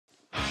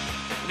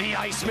The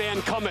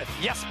Iceman cometh.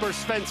 Jesper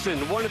Svensson,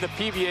 one of the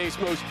PBA's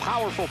most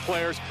powerful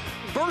players,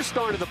 burst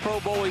onto the pro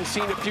bowling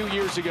scene a few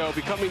years ago,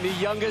 becoming the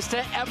youngest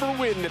to ever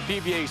win the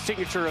PBA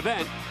signature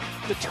event,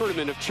 the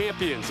Tournament of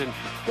Champions. And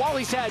while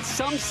he's had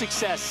some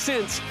success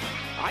since,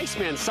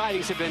 Iceman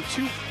sightings have been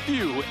too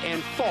few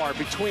and far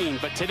between.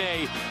 But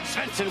today,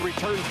 Svensson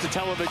returns to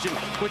television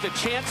with a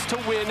chance to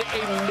win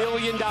 $1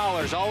 million.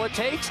 All it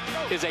takes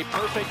is a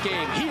perfect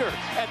game here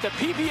at the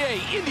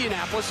PBA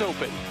Indianapolis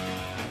Open.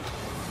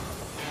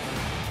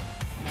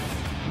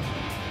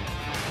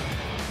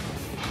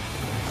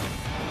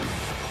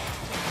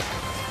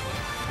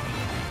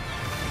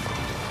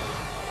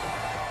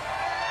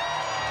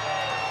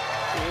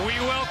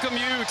 We welcome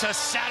you to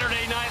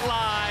Saturday Night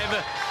Live,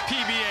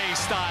 PBA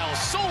style,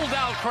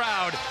 sold-out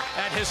crowd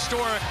at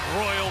historic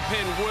Royal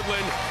Pin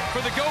Woodland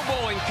for the Go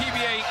Bowling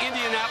PBA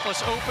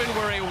Indianapolis Open,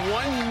 where a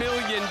 $1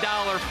 million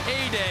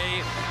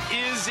payday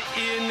is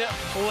in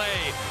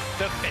play.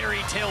 The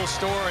fairy tale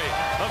story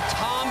of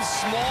Tom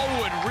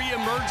Smallwood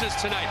reemerges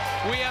tonight.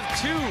 We have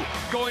two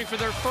going for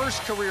their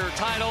first career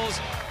titles.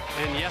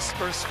 And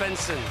Jesper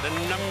Svensson, the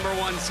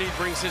 #1 seed,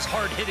 brings his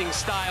hard-hitting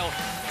style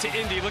to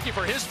Indy, looking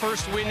for his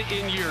first win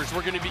in years.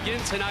 We're going to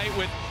begin tonight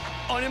with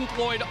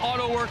unemployed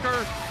auto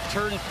worker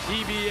turned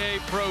PBA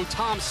pro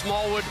Tom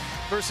Smallwood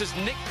versus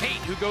Nick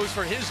Pate, who goes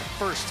for his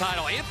first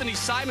title. Anthony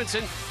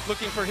Simonsen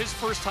looking for his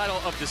first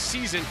title of the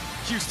season.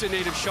 Houston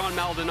native Shawn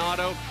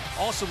Maldonado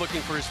also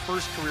looking for his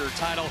first career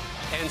title.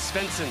 And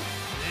Svensson,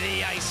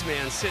 the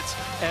Iceman, sits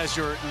as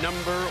your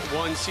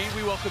 #1 seed.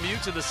 We welcome you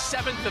to the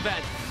 7th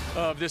event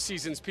of this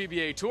season's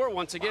PBA Tour.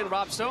 Once again,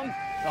 Rob Stone,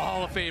 the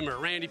Hall of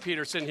Famer, Randy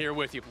Peterson here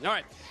with you. All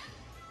right,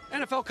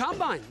 NFL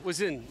Combine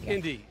was in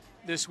Indy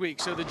this week.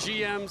 So the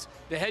GMs,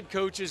 the head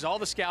coaches, all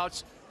the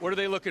scouts, what are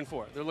they looking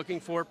for? They're looking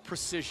for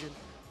precision.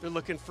 They're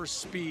looking for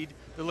speed.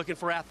 They're looking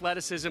for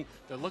athleticism.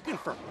 They're looking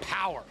for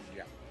power.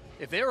 Yeah.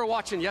 If they were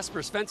watching Jesper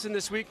Svensson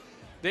this week,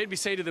 they'd be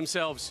saying to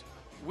themselves,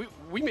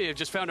 we may have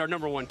just found our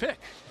 #1 pick.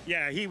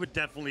 Yeah, he would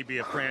definitely be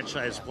a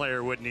franchise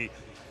player, wouldn't he?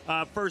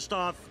 First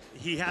off,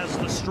 he has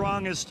the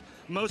strongest,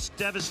 most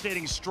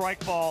devastating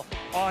strike ball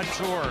on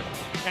tour.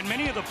 And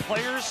many of the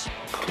players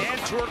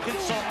and tour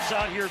consultants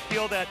out here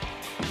feel that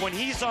when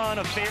he's on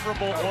a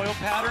favorable oil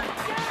pattern,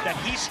 that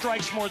he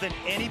strikes more than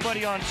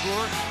anybody on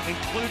tour,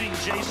 including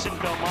Jason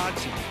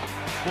Belmonte.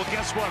 Well,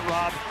 guess what,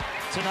 Rob?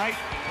 Tonight,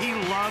 he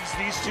loves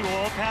these two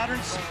oil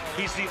patterns.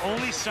 He's the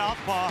only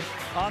southpaw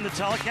on the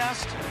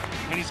telecast,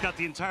 and he's got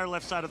the entire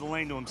left side of the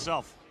lane to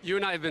himself. You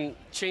and I have been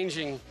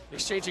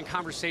exchanging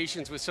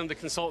conversations with some of the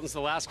consultants the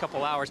last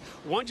couple hours.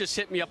 One just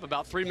hit me up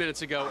about 3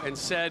 minutes ago and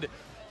said,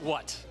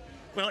 what?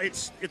 Well,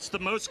 it's the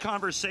most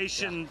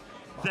conversation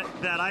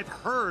that I've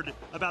heard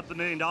about the $1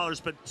 million,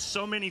 but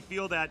so many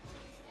feel that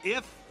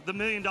if the $1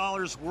 million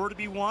were to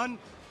be won,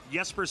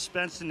 Jesper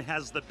Svensson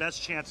has the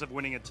best chance of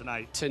winning it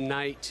tonight.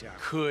 Tonight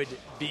could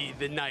be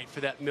the night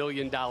for that $1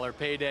 million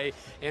payday.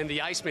 And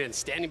the Iceman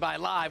standing by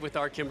live with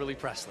our Kimberly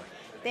Pressler.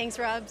 Thanks,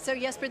 Rob. So,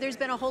 Jesper, there's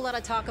been a whole lot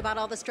of talk about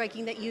all the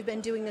striking that you've been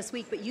doing this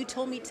week, but you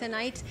told me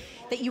tonight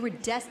that you were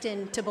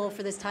destined to bowl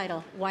for this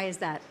title. Why is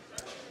that?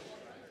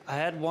 I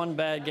had one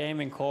bad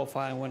game in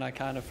qualifying when I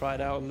kind of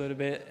fried out a little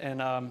bit,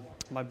 and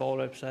my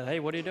bowler said,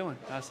 "Hey, what are you doing?"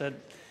 I said,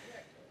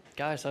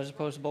 "Guys, I'm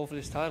supposed to bowl for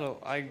this title.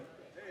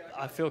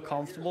 I feel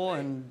comfortable,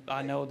 and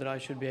I know that I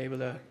should be able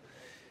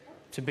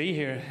to be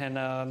here."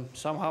 And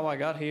somehow I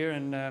got here,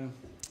 and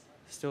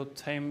still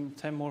 10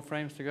 more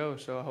frames to go,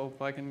 so I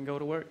hope I can go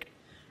to work.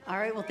 All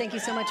right, well, thank you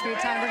so much for your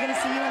time. We're going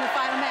to see you in the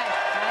final match,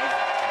 right?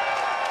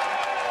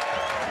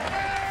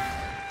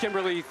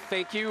 Kimberly,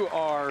 thank you.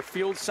 Our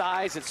field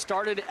size, it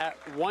started at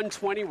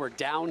 120. We're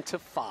down to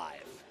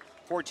 5.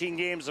 14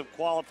 games of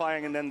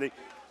qualifying, and then the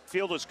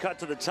field was cut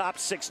to the top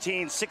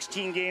 16.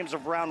 16 games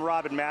of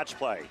round-robin match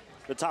play.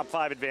 The top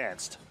 5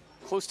 advanced.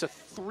 Close to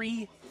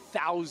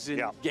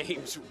 3,000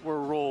 games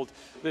were rolled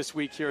this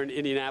week here in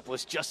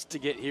Indianapolis just to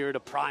get here to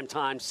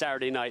primetime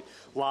Saturday Night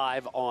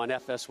Live on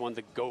FS1,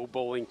 the Go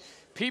Bowling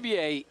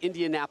PBA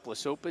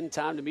Indianapolis Open.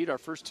 Time to meet our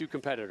first two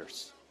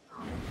competitors.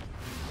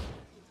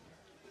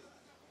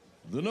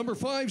 The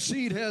 #5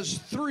 seed has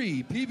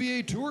 3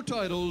 PBA Tour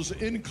titles,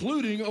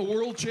 including a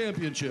World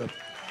Championship.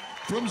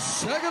 From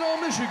Saginaw,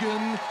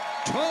 Michigan,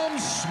 Tom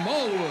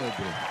Smallwood.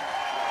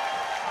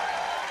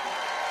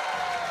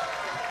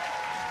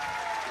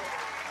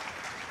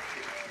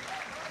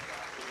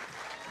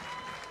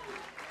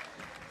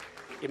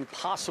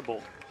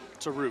 Impossible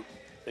to root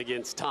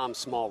against Tom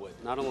Smallwood.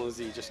 Not only is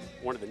he just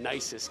one of the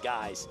nicest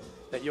guys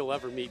that you'll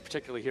ever meet,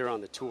 particularly here on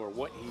the tour,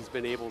 what he's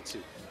been able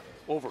to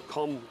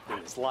overcome in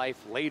his life,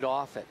 laid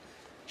off at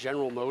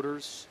General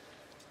Motors,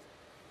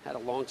 had a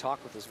long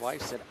talk with his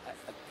wife, said,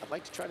 I'd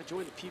like to try to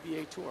join the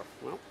PBA Tour.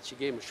 Well, she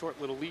gave him a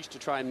short little leash to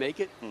try and make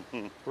it,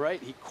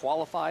 right? He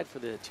qualified for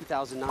the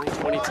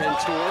 2009-2010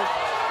 Tour.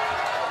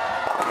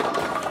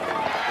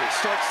 He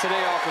starts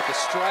today off with a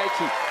strike.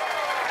 He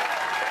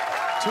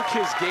took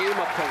his game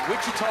up to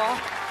Wichita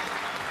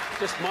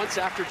just months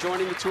after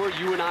joining the tour.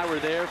 You and I were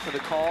there for the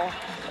call,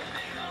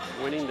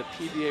 winning the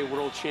PBA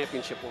World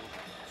Championship. Well,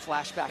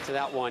 flashback to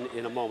that one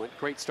in a moment.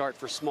 Great start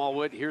for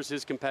Smallwood. Here's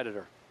his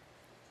competitor.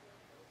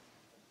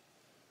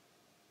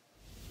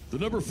 The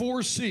number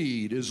 4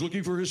 seed is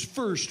looking for his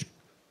first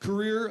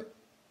career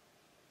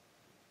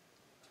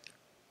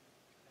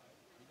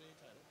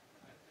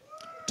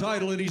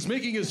title, and he's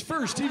making his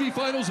first TV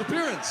Finals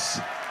appearance.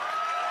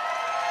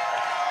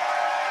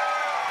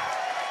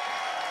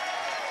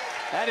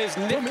 That is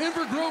Nick. From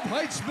Inver Grove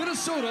Heights,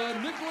 Minnesota,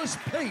 Nicholas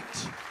Pate.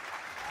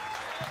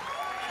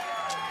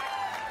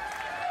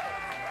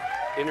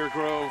 Inver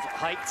Grove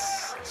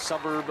Heights,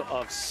 suburb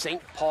of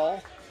St.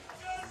 Paul.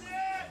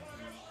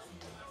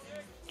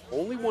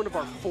 Only one of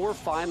our 4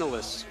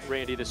 finalists,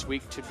 Randy, this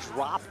week to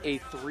drop a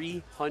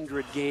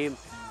 300 game.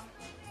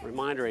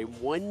 Reminder, a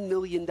 $1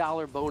 million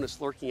bonus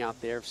lurking out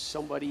there if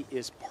somebody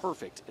is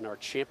perfect in our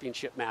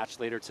championship match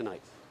later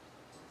tonight.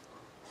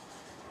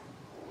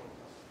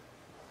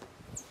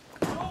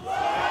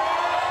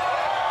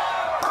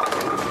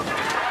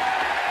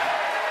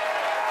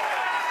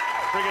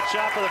 Pretty good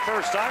shot for the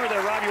first timer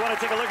there, Rob. You want to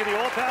take a look at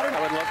the oil pattern?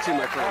 I would love to,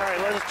 my friend. All right,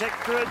 let's take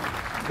through it.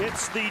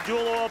 It's the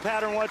dual oil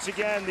pattern once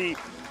again. The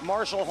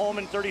Marshall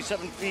Holman,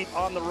 37 feet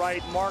on the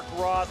right. Mark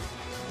Roth,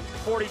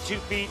 42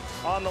 feet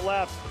on the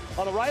left.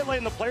 On the right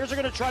lane, the players are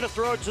going to try to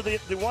throw it to the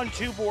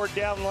 1-2 board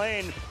down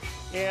lane.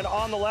 And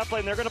on the left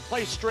lane, they're going to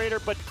play straighter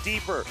but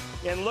deeper.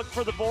 And look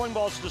for the bowling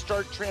balls to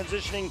start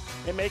transitioning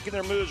and making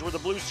their moves where the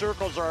blue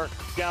circles are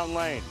down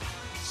lane.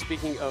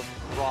 Speaking of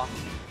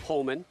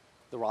Roth-Holman,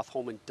 the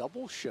Roth-Holman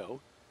double show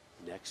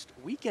next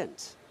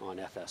weekend on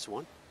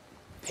FS1.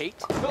 Pate,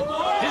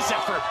 his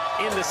effort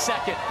in the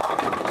second.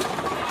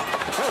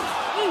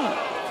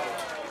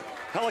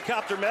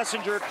 Helicopter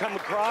messenger come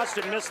across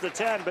and missed the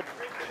 10, but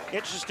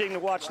interesting to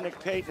watch Nick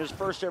Pate in his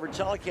first ever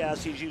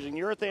telecast. He's using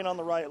urethane on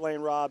the right lane,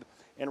 Rob,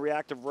 and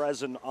reactive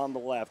resin on the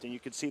left. And you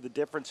can see the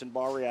difference in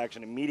ball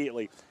reaction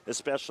immediately,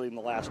 especially in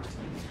the last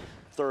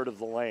third of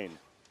the lane.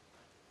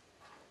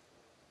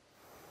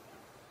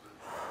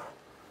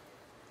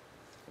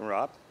 And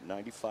Rob,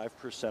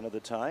 95% of the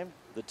time,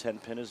 the 10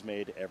 pin is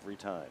made every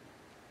time.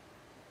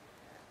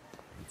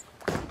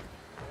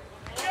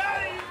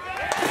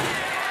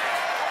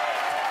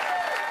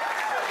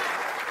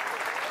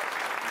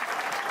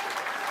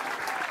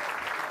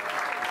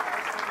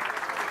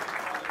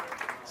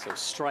 So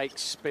strike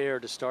spare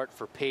to start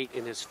for Pate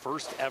in his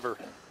first ever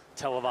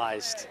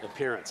televised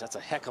appearance. That's a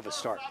heck of a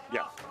start.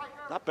 Yeah,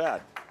 not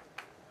bad.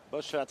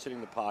 Both shots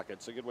hitting the pocket.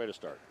 It's a good way to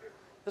start.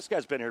 This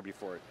guy's been here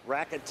before.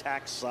 Rack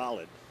attack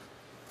solid.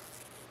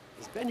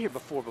 He's been here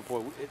before, but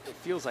boy, it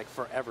feels like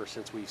forever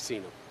since we've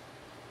seen him.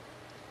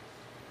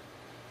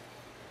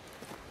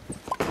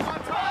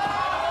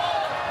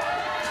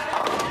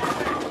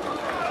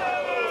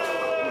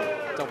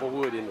 Double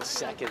wood in the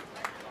second.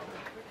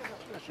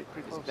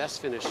 His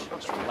best finish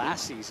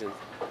last season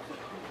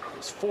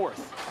was 4th.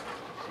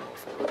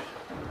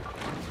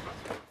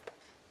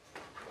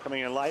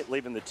 Coming in light,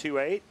 leaving the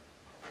 2-8.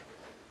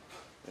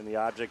 And the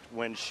object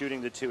when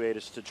shooting the 2-8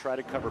 is to try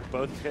to cover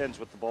both pins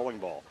with the bowling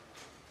ball.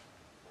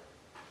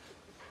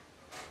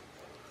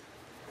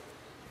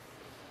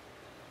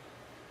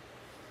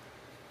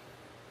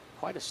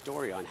 Quite a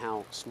story on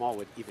how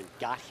Smallwood even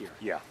got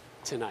here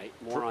tonight.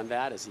 More on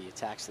that as he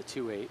attacks the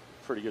 2-8.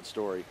 Pretty good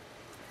story.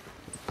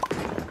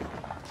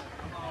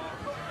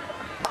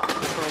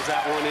 Throws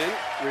that one in,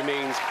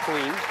 remains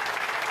clean.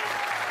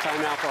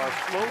 Time out for our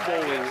Flow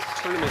Bowling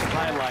tournament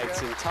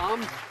highlights. And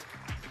Tom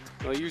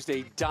used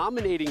a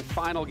dominating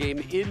final game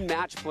in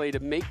match play to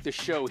make the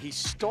show. He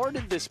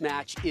started this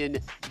match in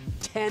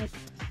 10th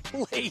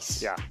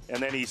place. Yeah,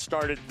 and then he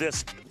started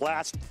this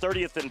last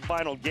 30th and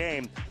final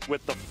game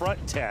with the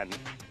front 10.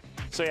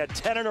 So he had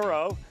 10 in a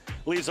row,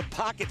 leaves a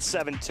pocket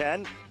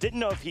 7-10. Didn't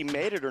know if he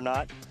made it or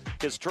not.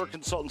 His tour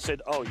consultant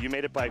said, oh, you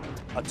made it by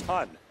a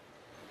ton.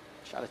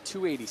 Shot a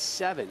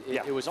 287.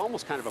 It was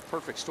almost kind of a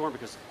perfect storm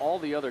because all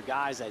the other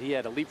guys that he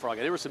had to leapfrog,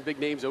 and there were some big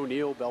names,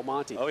 O'Neill,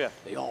 Belmonte. Oh, yeah.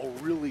 They all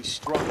really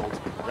struggled.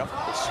 Yep.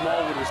 And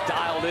Smallwood was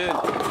dialed in.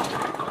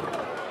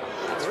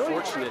 It's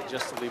fortunate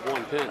just to leave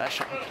one pin.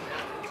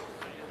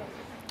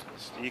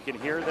 You can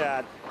hear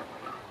that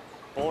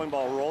bowling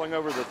ball rolling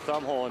over the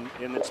thumb hole,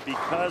 and it's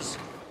because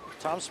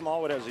Tom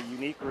Smallwood has a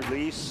unique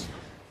release,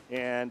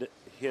 and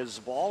his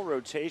ball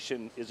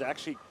rotation is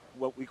actually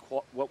what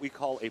we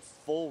call a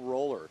full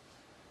roller.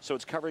 So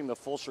it's covering the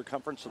full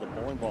circumference of the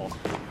bowling ball.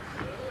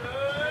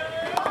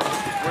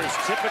 Whereas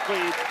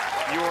typically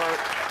your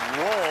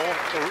roll,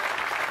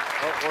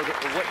 or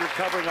what you're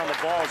covering on the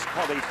ball is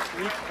called a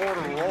 3/4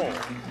 roll,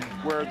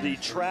 where the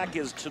track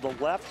is to the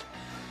left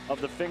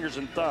of the fingers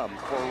and thumb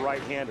for a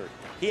right-hander.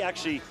 He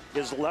actually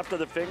is left of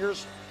the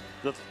fingers.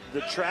 The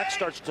track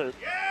starts to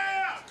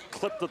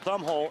clip the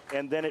thumb hole,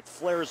 and then it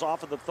flares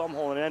off of the thumb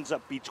hole and ends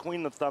up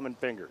between the thumb and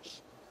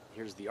fingers.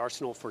 Here's the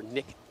arsenal for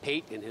Nick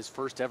Pate in his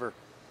first ever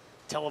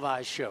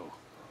televised show.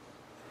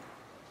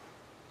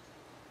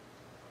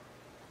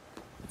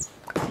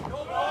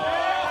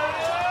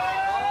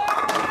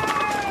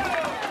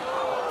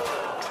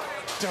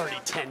 Dirty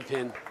 10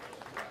 pin.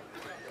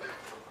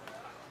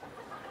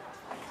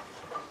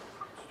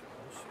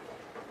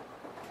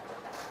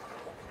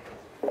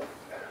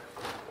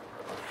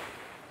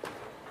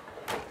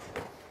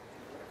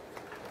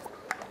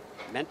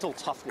 Mental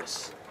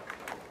toughness.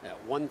 That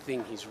one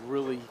thing he's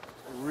really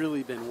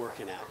been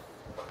working at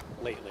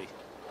lately.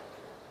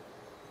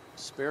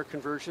 Spare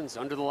conversions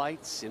under the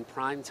lights in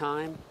prime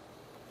time.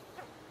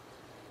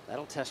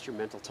 That'll test your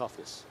mental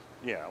toughness.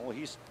 Yeah, well,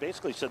 he's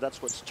basically said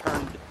that's what's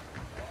turned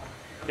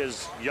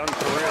his young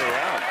career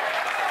around.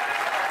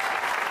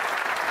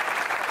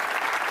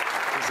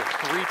 He's a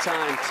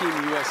 3-time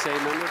Team USA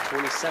member,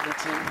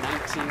 2017,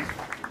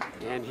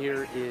 19, and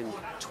here in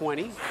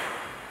 20.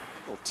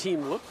 Little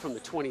team look from the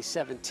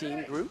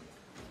 2017 group.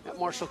 Got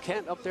Marshall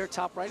Kent up there,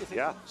 top right, I think.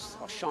 Yeah.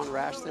 Saw Shawn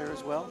there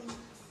as well.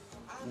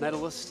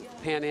 Medalist at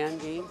the Pan Am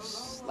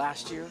Games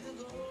last year.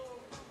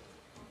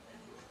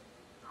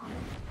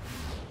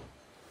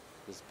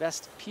 His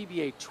best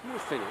PBA Tour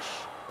finish,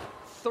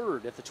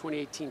 3rd at the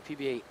 2018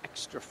 PBA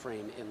Extra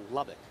Frame in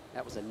Lubbock.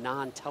 That was a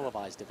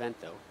non-televised event,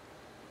 though.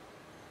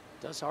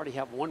 Does already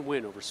have 1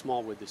 win over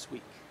Smallwood this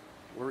week.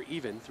 We're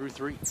even through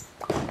 3.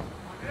 Back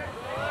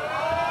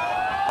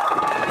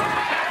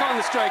on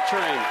the strike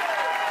train.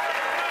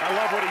 I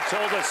love what he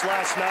told us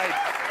last night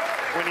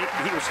when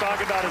he was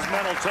talking about his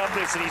mental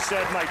toughness, and he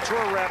said, my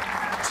tour rep,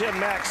 Tim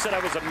Mack, said I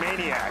was a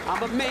maniac.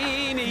 I'm a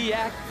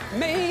maniac,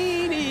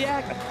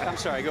 maniac. I'm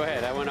sorry, go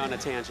ahead. I went on a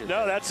tangent.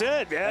 No, that's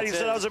it, man. He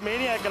said I was a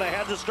maniac, and I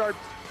had to start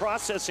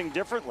processing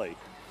differently.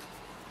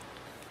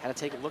 Had to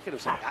take a look at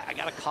himself. I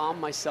got to calm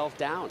myself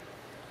down.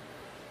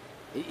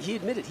 He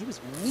admitted he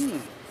was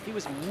mean. He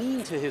was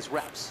mean to his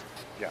reps.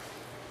 Yeah.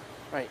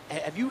 Right.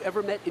 Have you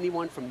ever met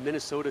anyone from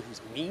Minnesota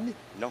who's mean?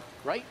 No.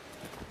 Right?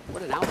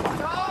 What an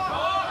outlier.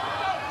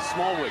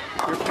 Smallwood,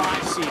 your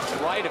 5 seats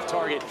right of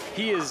target.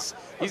 He's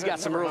got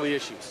some early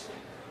issues.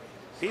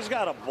 He's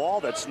got a ball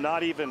that's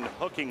not even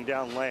hooking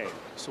down lane.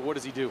 So what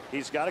does he do?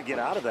 He's got to get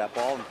out of that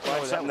ball and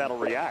find something that'll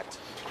react.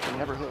 It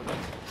never hooked.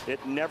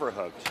 It never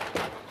hooked.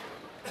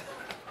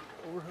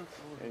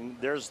 And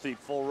there's the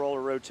full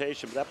roller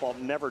rotation, but that ball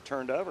never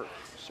turned over.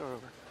 Start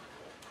over.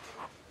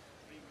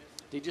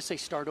 Did you just say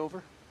start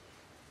over?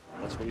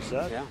 That's what he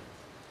said. Yeah.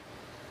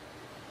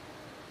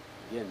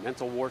 Again,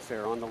 mental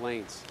warfare on the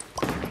lanes.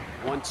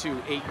 1,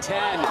 2, 8,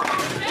 10. Got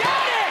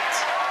it!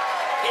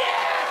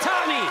 Yeah,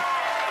 Tommy!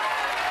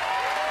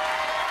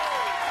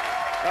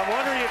 I'm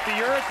wondering if the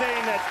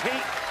urethane that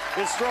Pate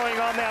is throwing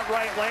on that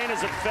right lane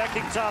is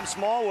affecting Tom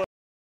Smallwood.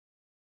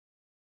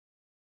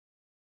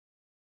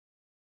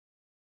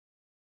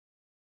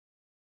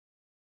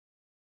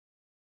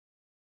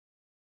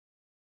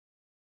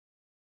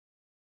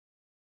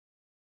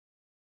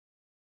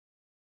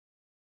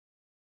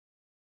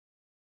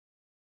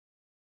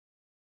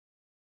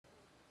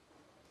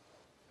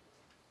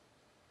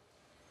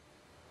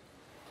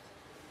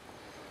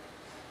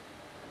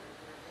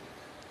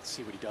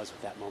 See what he does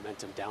with that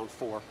momentum. Down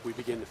 4. We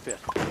begin the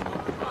 5th.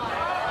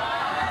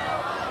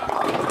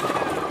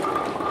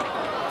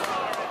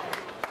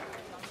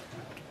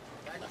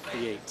 Left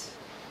the 8.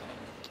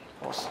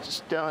 Ball's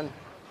just done.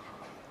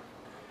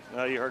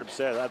 No, you heard him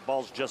say that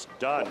ball's just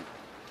done.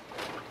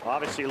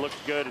 Obviously, it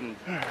looked good in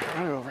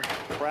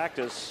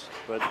practice,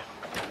 but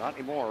not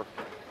anymore.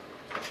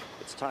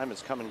 Its time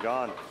has come and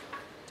gone.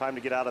 Time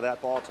to get out of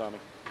that ball, Tommy.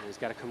 And he's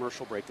got a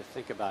commercial break to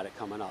think about it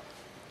coming up.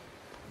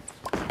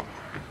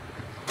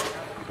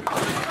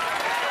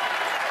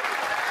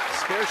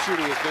 Spare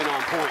shooting has been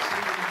on point.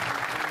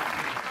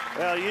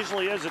 Well, it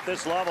usually is at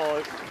this level,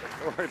 or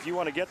if you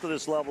want to get to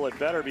this level, it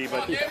better be.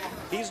 But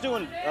he's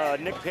doing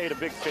Nick Pate a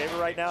big favor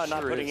right now and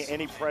not putting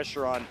any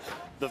pressure on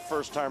the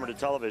first timer to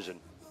television.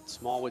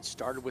 Smallwood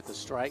started with the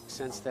strike.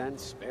 Since then,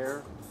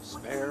 spare,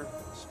 spare,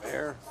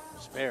 spare,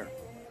 spare.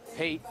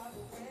 Pate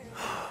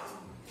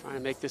trying to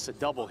make this a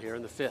double here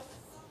in the 5th.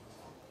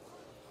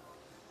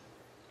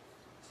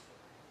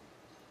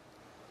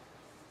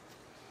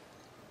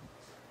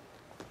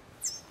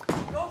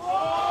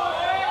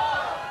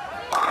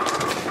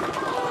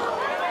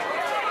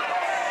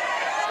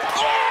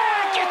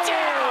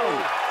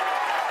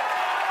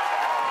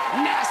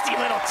 Nasty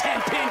little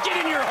 10-pin, get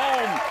in your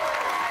home.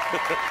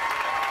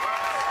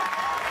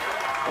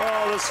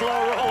 Oh, the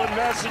slow rolling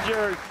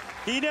messenger.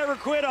 He never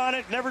quit on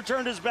it, never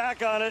turned his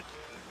back on it.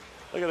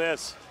 Look at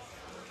this.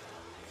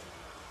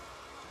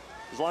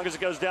 As long as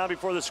it goes down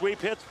before the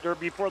sweep hits, or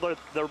before the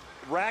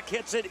rack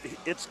hits it,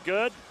 it's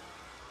good.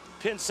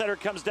 Pin setter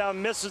comes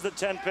down, misses the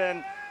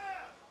 10-pin,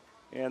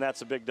 and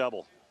that's a big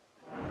double.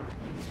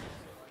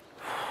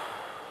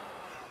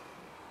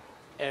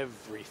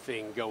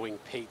 Everything going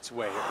Pate's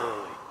way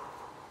early.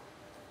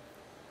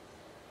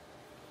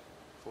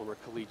 Former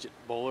collegiate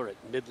bowler at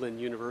Midland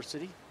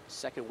University.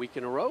 2nd week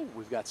in a row,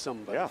 we've got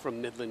somebody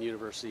from Midland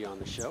University on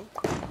the show.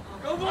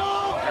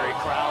 Harry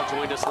Crowell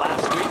joined us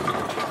last week.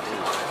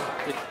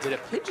 Did a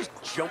pin just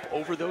jump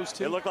over those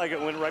two? It looked like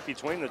it went right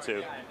between the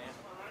two.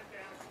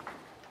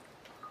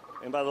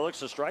 And by the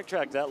looks of strike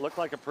track, that looked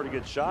like a pretty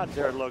good shot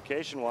there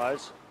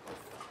location-wise.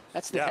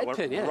 That's the head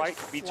pin, yeah. Right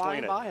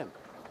between it. By him.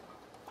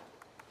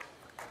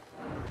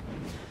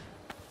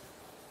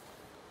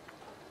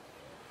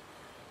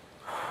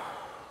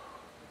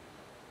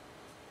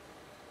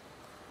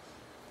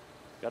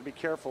 Got to be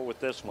careful with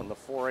this one. The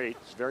 4-8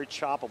 is very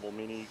choppable,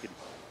 meaning you can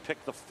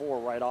pick the 4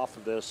 right off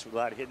of this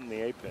without hitting the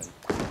A pin.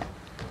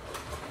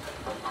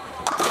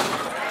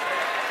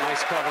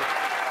 Nice cover.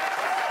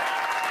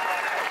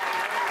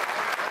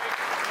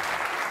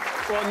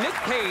 Well, Nick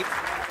Pate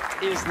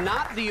is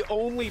not the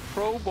only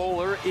Pro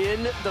Bowler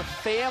in the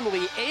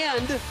family,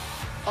 and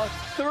a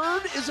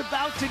third is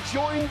about to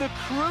join the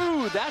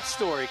crew. That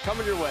story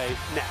coming your way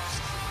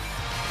next.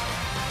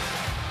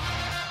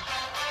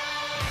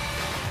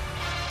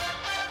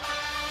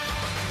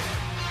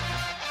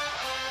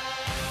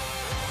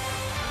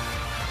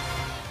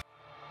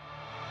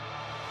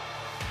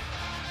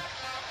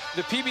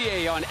 The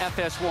PBA on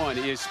FS1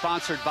 is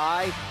sponsored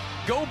by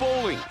Go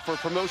Bowling. For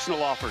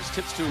promotional offers,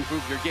 tips to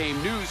improve your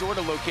game, news, or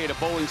to locate a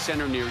bowling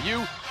center near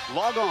you,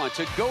 log on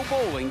to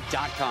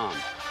gobowling.com.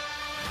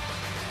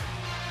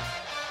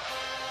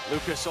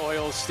 Lucas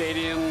Oil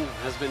Stadium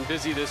has been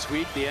busy this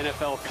week. The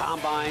NFL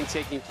Combine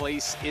taking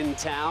place in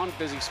town.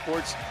 Busy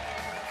sports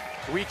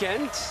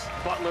weekend.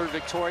 Butler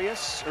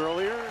victorious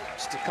earlier,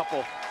 just a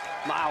couple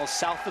miles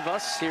south of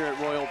us here at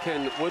Royal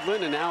Pin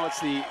Woodland, and now it's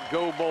the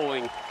Go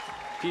Bowling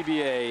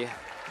PBA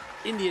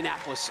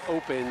Indianapolis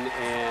Open,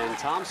 and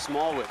Tom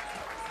Smallwood,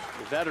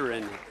 the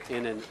veteran,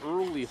 in an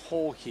early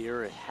hole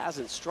here. It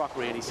hasn't struck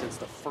Randy since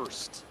the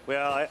first.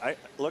 Well, I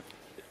look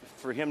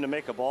for him to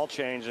make a ball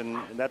change, and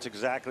that's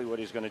exactly what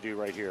he's going to do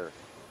right here.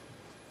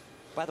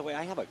 By the way,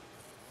 I have a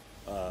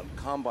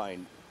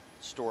combine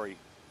story,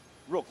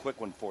 real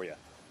quick one for you.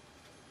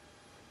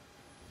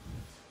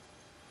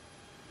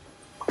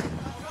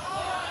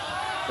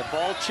 The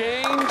ball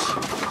change.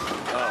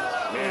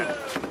 Oh, man.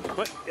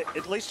 But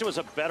at least it was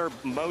a better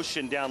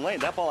motion down lane.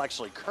 That ball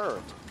actually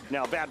curved.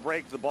 Now, bad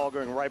break, the ball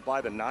going right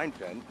by the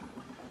 9-pin.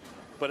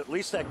 But at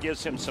least that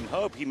gives him some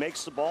hope. He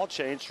makes the ball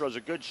change, throws a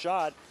good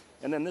shot,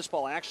 and then this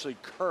ball actually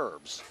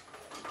curves.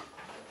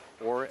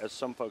 Or, as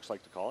some folks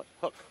like to call it,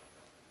 hook.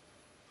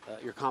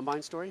 Your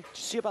combine story? Did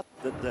you see about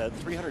the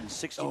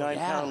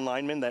 369-pound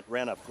lineman that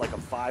ran like a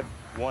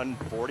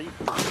 5.140?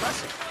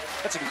 Impressive.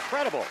 That's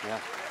incredible.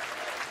 Yeah.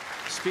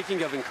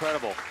 Speaking of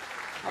incredible,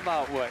 how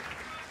about what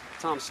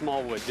Tom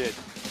Smallwood did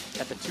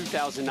at the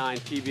 2009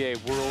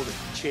 PBA World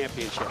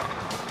Championship,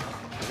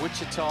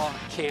 Wichita,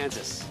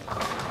 Kansas.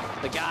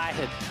 The guy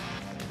had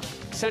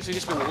essentially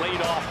just been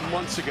laid off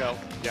months ago.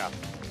 Yeah.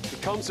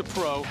 Becomes a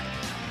pro.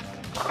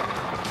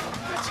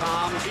 And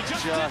Tom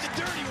just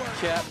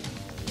kept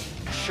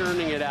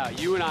churning it out.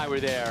 You and I were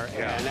there,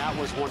 and that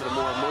was one of the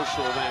more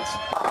emotional events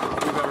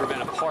we've ever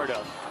been a part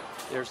of.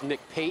 There's Nick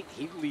Pate.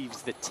 He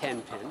leaves the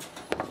 10-pin.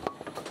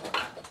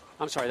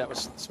 I'm sorry, that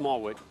was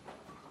Smallwood.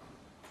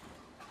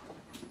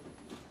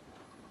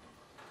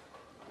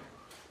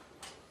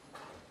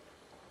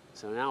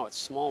 So now it's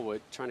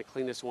Smallwood trying to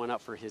clean this one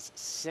up for his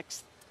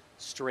 6th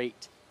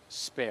straight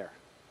spare.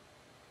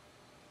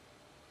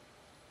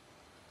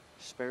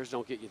 Spares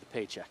don't get you the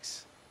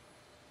paychecks.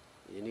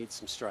 You need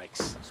some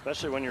strikes.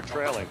 Especially when you're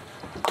trailing.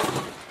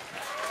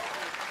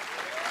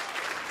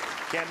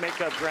 Can't make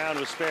up ground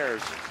with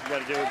spares. You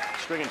got to do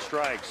string and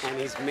strikes. And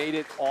he's made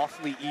it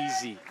awfully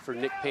easy for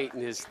Nick Pate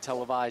in his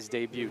televised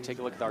debut. Take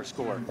a look at our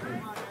score.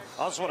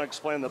 I also want to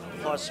explain the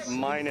plus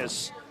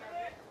minus.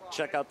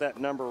 Check out that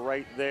number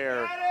right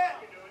there.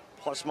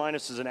 Plus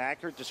minus is an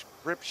accurate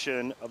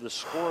description of the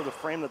score of the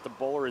frame that the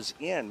bowler is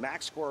in.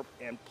 Max score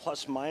and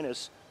plus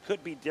minus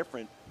could be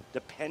different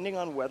depending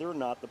on whether or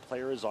not the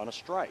player is on a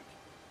strike.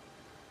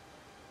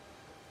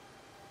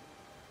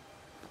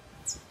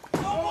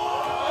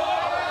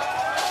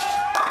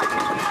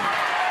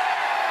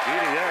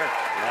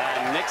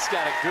 And Nick's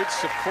got a good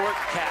support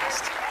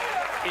cast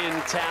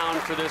in town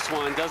for this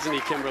one, doesn't he,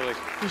 Kimberly?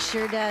 He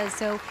sure does.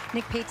 So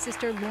Nick Pate's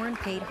sister, Lauren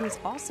Pate, who's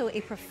also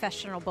a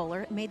professional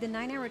bowler, made the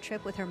 9-hour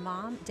trip with her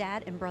mom,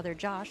 dad, and brother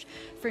Josh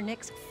for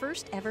Nick's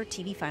first ever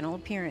TV final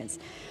appearance.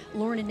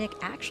 Lauren and Nick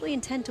actually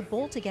intend to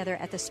bowl together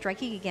at the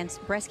Striking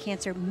Against Breast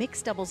Cancer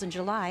mixed doubles in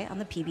July on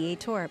the PBA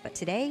Tour. But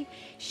today,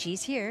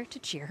 she's here to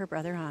cheer her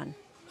brother on.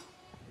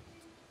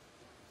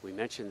 We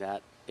mentioned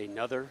that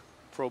another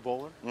pro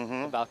bowler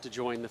about to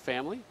join the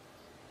family.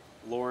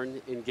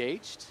 Lauren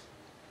engaged.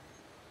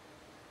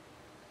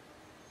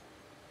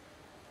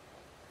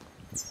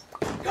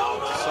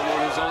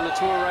 Someone who's on the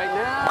tour right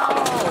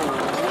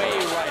now. Way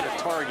right of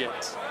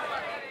target.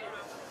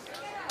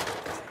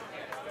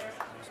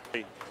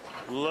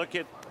 Look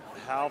at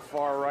how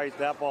far right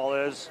that ball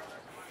is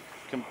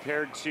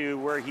compared to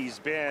where he's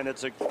been.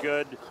 It's a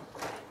good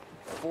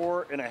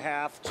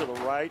 4.5 to the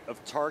right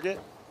of target.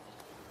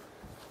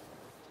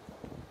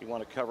 You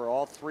want to cover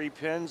all 3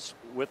 pins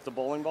with the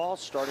bowling ball,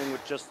 starting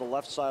with just the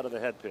left side of the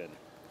head pin.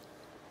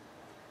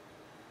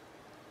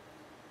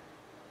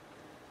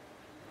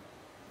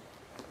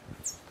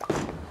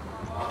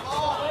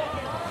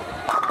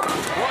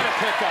 What a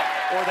pickup.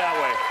 Or that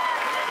way.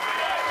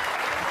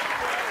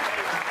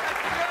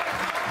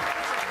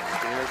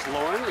 There's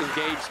Lauren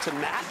engaged to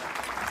Matt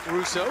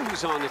Russo,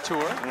 who's on the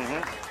tour.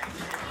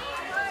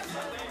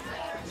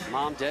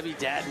 Mom Debbie,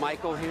 Dad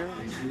Michael here.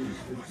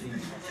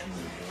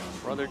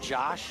 Brother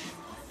Josh.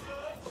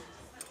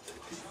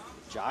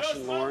 Josh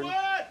and Lauren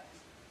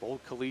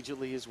bowled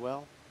collegiately as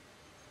well.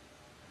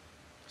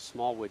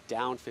 Smallwood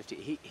down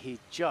 50. He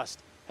just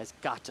has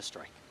got to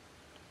strike.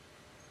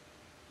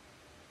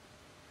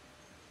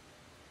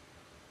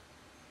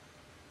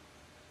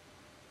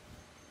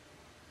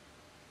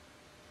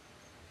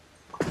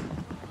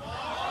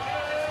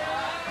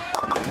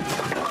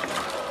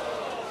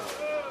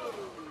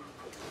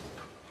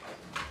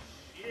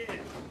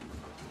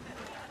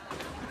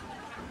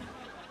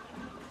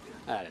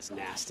 That is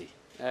nasty.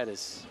 That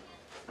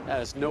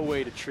is no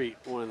way to treat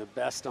one of the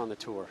best on the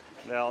tour.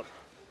 Well,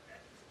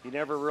 he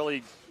never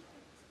really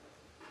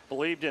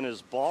believed in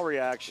his ball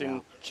reaction.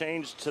 Yeah.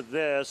 Changed to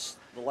this.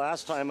 The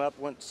last time up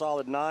went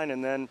solid 9,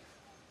 and then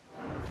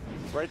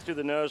right through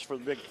the nose for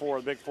the big four.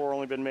 The big four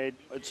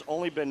it's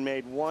only been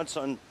made once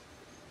on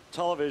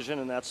television,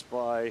 and that's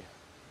by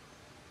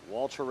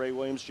Walter Ray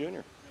Williams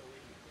Jr.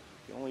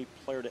 The only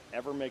player to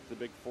ever make the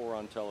big four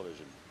on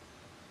television.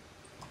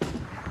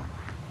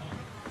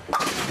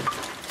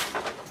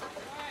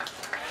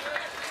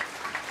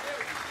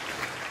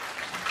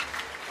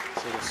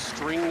 So the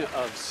string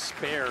of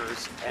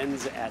spares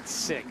ends at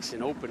 6,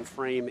 an open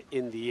frame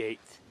in the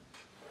 8th.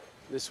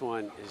 This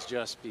one is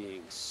just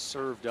being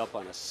served up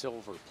on a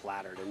silver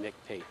platter to Nick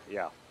Pate.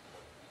 Yeah.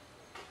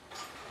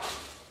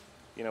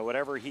 You know,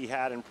 whatever he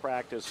had in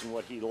practice and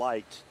what he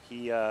liked,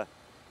 he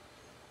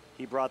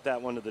brought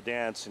that one to the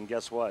dance, and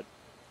guess what?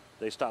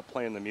 They stopped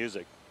playing the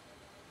music.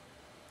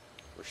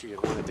 Or she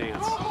had won a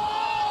dance.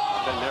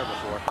 I've been there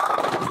before.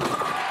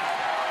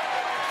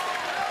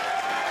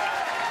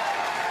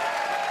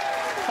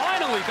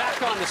 Finally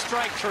back on the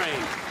strike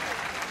train.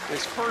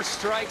 His first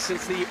strike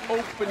since the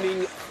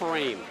opening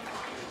frame.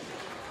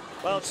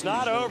 Well, it's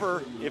not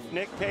over. If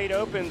Nick Pate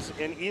opens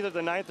in either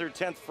the 9th or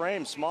 10th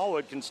frame,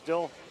 Smallwood can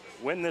still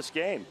win this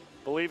game.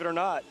 Believe it or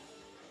not,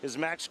 his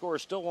max score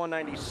is still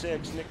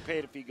 196. Nick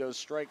Pate, if he goes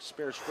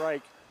spare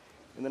strike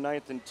in the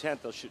 9th and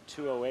 10th, they'll shoot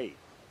 208.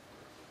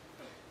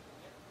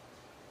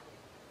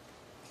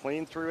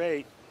 Clean through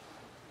 8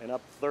 and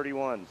up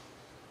 31.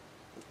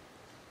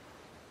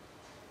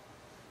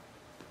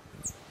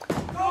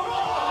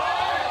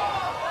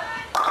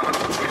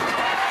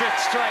 Fifth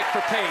strike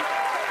for Pate.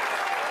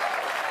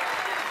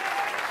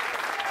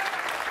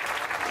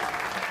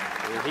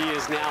 And he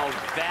is now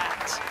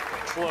that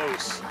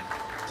close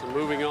to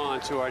moving on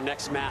to our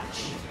next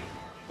match.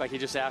 Like he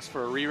just asked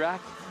for a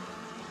re-rack.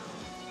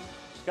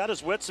 He's got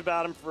his wits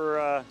about him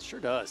for sure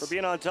does. For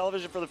being on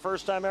television for the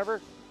first time ever.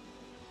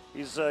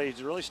 He's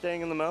really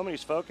staying in the moment.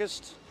 He's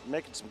focused,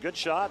 making some good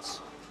shots.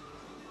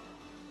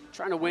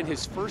 Trying to win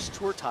his first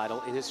tour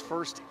title in his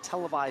first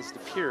televised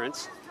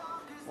appearance.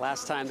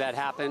 Last time that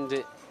happened,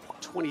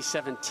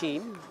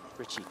 2017.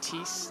 Richie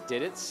Teese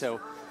did it. So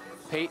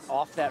Pate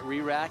off that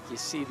re-rack. You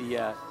see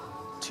the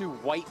 2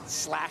 white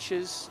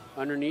slashes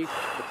underneath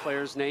the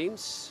players'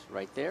 names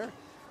right there.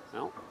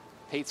 Well,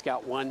 Pate's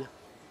got 1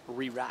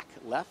 re-rack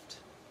left.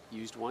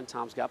 Used 1.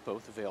 Tom's got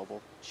both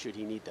available should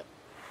he need them.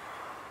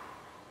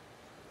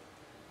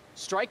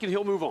 Strike and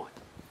he'll move on.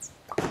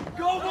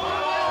 Go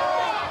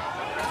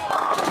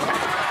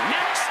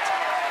next.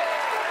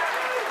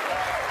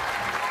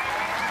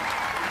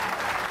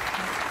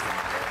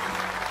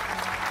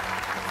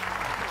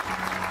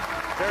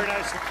 Very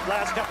nice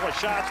last couple of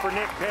shots for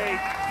Nick Pate.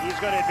 He's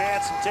going to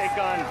advance and take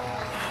on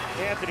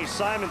Anthony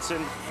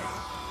Simonsen.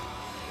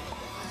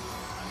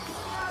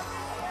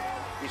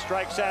 He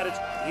strikes out.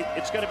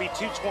 It's going to be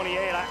 228.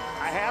 I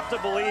have to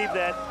believe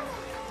that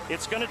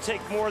it's going to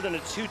take more than a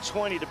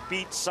 220 to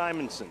beat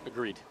Simonsen.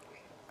 Agreed.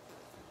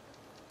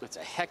 That's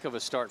a heck of a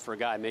start for a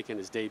guy making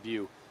his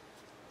debut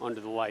under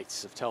the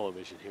lights of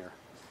television here.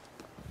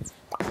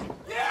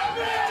 Yeah,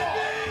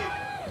 baby!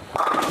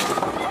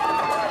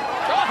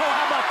 Oh,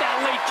 how about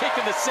that late kick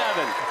of the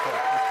 7?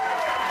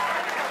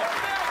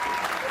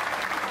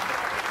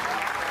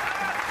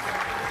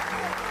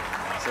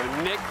 So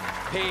Nick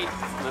Pate,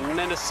 the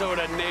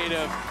Minnesota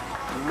native,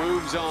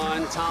 moves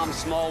on. Tom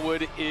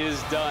Smallwood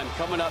is done.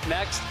 Coming up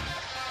next,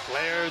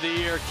 Player of the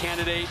Year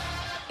candidate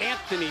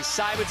Anthony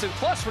Simonsen.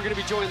 Plus, we're going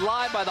to be joined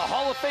live by the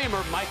Hall of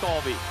Famer Mike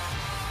Albee.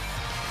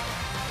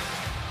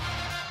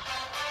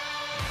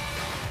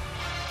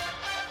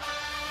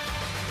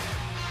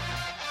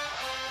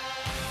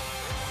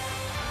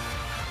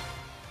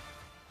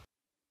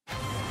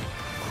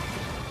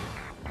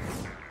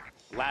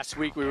 Last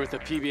week we were with the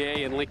PBA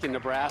in Lincoln,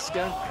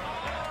 Nebraska.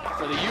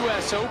 For the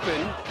U.S.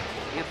 Open,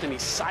 Anthony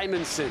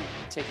Simonsen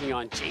taking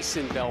on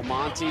Jason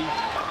Belmonte.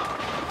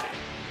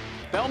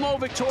 Belmo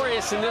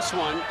victorious in this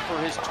one for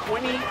his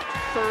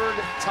 23rd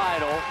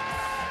title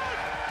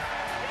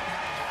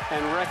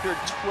and record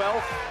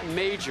 12th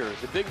major.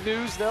 The big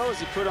news, though, is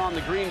he put on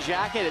the green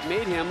jacket. It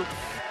made him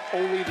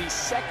only the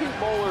 2nd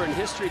bowler in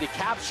history to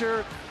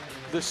capture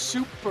the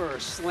Super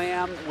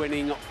Slam,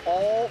 winning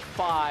all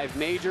 5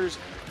 majors.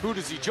 Who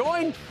does he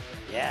join?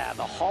 Yeah,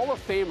 the Hall of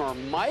Famer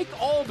Mike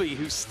Albee,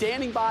 who's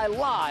standing by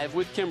live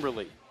with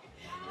Kimberly.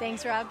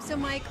 Thanks, Rob. So,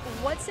 Mike,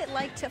 what's it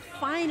like to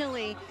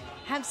finally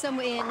have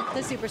someone in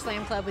the Super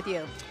Slam Club with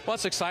you? Well,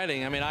 it's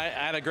exciting. I mean, I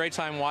had a great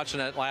time watching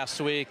it last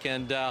week,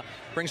 and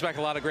brings back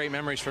a lot of great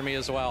memories for me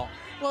as well.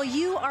 Well,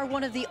 you are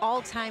one of the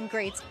all-time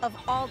greats of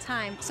all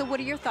time. So what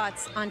are your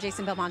thoughts on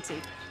Jason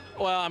Belmonte?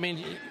 Well, I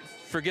mean,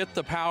 forget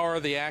the power,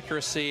 the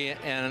accuracy,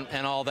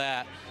 and all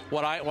that.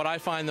 What I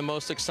find the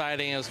most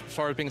exciting as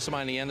far as being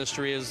somebody in the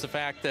industry is the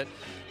fact that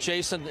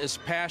Jason is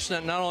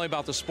passionate not only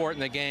about the sport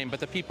and the game, but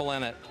the people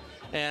in it.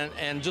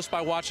 And just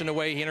by watching the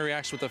way he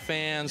interacts with the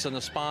fans and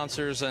the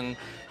sponsors, and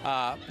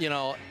you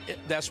know,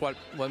 that's what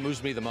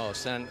moves me the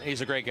most. And he's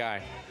a great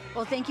guy.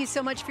 Well, thank you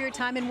so much for your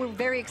time, and we're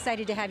very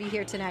excited to have you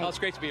here tonight. Oh, it's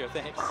great to be here.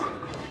 Thanks.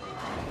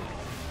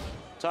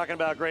 Talking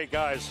about great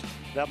guys,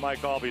 that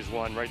Mike Alby's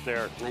one right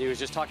there. And he was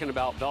just talking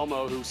about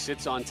Belmo, who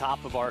sits on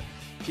top of our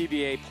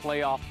PBA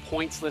playoff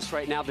points list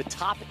right now. The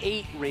top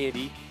 8,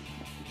 Randy,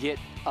 get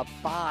a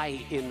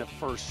bye in the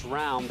first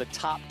round. The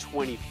top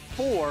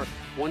 24,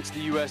 once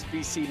the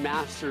USBC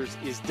Masters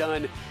is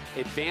done,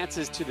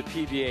 advances to the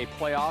PBA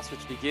playoffs,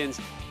 which begins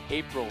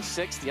April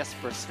 6th.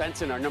 Jesper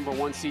Svensson, our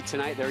 #1 seed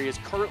tonight. There he is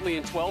currently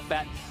in 12th.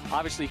 That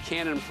obviously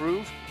can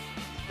improve.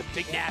 The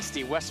big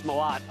nasty Wes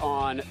Malott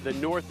on the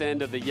north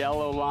end of the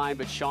yellow line,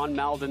 but Shawn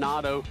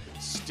Maldonado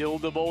still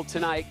the bowl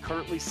tonight,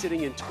 currently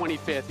sitting in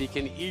 25th. He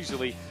can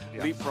easily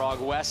leapfrog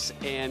Wes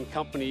and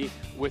company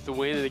with the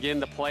win. And again,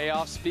 the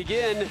playoffs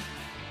begin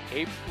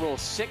April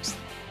 6th.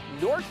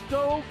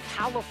 Norco,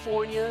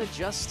 California,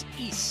 just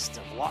east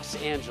of Los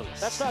Angeles.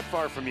 That's not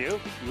far from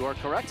you. You are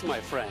correct, my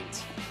friend.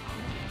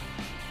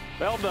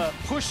 Well, the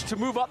push to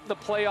move up the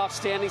playoff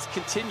standings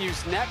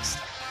continues next.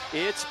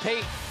 It's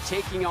Pate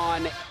taking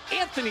on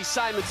Anthony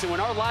Simonsen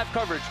when our live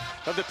coverage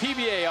of the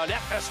PBA on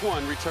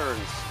FS1 returns.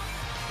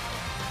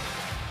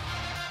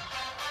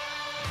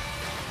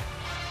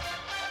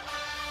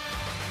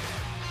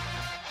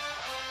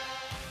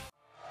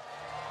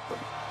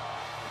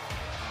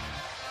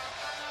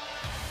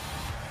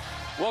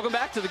 Welcome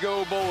back to the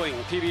Go Bowling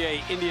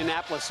PBA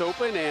Indianapolis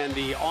Open and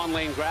the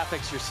on-lane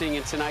graphics you're seeing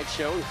in tonight's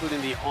show, including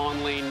the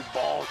on-lane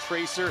ball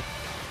tracer,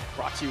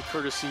 brought to you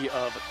courtesy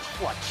of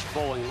Clutch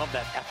Bowling. Love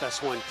that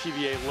FS1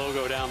 PBA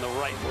logo down the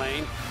right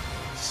lane.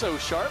 So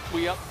sharp.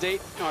 We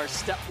update our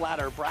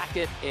Stepladder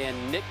bracket,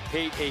 and Nick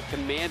Pate a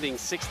commanding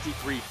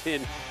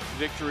 63-pin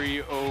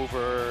victory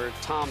over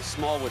Tom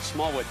Smallwood.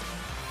 Smallwood,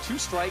 2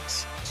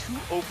 strikes, 2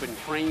 open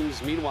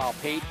frames. Meanwhile,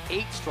 Pate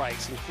 8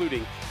 strikes,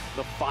 including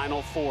the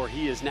final 4.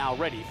 He is now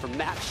ready for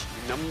match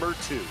number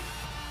 2.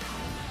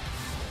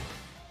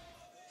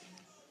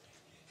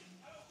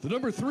 The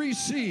 #3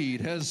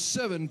 seed has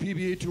 7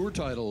 PBA Tour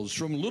titles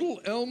from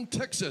Little Elm,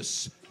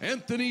 Texas,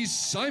 Anthony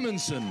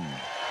Simonsen.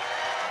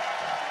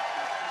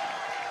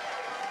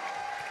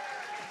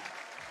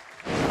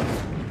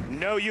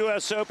 No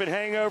U.S. Open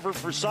hangover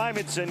for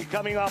Simonsen,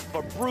 coming off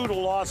a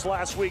brutal loss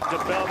last week to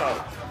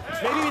Belmo.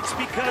 Maybe it's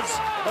because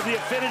of the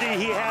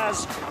affinity he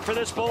has for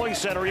this bowling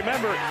center.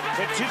 Remember,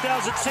 in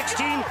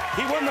 2016,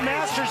 he won the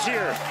Masters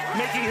here,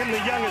 making him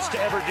the youngest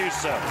to ever do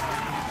so.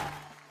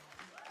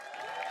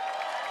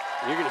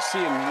 You're going to see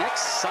him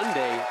next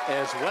Sunday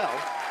as well.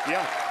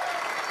 Yeah.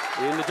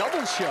 In the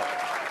doubles show.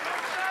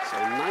 So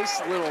nice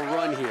little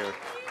run here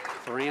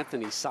for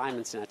Anthony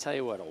Simonsen. I tell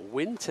you what, a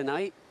win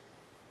tonight,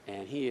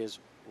 and he is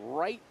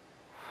right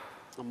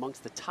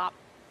amongst the top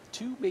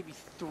 2, maybe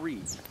 3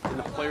 in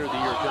the Player of the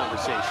Year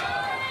conversation.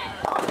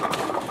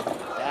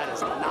 That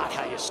is not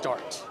how you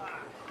start.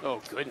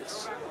 Oh,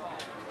 goodness.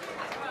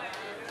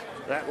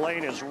 That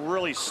lane is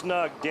really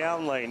snug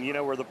down lane, you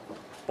know, where the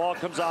ball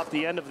comes off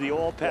the end of the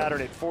oil pattern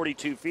at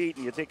 42 feet,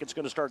 and you think it's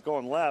going to start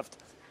going left,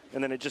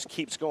 and then it just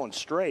keeps going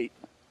straight.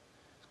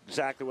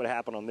 Exactly what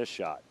happened on this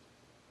shot.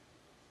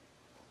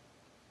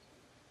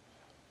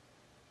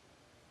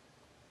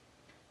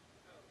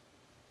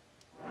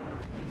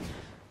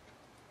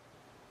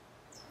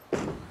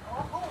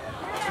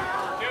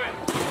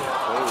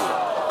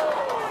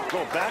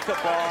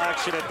 Backup ball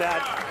action at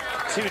that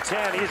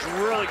 210. He's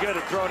really good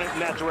at throwing it in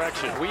that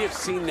direction. We have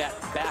seen that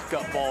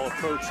backup ball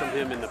approach from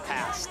him in the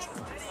past.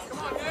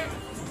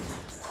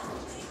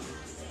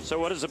 So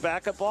what is a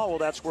backup ball? Well,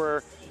 that's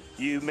where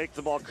you make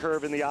the ball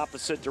curve in the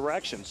opposite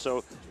direction.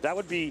 So that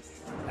would be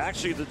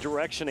actually the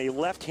direction a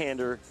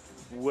left-hander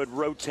would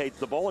rotate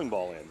the bowling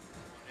ball in.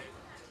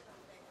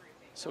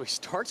 So he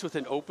starts with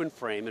an open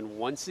frame, and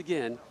once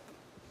again,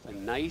 a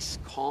nice,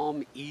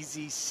 calm,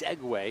 easy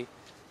segue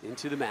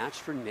into the match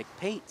for Nick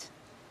Pate.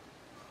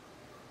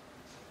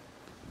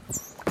 Pate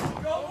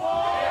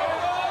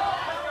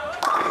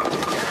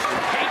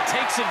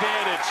takes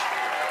advantage.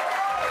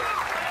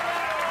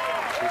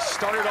 He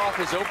started off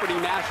his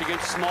opening match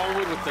against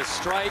Smallwood with the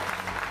strike.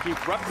 He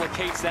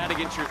replicates that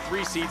against your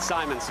 3 seed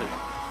Simonsen.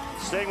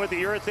 Staying with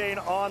the urethane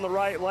on the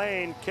right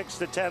lane, kicks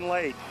the 10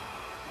 late.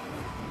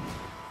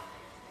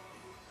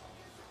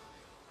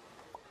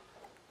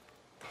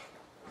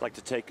 I'd like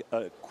to take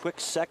a quick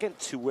second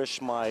to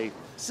wish my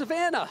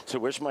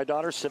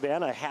daughter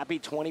Savannah a happy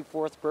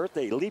 24th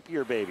birthday, leap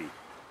year baby.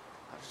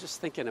 I was just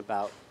thinking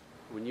about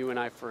when you and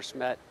I first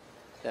met,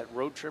 that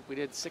road trip we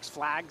did, Six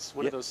Flags,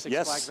 one of those Six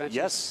Flags ventures.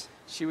 Yes.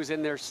 She was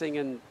in there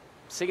singing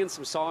singing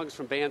some songs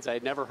from bands I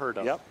had never heard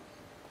of. Yep.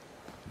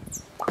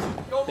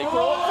 They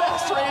grow up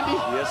fast, Randy.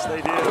 Yes,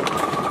 they do.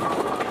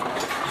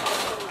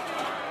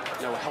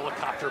 No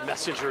helicopter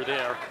messenger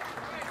there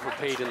for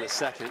Pate in the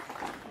second.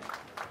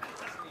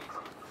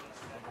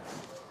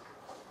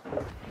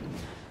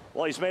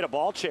 Well, he's made a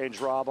ball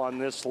change, Rob, on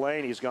this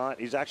lane. He's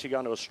actually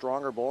gone to a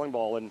stronger bowling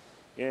ball, and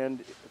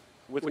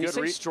with when good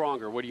you say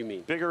stronger, what do you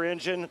mean? Bigger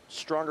engine,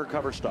 stronger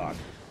cover stock.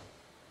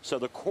 So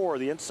the core,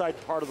 the inside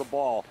part of the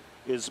ball,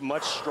 is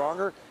much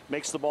stronger,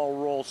 makes the ball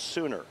roll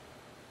sooner.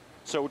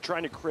 So we're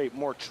trying to create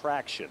more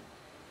traction.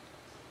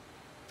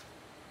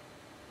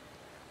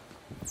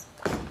 And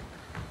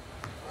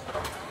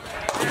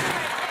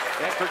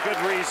for good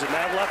reason.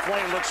 That left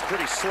lane looks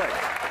pretty slick.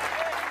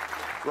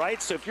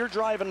 Right? So if you're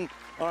driving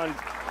on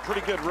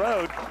pretty good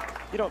road,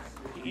 you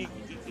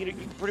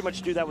can pretty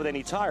much do that with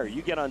any tire.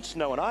 You get on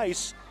snow and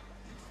ice,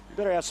 you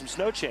better have some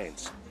snow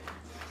chains.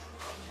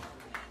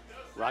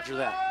 Roger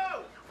that.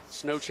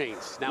 Snow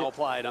chains now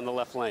applied on the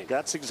left lane.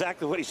 That's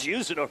exactly what he's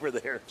using over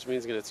there. Which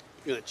means he's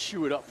going to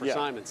chew it up for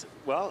Simonsen.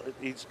 Well,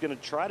 he's going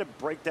to try to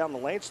break down the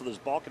lane so this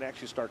ball can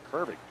actually start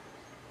curving.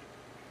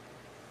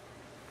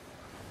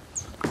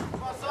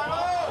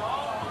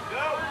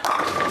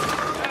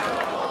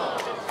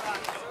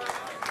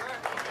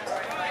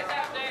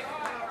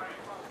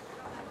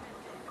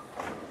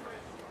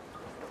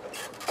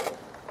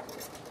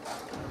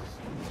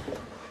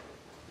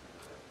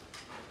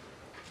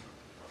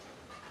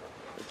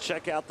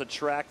 Check out the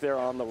track there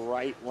on the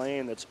right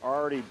lane that's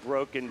already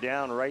broken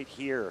down right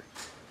here.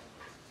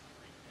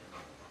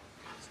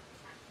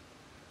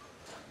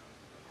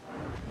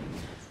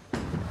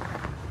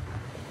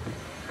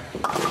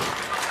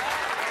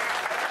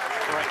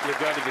 Right in the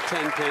gut of the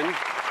 10-pin.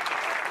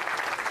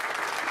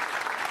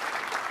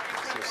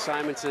 So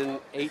Simonsen,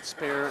 8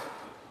 spare,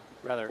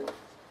 rather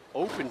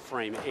open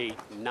frame 8,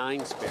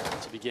 9 spare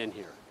to begin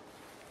here.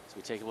 So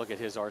we take a look at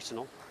his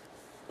arsenal.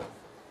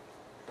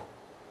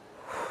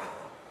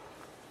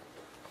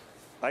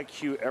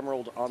 IQ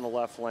Emerald on the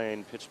left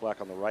lane, pitch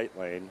black on the right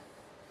lane.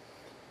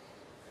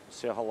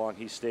 See how long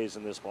he stays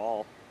in this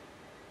ball.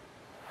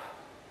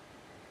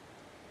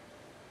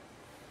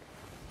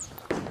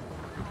 Yeah,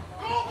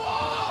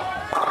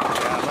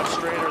 much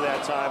straighter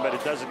that time, but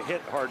it doesn't hit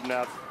hard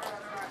enough.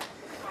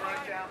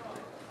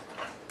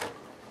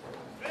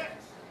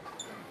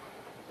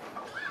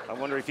 I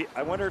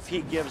wonder if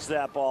he gives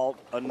that ball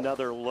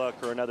another look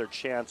or another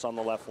chance on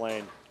the left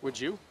lane. Would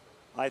you?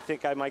 I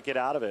think I might get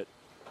out of it.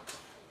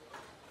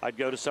 I'd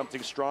go to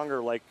something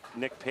stronger like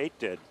Nick Pate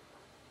did.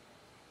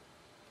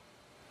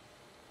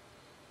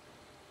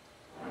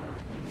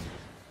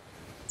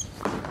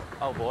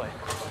 Oh boy.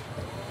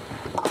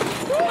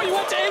 Oh, you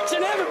went to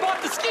H&M and bought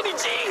the skinny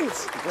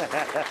jeans.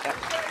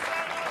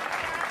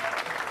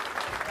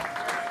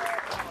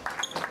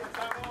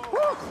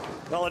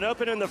 Well, an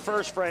open in the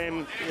first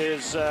frame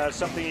is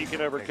something you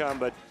can overcome,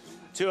 but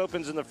 2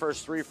 opens in the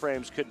first 3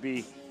 frames could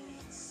be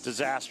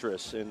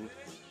disastrous, and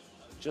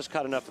just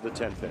caught enough of the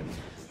 10-pin.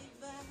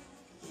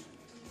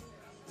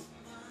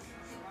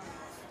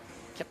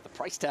 Kept the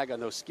price tag on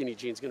those skinny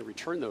jeans. Going to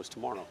return those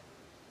tomorrow.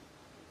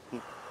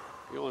 You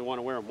only want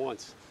to wear them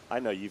once. I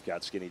know you've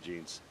got skinny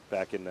jeans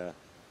back in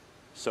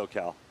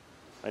SoCal.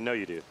 I know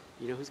you do.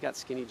 You know who's got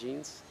skinny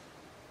jeans?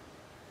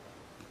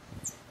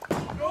 Pate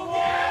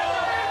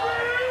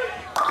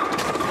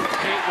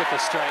with a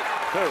strike.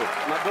 Who?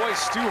 My boy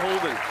Stu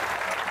Holden,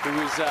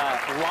 who is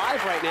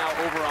live right now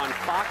over on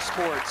Fox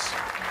Sports,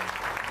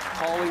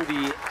 calling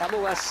the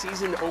MLS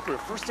season opener.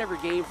 First ever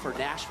game for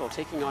Nashville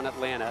taking on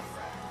Atlanta.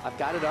 I've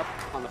got it up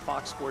on the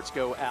Fox Sports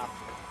Go app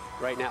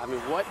right now. I mean,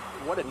 what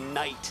a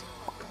night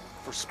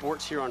for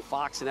sports here on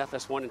Fox and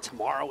FS1, and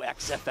tomorrow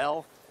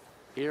XFL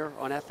here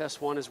on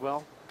FS1 as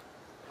well.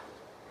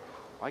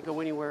 Why go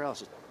anywhere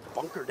else? Just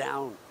bunker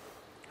down.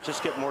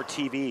 Just get more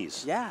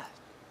TVs. Yeah,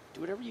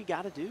 do whatever you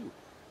got to do.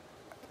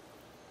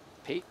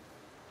 Pate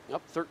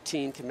up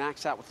 13, can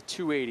max out with a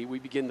 280. We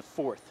begin the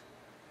 4th.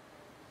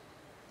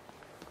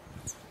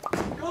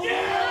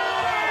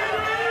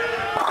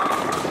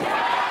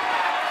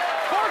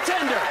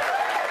 Bartender.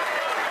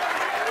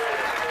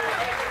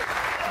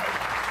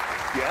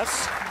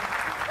 Yes.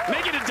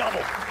 Make it a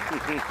double.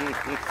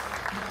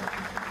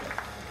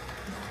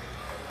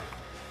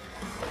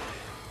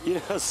 You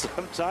know,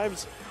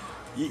 sometimes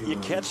you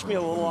catch me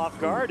a little off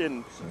guard,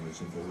 and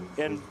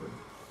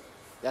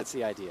that's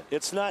the idea.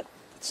 It's not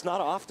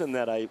often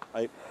that I'm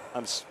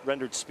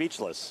rendered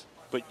speechless,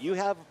 but you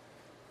have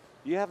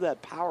that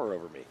power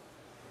over me.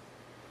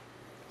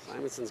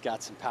 Simonsen's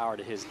got some power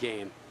to his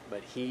game,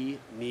 but he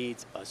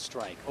needs a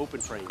strike. Open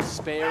frame,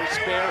 spare.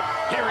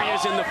 Here he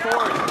is in the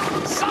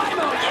 4th. Simon,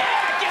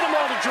 yeah, get him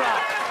on the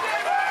drop.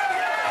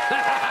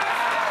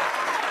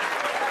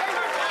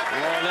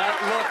 Well, that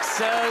look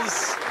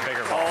says a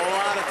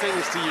lot of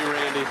things to you,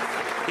 Randy.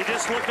 He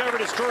just looked over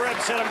to Sturred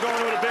and said, I'm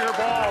going with a bigger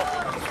ball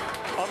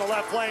on the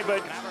left lane,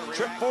 but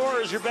trip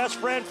 4 is your best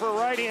friend for a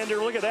right-hander.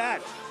 Look at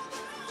that.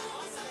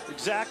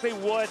 Exactly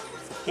what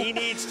he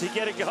needs to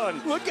get it going.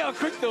 Look how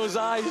quick those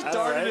eyes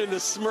darted and the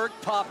smirk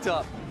popped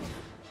up.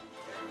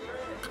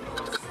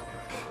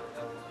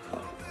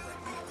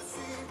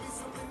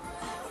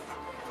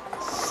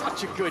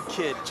 such a good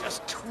kid,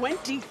 just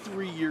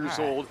 23 years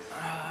old.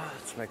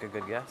 Let's make a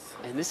good guess.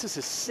 And this is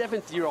his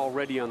 7th year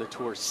already on the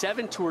tour.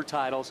 7 tour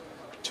titles,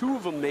 2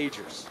 of them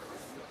majors.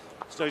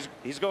 So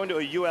he's going to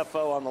a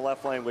UFO on the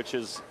left lane, which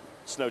is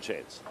snow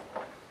chains.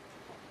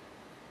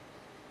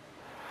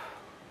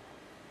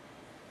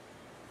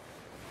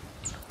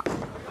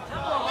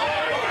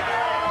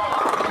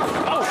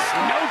 Oh,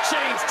 snow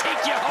chains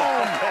take you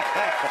home.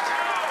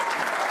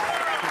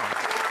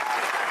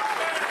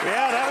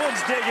 Yeah, that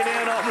one's digging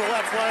in on the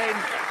left lane.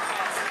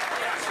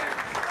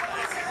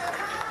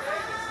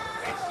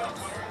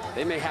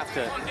 They may have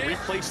to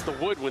replace the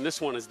wood when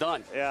this one is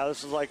done. Yeah,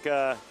 this is like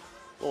a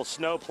little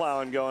snow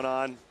plowing going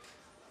on.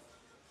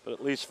 But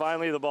at least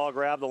finally the ball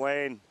grabbed the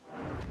lane.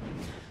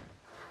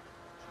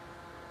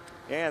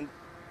 And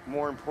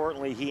more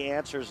importantly, he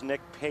answers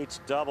Nick Pate's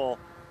double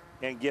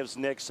and gives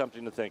Nick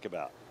something to think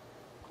about.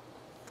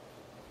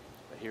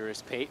 But here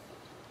is Pate.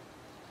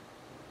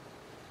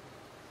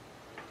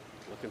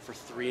 Looking for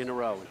 3 in a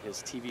row in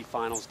his TV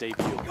Finals debut.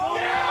 Pure!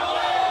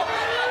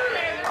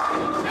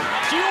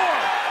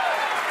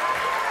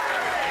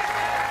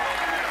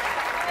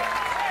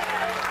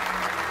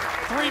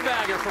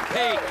 3-bagger for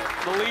Pate,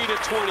 the lead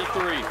at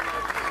 23.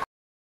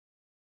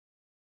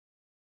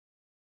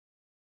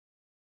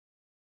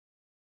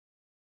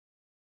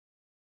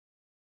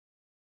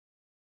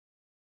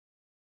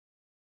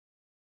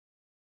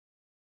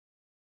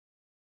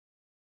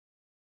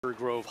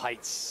 Grove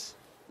Heights,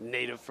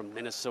 native from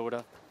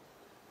Minnesota.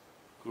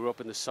 Grew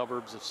up in the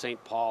suburbs of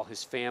St. Paul.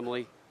 His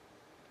family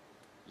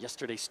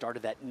yesterday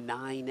started that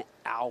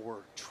 9-hour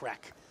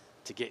trek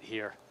to get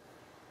here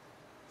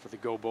for the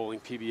Go Bowling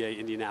PBA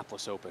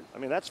Indianapolis Open. I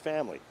mean, that's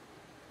family.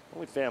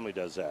 Only family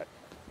does that.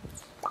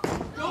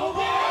 Go ball!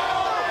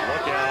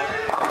 Look out.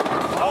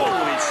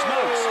 Holy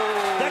smokes.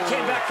 That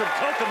came back from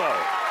Kokomo.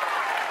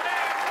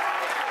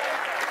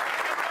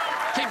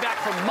 Came back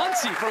from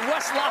Muncie, from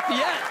West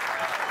Lafayette,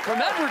 from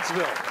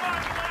Edwardsville.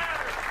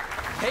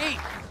 Pate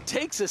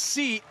takes a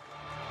seat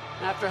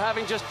after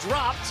having just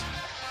dropped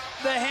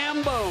the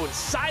ham bone.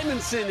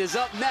 Simonsen is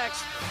up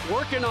next,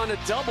 working on a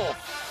double.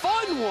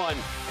 Fun one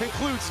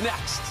concludes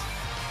next.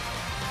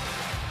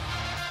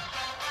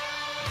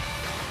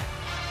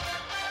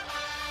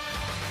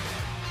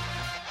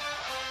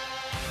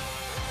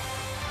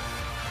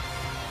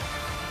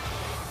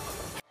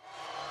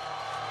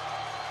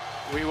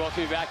 We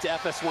welcome you back to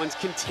FS1's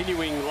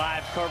continuing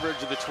live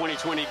coverage of the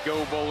 2020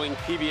 Go Bowling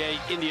PBA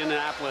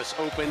Indianapolis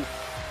Open.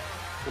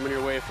 Coming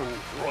your way from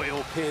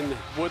Royal Pin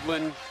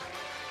Woodland,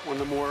 one of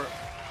the more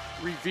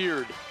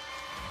revered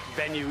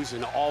venues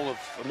in all of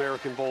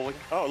American bowling.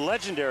 Oh,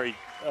 legendary.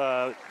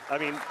 I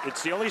mean,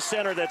 it's the only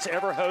center that's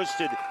ever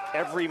hosted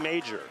every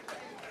major.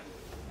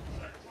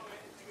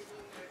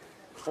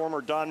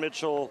 Former Don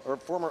Mitchell, or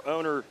former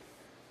owner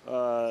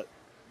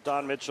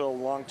Don Mitchell,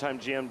 longtime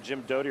GM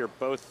Jim Doty are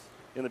both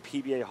in the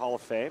PBA Hall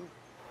of Fame.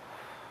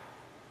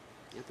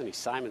 Anthony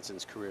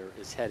Simonsen's career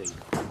is heading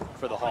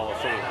for the Hall of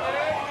Fame.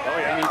 Oh,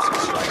 yeah. He needs some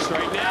strikes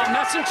right now.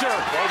 Messenger.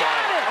 Oh,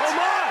 my. Oh,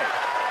 my.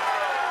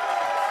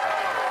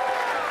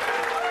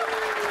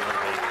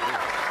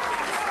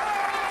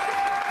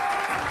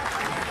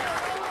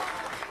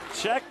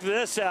 Check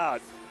this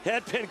out.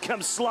 Headpin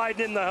comes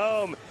sliding in the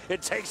home.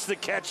 It takes the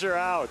catcher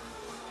out.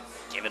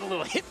 Give it a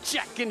little hip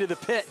check into the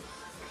pit.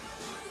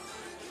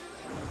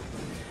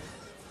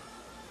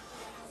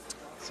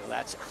 So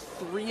that's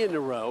 3 in a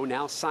row.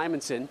 Now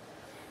Simonsen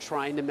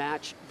trying to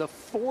match the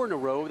 4 in a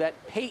row that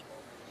Pate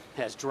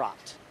has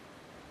dropped.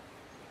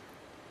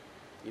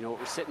 You know what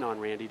we're sitting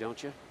on, Randy,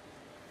 don't you?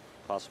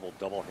 Possible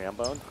double ham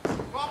bone.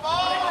 Brooklyn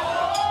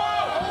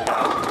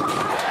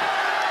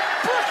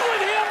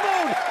ham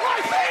bone,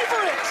 my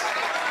favorite!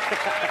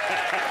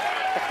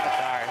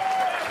 Sorry.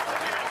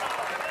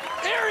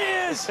 There he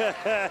is.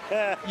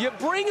 You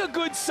bring a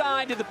good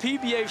sign to the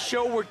PBA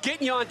show, we're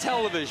getting you on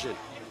television.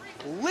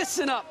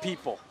 Listen up,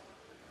 people.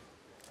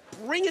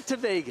 Bring it to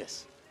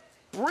Vegas.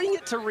 Bring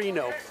it to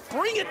Reno.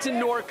 Bring it to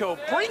Norco.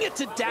 Bring it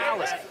to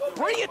Dallas.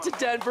 Bring it to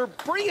Denver.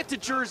 Bring it to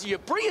Jersey. You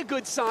bring a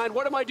good sign.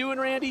 What am I doing,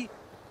 Randy?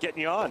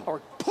 Getting you on. Or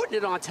putting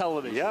it on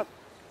television. Yep.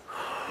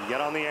 You get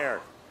on the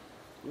air.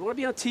 You want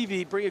to be on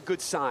TV, bring a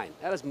good sign.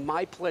 That is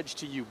my pledge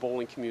to you,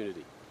 bowling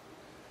community.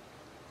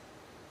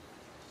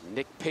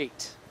 Nick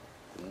Pate,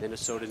 the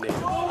Minnesota native,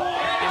 in the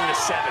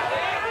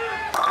 7th.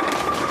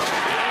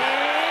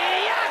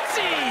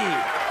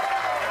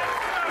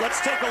 Let's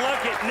take a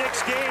look at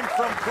Nick's game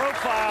from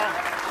profile,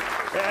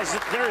 as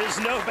there is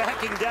no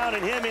backing down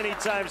in him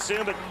anytime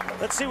soon, but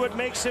let's see what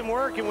makes him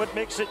work and what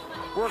makes it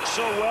work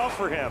so well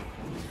for him.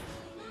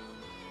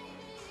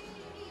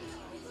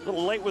 A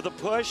little late with the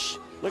push.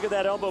 Look at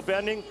that elbow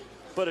bending,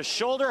 but a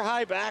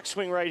shoulder-high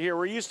backswing right here.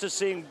 We're used to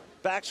seeing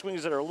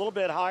backswings that are a little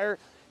bit higher.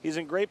 He's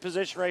in great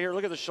position right here.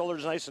 Look at the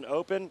shoulders nice and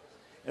open,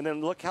 and then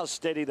look how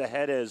steady the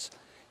head is.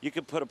 You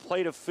can put a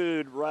plate of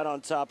food right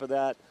on top of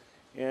that,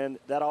 and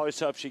that always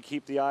helps you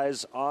keep the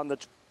eyes on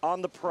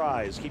the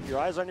prize. Keep your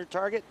eyes on your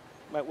target,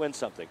 you might win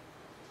something.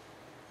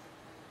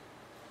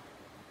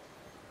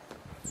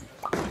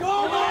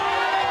 Go!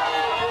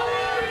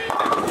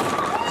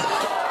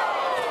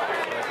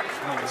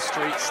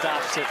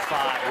 stops at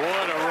 5.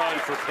 What a run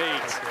for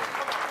Pate.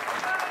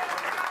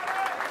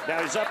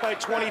 Now he's up by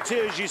 22,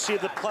 as you see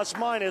the plus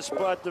minus,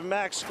 but the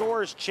max score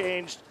has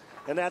changed,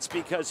 and that's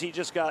because he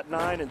just got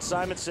 9, and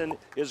Simonsen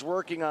is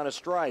working on a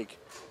strike.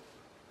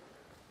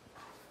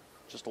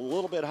 Just a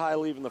little bit high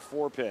leaving the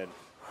 4-pin.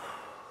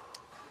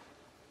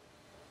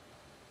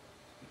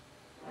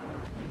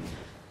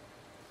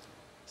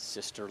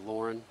 Sister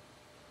Lauren,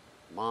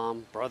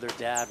 mom, brother,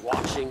 dad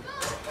watching.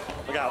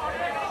 Look out.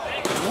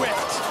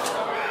 Whipped.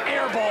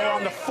 Air ball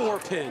on the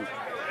 4-pin.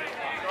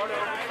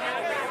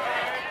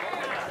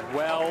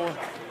 Well.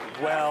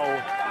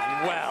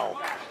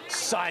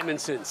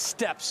 Simonsen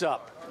steps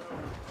up,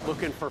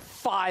 looking for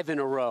 5 in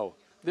a row.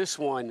 This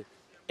one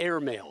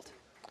airmailed.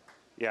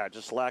 Yeah,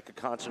 just lack of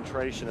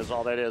concentration is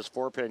all that is.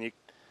 4-pin,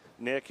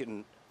 Nick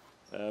and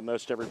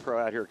most every pro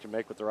out here can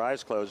make with their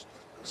eyes closed.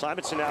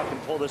 Simonsen now can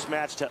pull this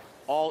match to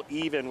all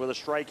even with a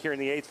strike here in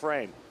the 8th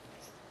frame.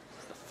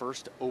 The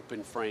first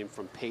open frame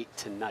from Pate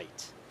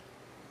tonight.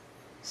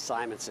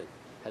 Simonsen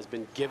has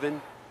been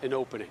given an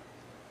opening.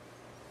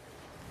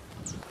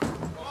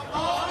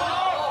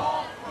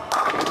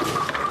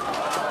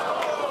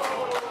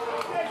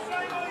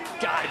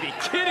 Gotta be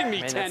kidding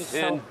me,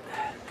 10-pin.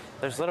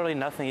 There's literally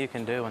nothing you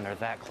can do when they're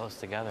that close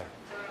together.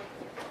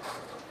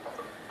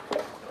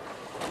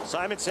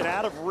 Simonsen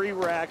out of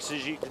re-racks,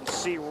 as you can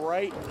see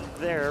right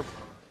there.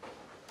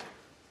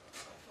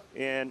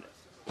 And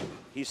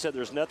he said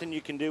there's nothing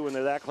you can do when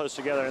they're that close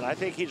together. And I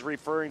think he's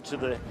referring to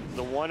the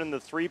 1 and the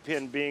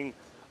 3-pin being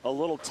a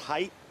little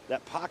tight,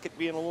 that pocket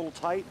being a little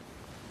tight.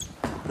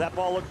 That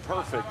ball looked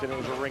perfect, and it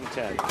was a ring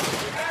 10.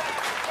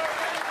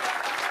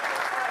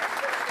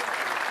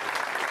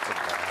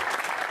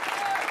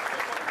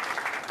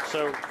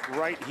 So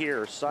right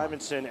here,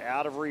 Simonsen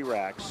out of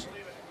re-racks.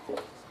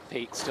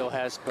 Pate still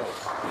has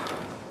both.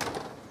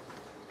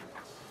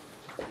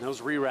 And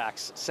those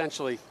re-racks,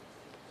 essentially,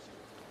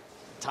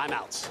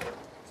 timeouts.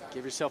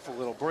 Give yourself a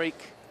little break,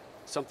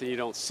 something you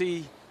don't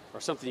see,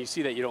 or something you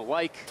see that you don't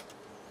like.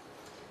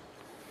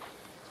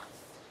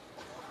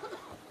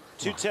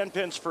 2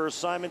 10-pins for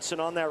Simonsen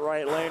on that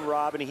right lane,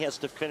 Rob, and he has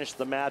to finish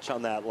the match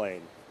on that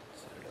lane.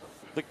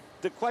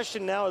 The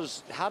question now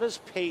is, how does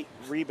Pate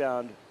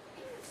rebound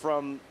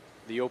from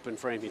the open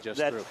frame he just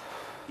threw?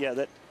 Yeah,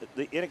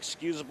 the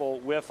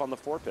inexcusable whiff on the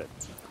 4-pin.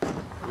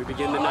 We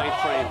begin the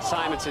 9th frame.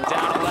 Simonsen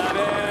down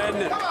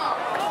 11.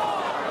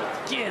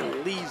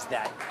 Again, leaves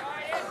that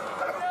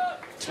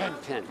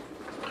 10-pin.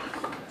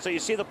 So you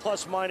see the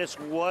plus minus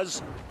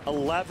was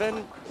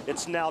 11.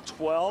 It's now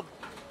 12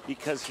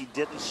 because he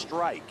didn't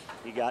strike.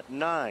 He got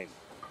 9.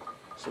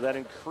 So that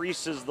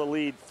increases the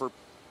lead for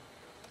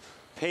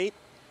Pate.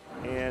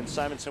 And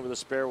Simonsen with a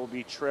spare will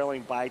be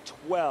trailing by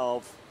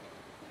 12.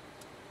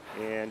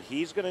 And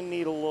he's going to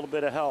need a little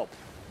bit of help.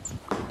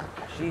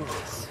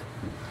 Jesus.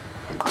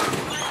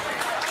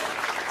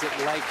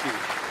 Didn't like the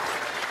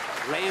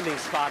landing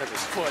spot of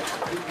his foot.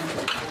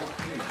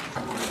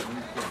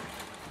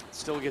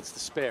 Still gets the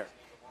spare.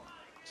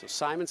 So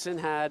Simonsen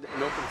had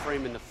an open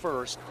frame in the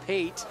 1st.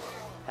 Pate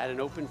had an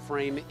open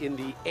frame in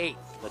the 8th.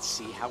 Let's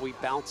see how he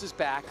bounces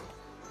back.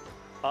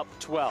 Up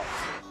 12.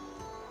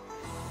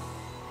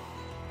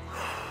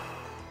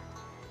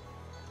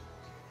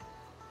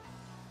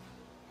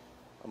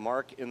 A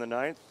mark in the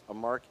 9th, a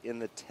mark in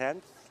the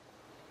 10th.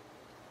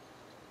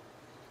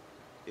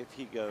 If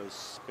he goes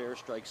spare,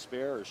 strike,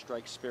 spare, or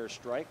strike, spare,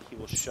 strike, he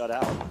will shut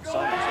out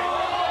Simonsen.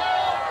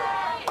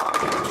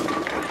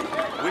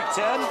 Week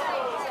 10?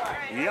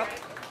 Yep.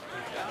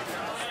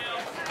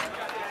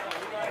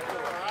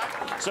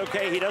 It's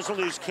okay, he doesn't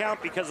lose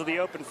count because of the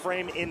open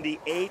frame in the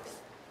 8th.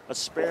 A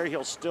spare,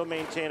 he'll still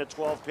maintain a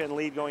 12-pin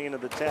lead going into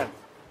the 10th.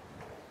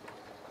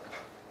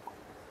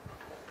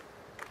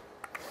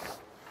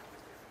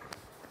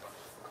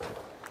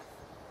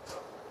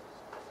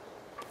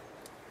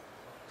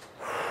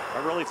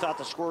 I really thought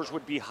the scores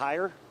would be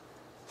higher,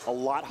 a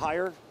lot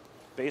higher,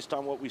 based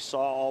on what we saw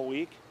all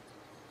week.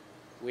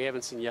 We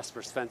haven't seen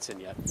Jesper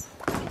Svensson yet.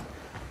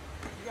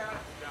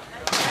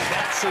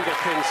 That single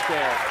pin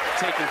spare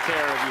taken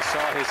care of. You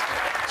saw his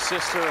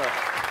sister,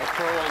 a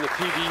pro on the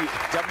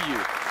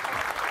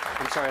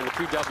on the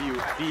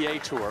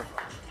PWBA tour,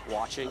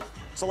 watching.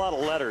 It's a lot of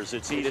letters.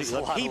 It's easy.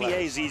 The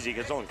PBA is easy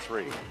because it's only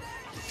 3.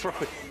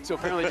 So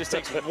apparently it just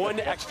takes one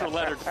extra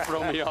letter to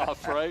throw me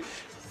off, right?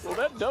 Well,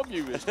 that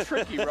W is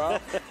tricky,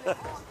 Rob.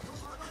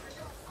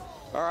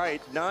 All right,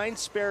 9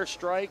 spare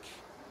strike.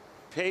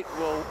 Pate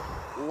will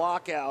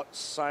lock out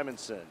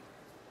Simonsen.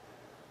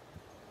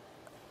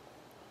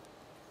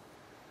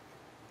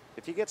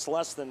 If he gets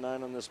less than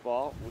 9 on this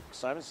ball,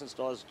 Simonsen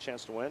still has a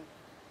chance to win.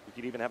 We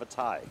could even have a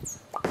tie.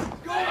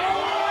 Why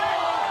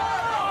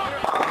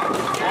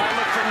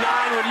look for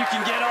 9 when you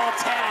can get all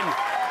 10?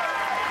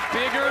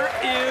 Bigger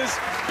is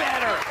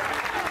better.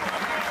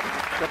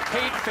 The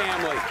Pate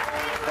family.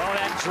 Oh,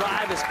 that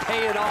drive is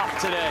paying off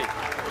today.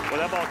 Well,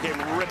 that ball came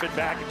ripping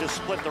back and just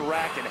split the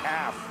rack in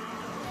half.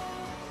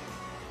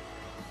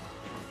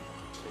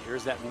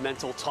 Here's that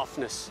mental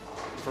toughness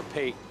for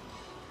Pate.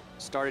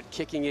 started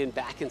kicking in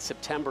back in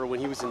September when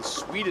he was in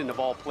Sweden, of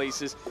all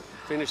places.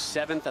 Finished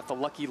 7th at the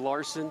Lucky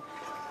Larson.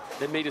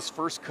 Then made his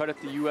first cut at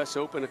the U.S.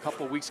 Open a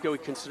couple of weeks ago. He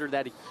considered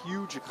that a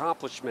huge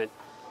accomplishment.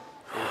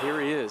 And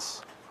here he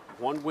is,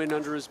 1 win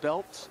under his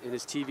belt in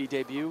his TV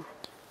debut,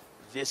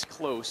 this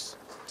close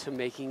to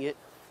making it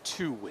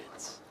 2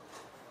 wins.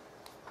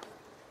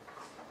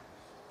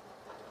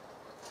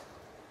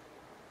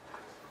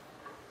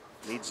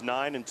 Needs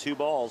 9 and 2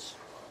 balls.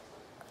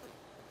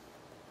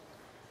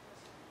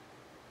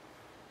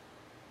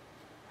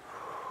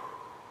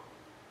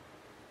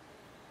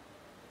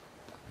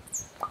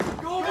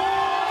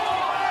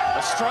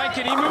 A strike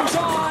and he moves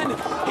on.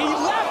 He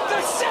left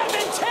the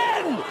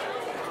 7-10.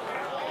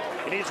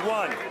 He needs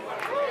 1.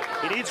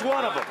 He needs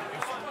 1 of them.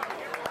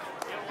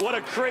 What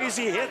a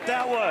crazy hit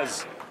that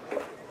was.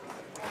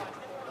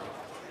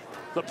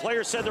 The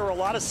player said there were a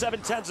lot of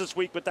 7-10s this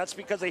week, but that's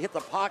because they hit the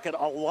pocket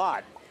a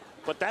lot.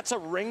 But that's a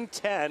ring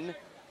 10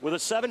 with a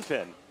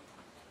 7-pin.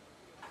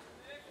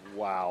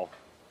 Wow.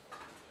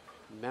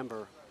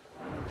 Remember,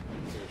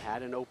 he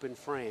had an open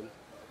frame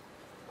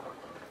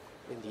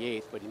in the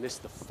 8th, but he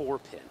missed the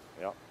 4-pin.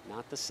 Yep.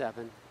 Not the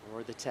 7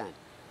 or the 10.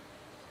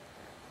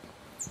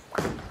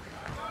 Got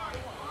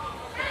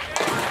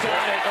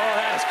it. Oh,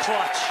 that is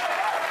clutch.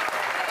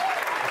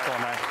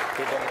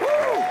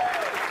 Woo!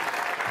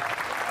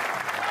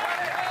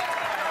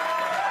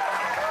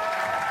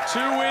 2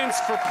 wins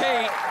for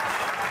Pate.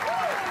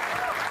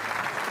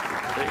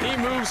 And he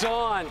moves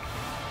on.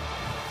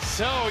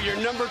 So your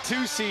number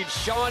 2 seed,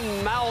 Shawn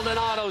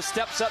Maldonado,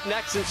 steps up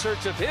next in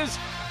search of his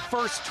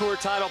first tour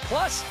title.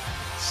 Plus,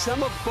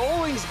 some of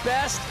bowling's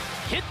best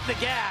hit the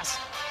gas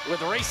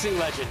with racing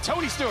legend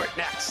Tony Stewart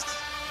next.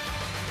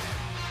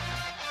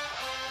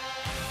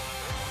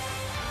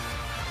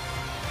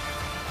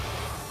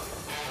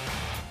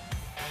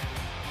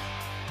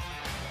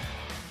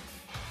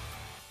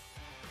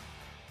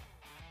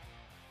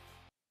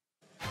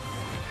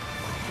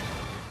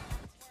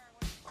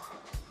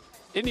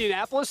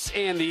 Indianapolis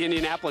and the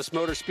Indianapolis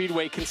Motor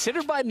Speedway,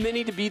 considered by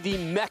many to be the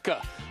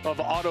mecca of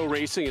auto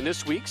racing. And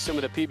this week, some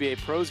of the PBA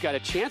pros got a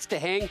chance to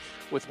hang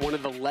with one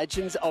of the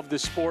legends of the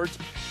sport,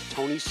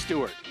 Tony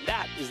Stewart.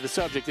 That is the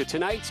subject of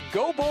tonight's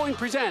Go Bowling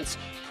Presents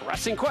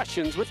Pressing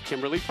Questions with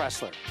Kimberly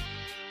Pressler.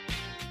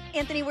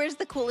 Anthony, where's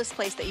the coolest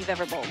place that you've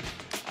ever bowled?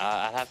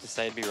 I'd have to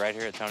say it'd be right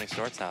here at Tony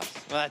Stewart's house.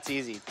 Well, that's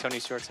easy. Tony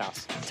Stewart's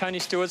house. Tony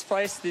Stewart's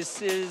place.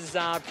 This is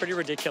pretty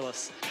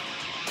ridiculous.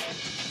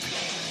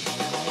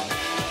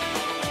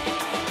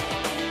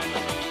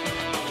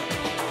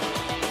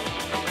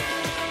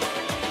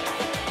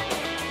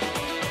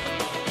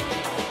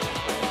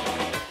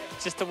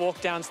 Just to walk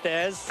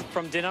downstairs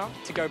from dinner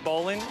to go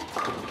bowling,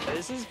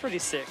 this is pretty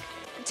sick.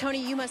 Tony,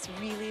 you must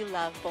really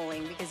love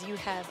bowling because you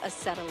have a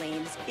set of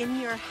lanes in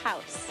your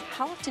house.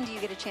 How often do you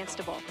get a chance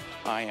to bowl?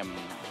 I am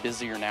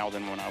busier now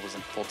than when I was a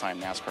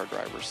full-time NASCAR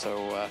driver,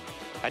 so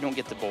I don't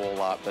get to bowl a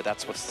lot, but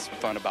that's what's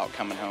fun about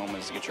coming home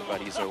is get your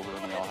buddies over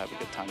and we all have a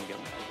good time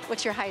together.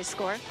 What's your highest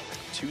score?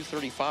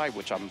 235,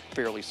 which I'm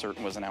fairly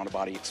certain was an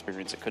out-of-body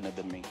experience. It couldn't have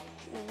been me.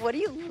 What do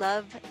you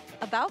love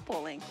about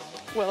bowling?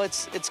 Well,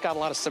 it's got a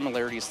lot of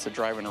similarities to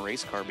driving a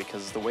race car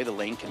because the way the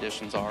lane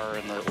conditions are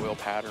and the oil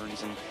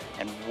patterns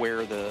and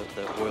where the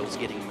oil is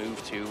getting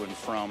moved to and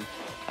from,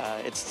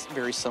 it's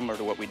very similar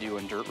to what we do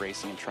in dirt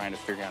racing and trying to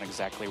figure out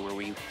exactly where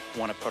we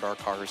want to put our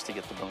cars to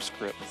get the most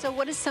grip. So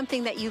what is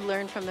something that you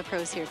learned from the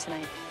pros here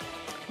tonight?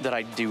 That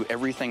I do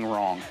everything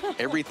wrong.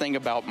 Everything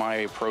about my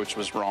approach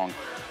was wrong.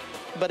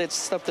 But it's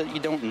stuff that you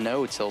don't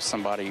know till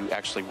somebody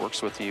actually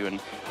works with you. And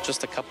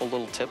just a couple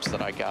little tips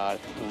that I got.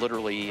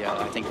 Literally,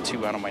 I think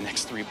 2 out of my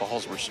next 3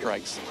 balls were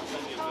strikes.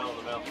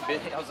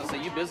 I was gonna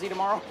say, you busy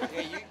tomorrow?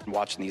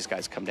 Watching these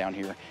guys come down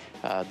here,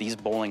 these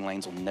bowling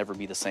lanes will never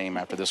be the same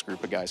after this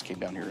group of guys came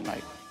down here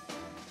tonight.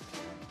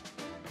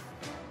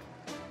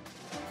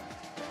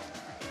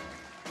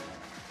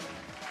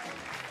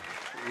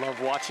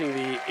 Love watching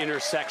the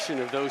intersection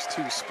of those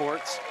two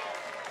sports.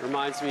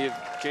 Reminds me of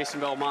Jason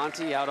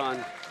Belmonte out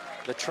on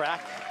the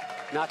track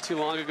not too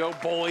long ago,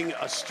 bowling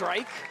a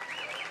strike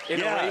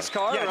in a race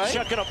car, right?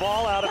 Chucking a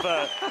ball out of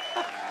a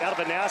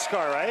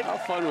NASCAR, right? How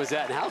fun was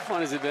that? And how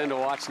fun has it been to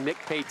watch Nick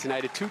Pate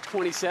tonight at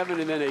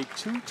 227 and then a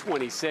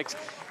 226.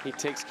 He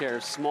takes care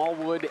of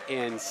Smallwood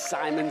and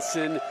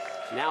Simonsen.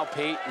 Now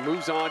Pate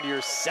moves on to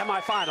your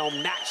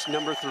semifinal match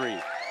number 3.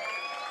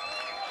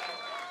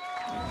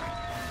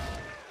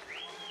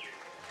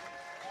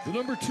 The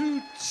number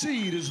 2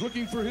 seed is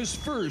looking for his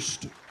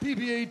first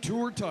PBA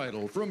Tour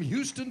title from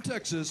Houston,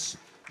 Texas,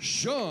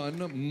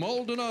 Shawn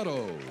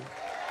Maldonado.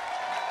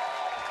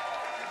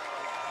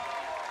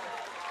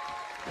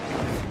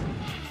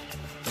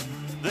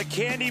 The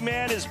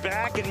Candyman is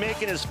back and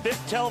making his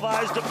 5th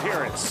televised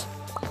appearance.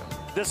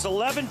 This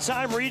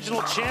 11-time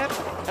regional champ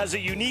has a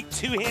unique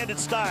 2-handed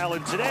style,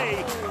 and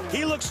today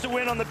he looks to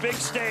win on the big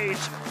stage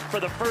for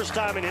the first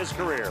time in his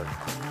career.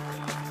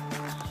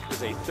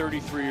 He's a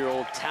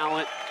 33-year-old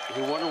talent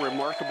who won a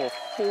remarkable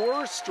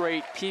 4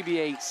 straight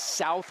PBA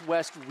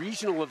Southwest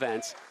regional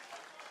events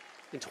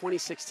in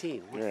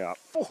 2016. Yeah.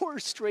 4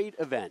 straight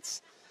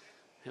events.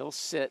 He'll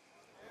sit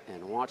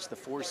and watch the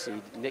 4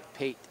 seed, Nick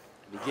Pate,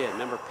 begin.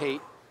 Remember,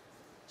 Pate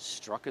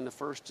struck in the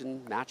first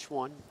in match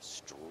 1,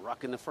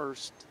 struck in the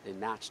first in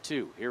match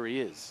 2. Here he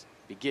is,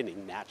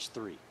 beginning match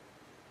 3.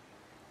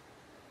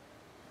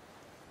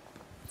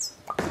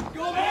 Go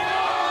Good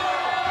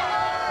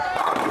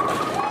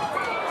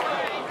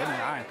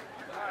 9.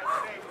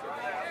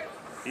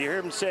 You hear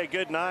him say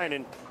good 9,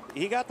 and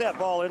he got that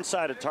ball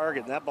inside a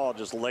target, and that ball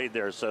just laid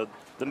there. So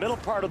the middle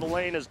part of the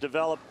lane has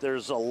developed.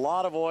 There's a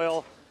lot of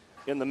oil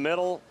in the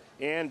middle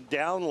and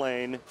down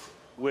lane,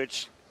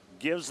 which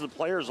gives the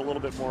players a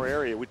little bit more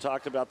area. We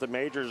talked about the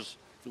majors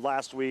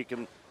last week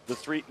and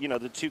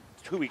the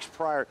two weeks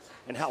prior,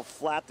 and how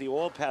flat the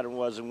oil pattern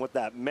was and what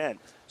that meant.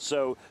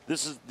 So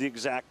this is the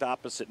exact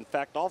opposite. In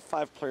fact, all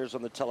 5 players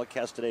on the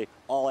telecast today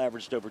all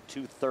averaged over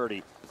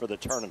 230 for the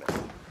tournament.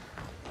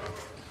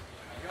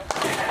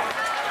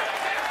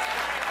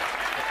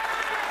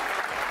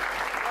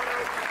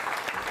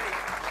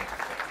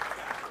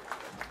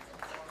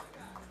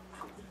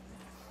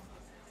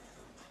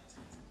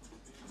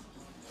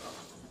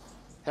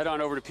 Head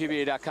on over to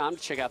PBA.com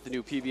to check out the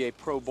new PBA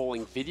Pro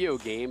Bowling video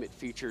game. It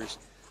features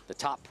the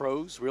top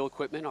pros, real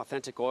equipment,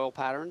 authentic oil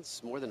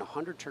patterns, more than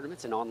 100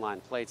 tournaments and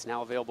online play. It's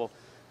now available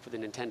for the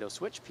Nintendo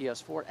Switch,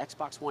 PS4,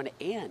 Xbox One,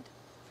 and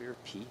for your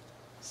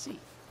PC.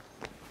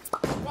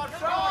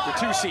 The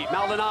 2 seed,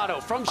 Maldonado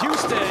from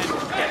Houston,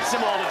 gets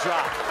them all to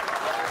drop.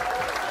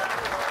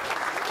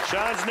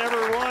 Shawn's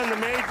never won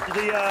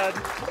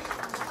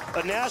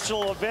a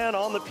national event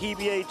on the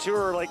PBA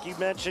Tour. Like you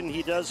mentioned,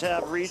 he does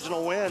have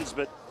regional wins,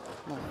 but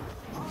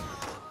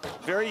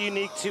very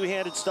unique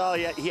two-handed style.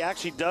 He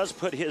actually does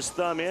put his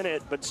thumb in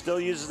it, but still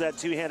uses that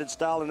two-handed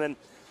style, and then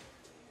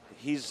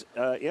he's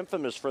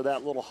infamous for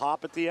that little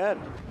hop at the end.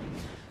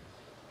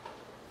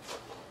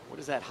 What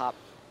does that hop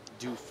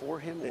do for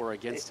him or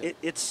against him?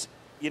 It's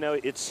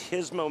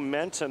his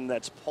momentum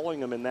that's pulling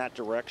him in that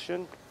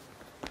direction.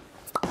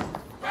 Oh,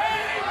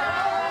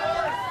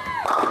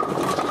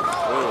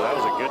 that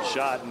was a good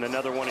shot, and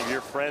another one of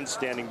your friends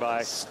standing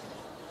by.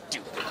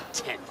 Stupid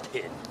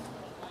 10-pin.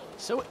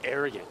 So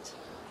arrogant.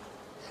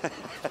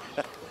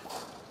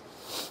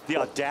 The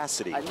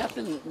audacity.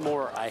 Nothing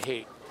more I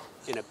hate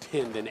in a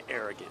pin than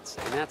arrogance,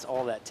 and that's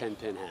all that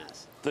 10-pin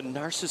has. The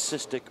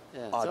narcissistic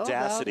It's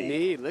audacity. all about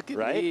me. Look at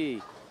right?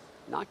 me.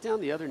 Knock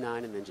down the other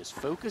 9 and then just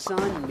focus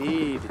on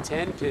me. The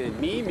 10-pin.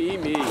 Me, me,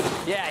 me.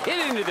 Yeah, hit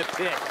into the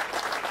pit.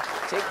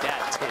 Take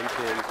that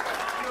 10-pin.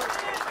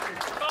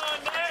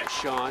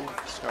 Shawn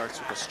starts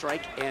with a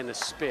strike and a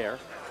spare.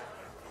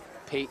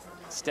 Pate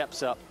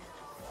steps up.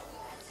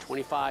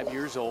 25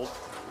 years old.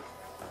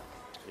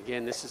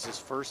 Again, this is his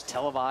first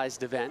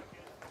televised event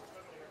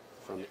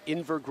from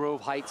Inver Grove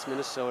Heights,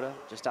 Minnesota,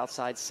 just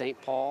outside St.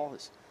 Paul.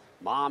 His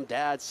mom,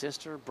 dad,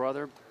 sister,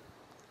 brother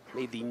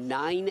made the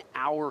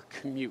 9-hour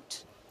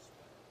commute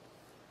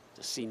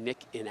to see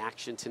Nick in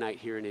action tonight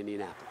here in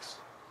Indianapolis.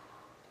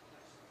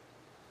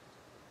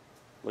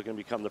 Looking to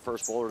become the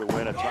first bowler to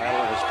win a title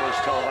in his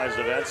first televised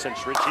event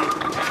since Richie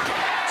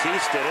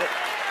Teese did it.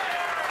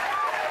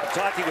 I'm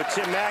talking with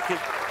Tim Mack,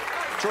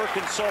 tour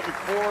consultant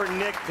for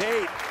Nick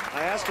Pate.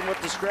 I asked him what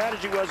the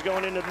strategy was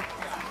going into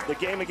the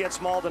game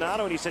against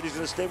Maldonado, and he said he's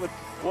going to stay with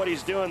what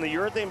he's doing. The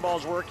urethane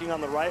ball's working on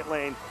the right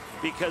lane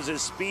because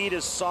his speed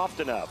is soft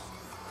enough.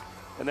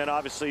 And then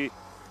obviously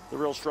the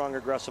real strong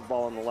aggressive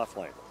ball in the left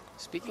lane.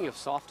 Speaking of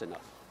soft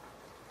enough,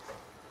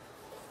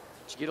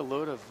 did you get a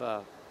load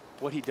of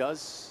what he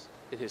does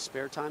in his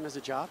spare time as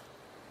a job?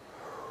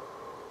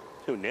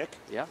 Who, Nick?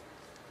 Yeah.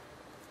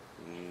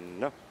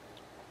 No.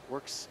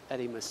 Works at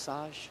a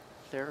massage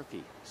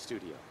therapy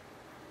studio.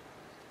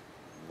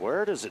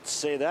 Where does it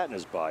say that in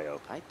his bio?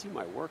 I do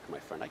my work, my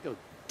friend. I go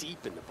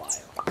deep in the bio.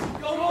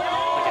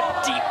 Like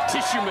a deep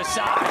tissue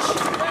massage.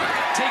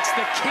 Takes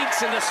the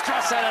kinks and the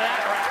stress out of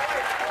that rack.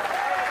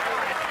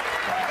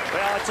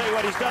 Well, I tell you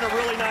what, he's done a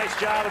really nice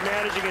job of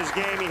managing his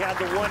game. He had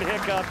the one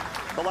hiccup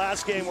the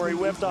last game where he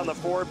whiffed on the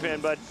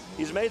 4-pin, but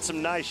he's made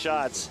some nice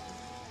shots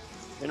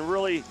and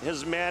really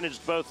has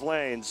managed both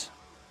lanes.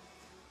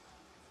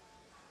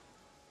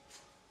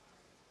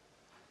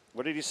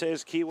 What did he say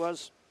his key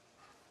was?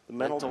 The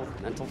mental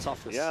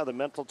toughness. Yeah, the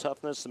mental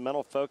toughness, the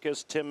mental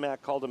focus. Tim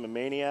Mack called him a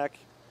maniac.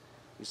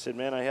 He said,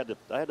 "Man, I had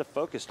to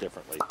focus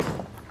differently."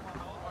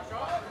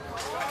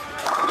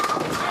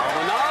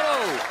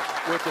 Maldonado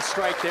with the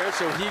strike there,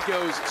 so he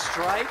goes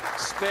strike,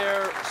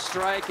 spare,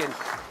 strike, and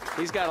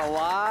he's got a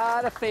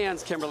lot of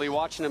fans, Kimberly,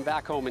 watching him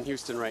back home in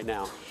Houston right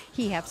now.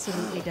 He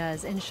absolutely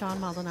does. And Shawn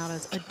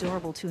Maldonado's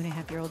adorable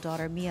 2.5-year-old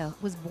daughter, Mia,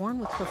 was born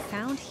with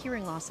profound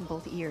hearing loss in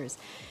both ears.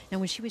 Now,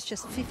 when she was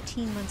just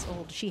 15 months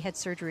old, she had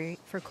surgery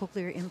for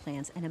cochlear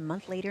implants. And a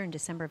month later, in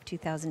December of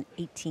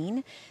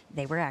 2018,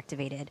 they were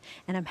activated.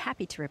 And I'm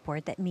happy to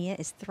report that Mia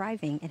is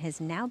thriving and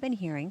has now been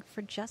hearing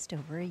for just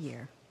over a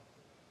year.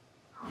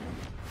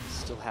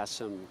 Still has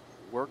some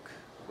work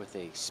with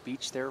a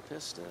speech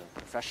therapist, a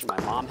profession my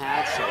mom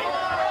had, so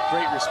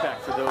great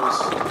respect for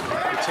those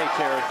who take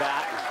care of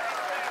that,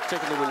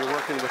 particularly when you're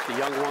working with the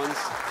young ones.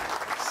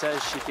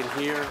 Says she can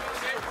hear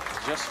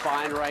just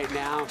fine right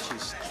now.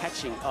 She's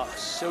catching up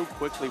so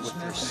quickly with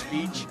her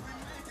speech.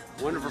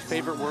 One of her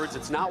favorite words,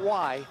 it's not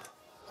why,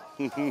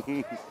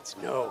 it's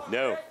no.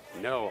 No.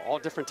 No, all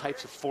different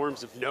types of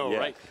forms of no, Yeah.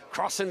 right?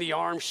 Crossing the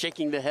arm,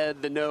 shaking the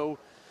head, the no.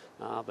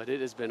 But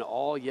it has been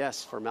all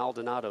yes for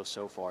Maldonado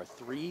so far.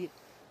 3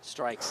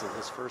 strikes in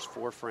his first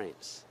 4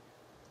 frames.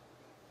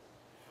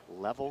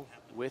 Level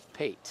with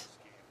Pate.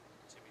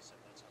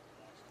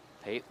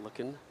 Pate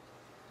looking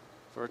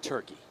for a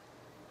turkey.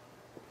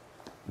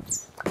 3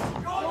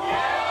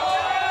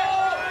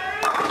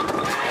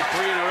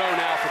 in a row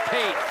now for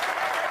Pate.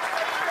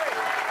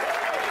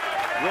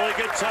 Really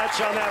good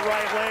touch on that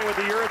right lane with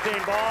the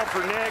urethane ball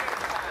for Nick.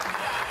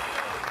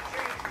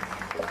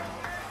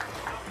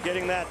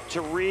 Getting that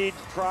to read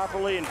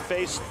properly and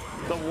face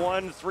the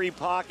 1-3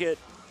 pocket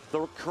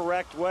the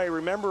correct way.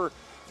 Remember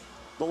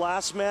the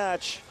last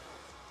match,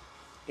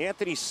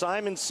 Anthony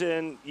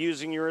Simonsen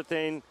using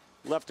urethane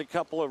left a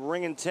couple of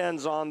ring and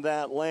 10s on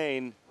that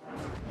lane.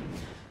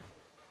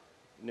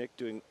 Nick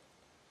doing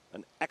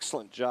an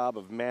excellent job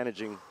of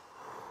managing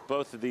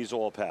both of these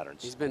oil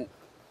patterns. He's been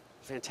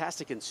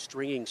fantastic in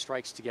stringing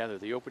strikes together.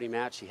 The opening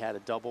match, he had a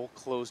double,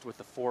 closed with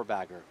the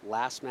 4-bagger.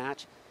 Last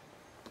match,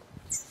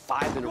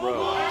 5 in a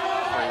row.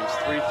 Frames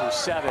 3 through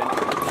 7. Come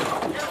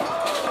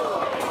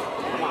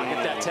on,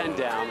 get that 10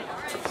 down.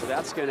 So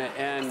that's going to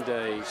end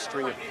a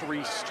string of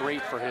 3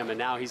 straight for him, and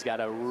now he's got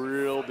a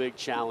real big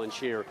challenge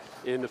here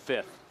in the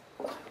 5th.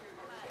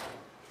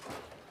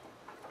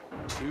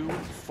 2,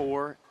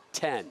 4,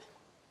 10.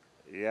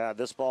 Yeah,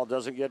 this ball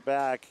doesn't get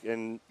back,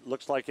 and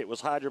looks like it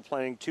was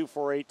hydroplaning 2,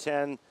 4, 8,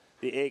 10.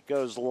 The 8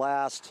 goes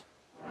last.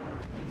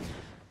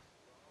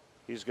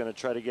 He's going to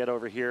try to get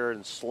over here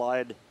and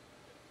slide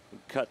and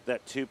cut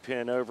that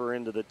 2-pin over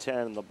into the 10,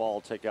 and the ball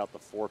will take out the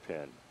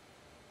 4-pin.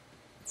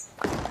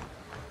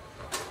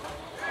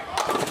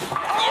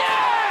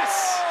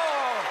 Yes!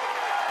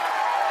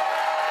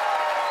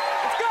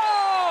 Let's go!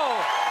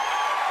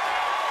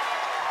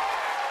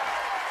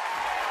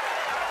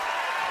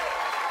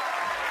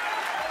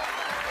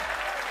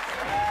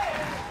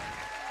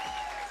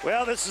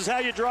 Well, this is how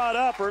you draw it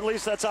up, or at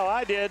least that's how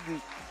I did.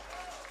 And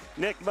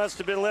Nick must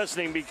have been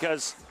listening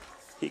because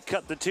he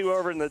cut the 2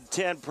 over in the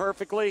 10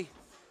 perfectly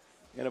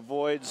and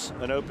avoids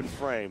an open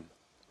frame.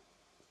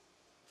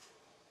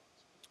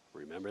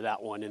 Remember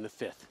that one in the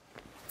 5th.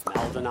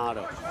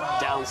 Maldonado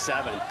down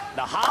 7.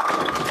 The hop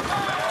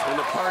and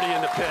the party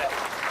in the pit.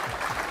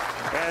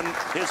 And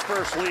his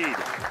first lead.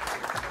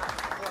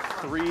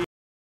 3.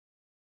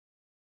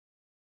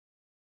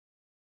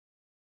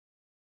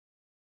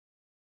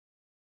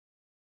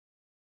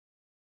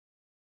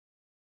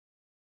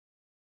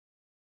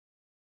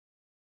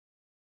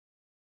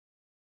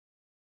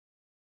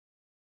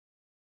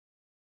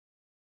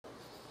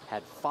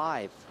 Had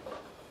 5,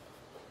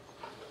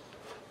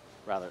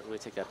 rather, let me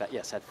take that back.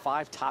 Yes, had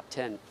 5 top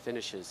 10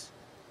 finishes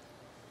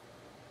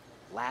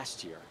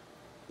last year.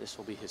 This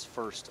will be his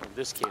first of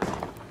this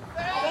campaign.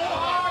 And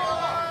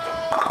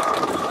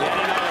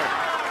another.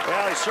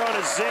 Well, he's throwing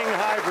a zing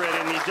hybrid,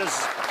 and he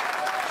just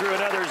threw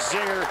another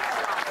zinger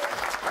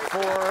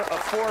for a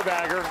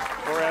 4-bagger,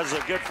 or as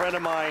a good friend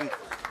of mine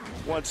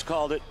once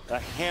called it, a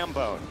ham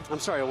bone. I'm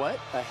sorry, a what?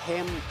 A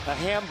ham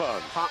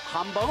bone.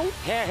 Ham bone?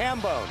 Ham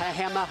bone. A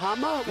hamma?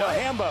 No,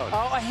 ham bone.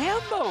 Oh, a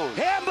ham bone.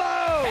 Ham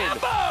bone! Ham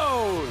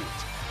bone!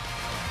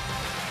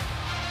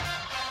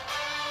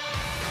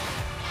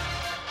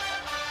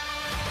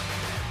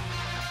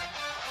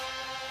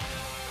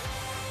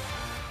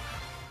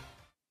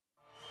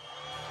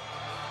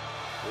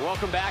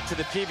 Welcome back to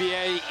the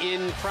PBA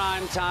in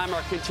prime time,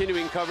 our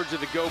continuing coverage of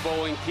the Go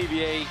Bowling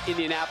PBA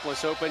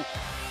Indianapolis Open.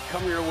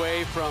 Coming your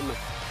way from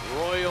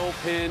Royal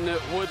Pin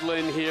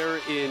Woodland here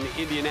in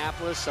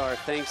Indianapolis. Our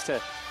thanks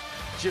to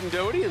Jim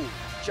Doty and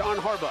John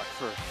Harbuck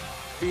for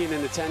being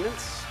in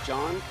attendance.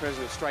 John,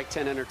 president of Strike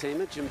 10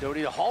 Entertainment. Jim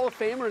Doty, the Hall of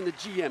Famer and the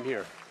GM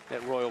here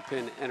at Royal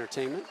Pin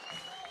Entertainment.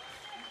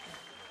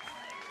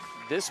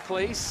 This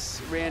place,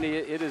 Randy,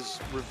 it is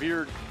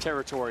revered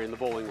territory in the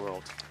bowling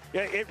world.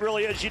 Yeah, it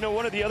really is. You know,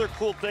 one of the other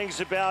cool things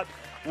about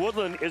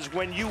Woodland is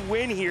when you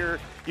win here,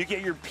 you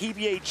get your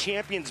PBA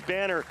Champions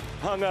banner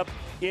hung up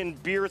in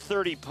Beer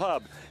 30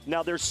 Pub.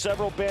 Now, there's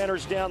several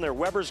banners down there.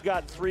 Weber's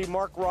got 3,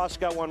 Mark Ross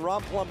got 1,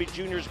 Ron Palumbi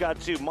Jr.'s got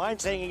 2.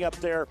 Mine's hanging up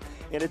there,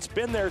 and it's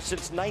been there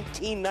since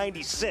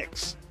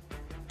 1996.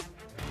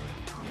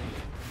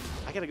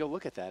 I got to go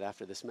look at that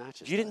after this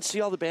match. You didn't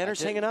see all the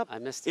banners hanging up? I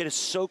missed it. It is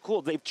so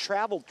cool. They've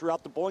traveled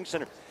throughout the bowling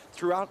center,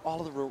 throughout all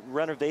of the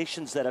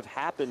renovations that have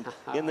happened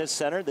in this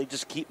center. They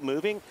just keep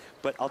moving.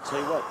 But I'll tell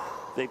you what,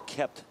 they've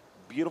kept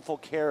beautiful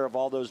care of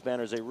all those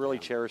banners. They really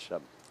cherish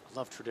them. I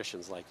love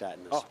traditions like that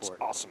in this sport.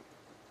 It's awesome.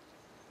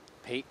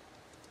 Pate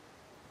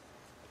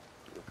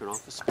looking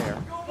off the spare.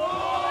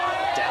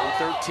 Down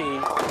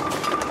 13.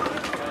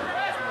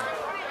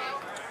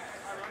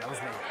 That was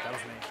me.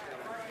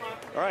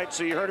 All right,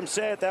 so you heard him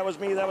say it. That was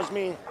me. That was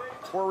me.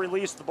 Poor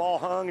release. The ball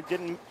hung. It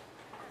didn't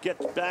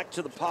get back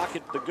to the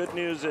pocket. The good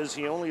news is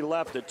he only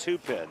left a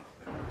 2-pin.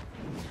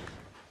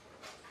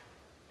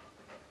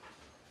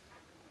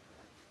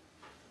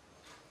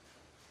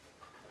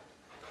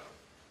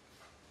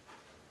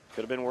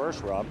 Could have been worse,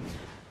 Rob.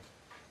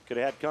 Could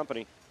have had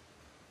company.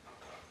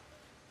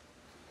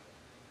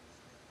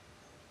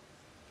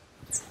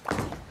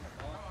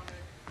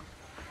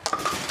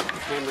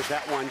 Hammered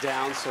that one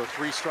down, so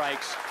 3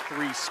 strikes,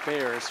 3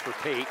 spares for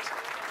Pate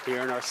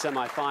here in our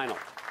semifinal.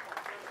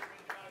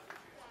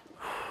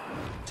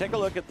 Take a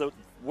look at the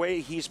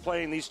way he's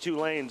playing these 2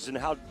 lanes and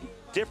how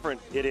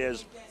different it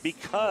is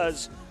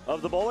because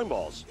of the bowling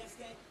balls.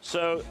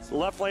 So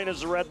left lane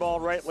is the red ball,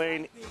 right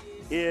lane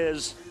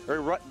is,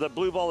 or the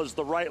blue ball is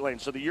the right lane.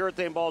 So the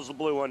urethane ball is the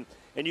blue one.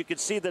 And you can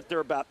see that they're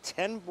about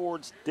 10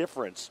 boards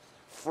difference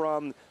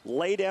from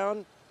lay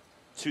down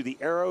to the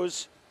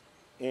arrows.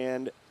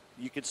 And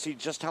you can see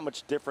just how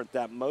much different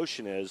that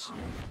motion is.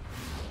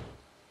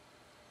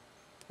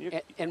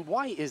 And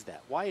why is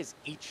that? Why is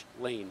each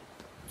lane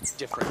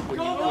different?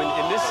 When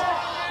in this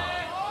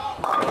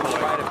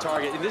stride of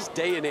target, in this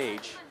day and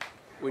age,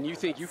 when you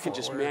think you can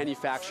just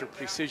manufacture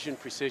precision,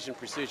 precision,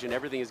 precision,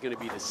 everything is going to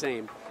be the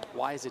same,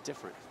 why is it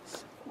different?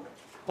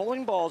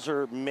 Bowling balls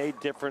are made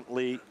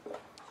differently.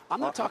 I'm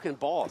not talking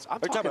balls.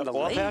 I'm talking the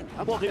lane.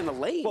 I'm talking the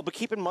lane. Well, but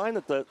keep in mind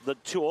that the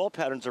 2 oil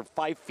patterns are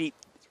 5 feet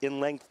in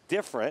length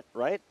different,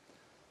 right?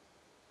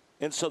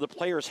 And so the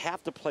players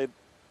have to play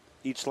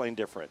each lane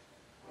different.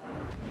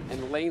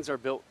 And the lanes are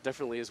built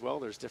differently as well.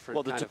 There's different.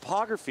 Well, the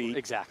topography.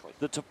 Exactly.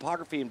 The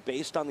topography and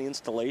based on the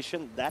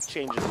installation, that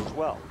changes as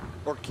well,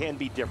 or can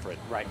be different.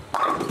 Right.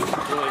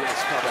 Really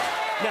nice cover.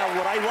 Now,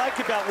 what I like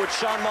about what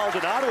Shawn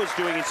Maldonado is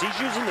doing is he's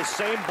using the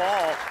same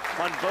ball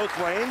on both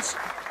lanes,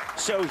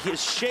 so his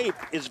shape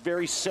is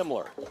very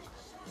similar.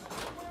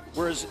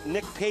 Whereas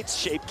Nick Pate's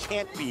shape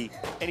can't be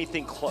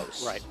anything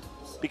close. Right.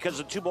 Because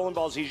the 2 bowling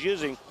balls he's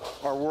using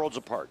are worlds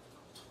apart.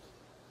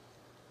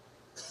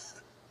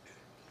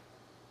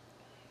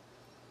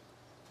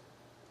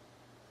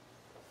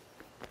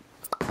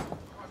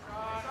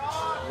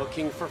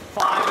 Looking for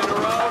 5 in a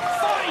row,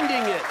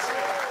 finding it.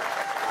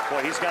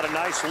 Boy, he's got a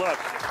nice look.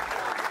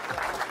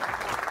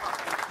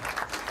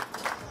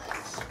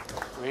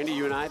 Randy,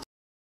 you and I.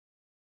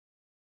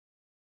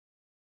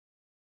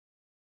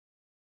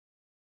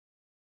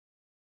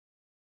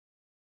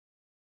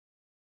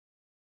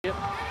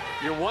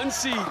 Your 1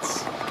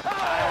 seeds.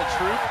 Kyle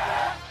Troop,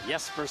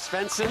 Jesper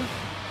Svensson.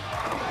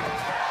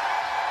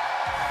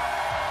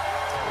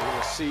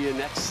 We'll see you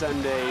next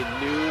Sunday,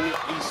 noon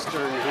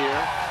Eastern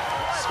here.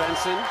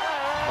 Svensson,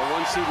 the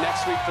 1 seed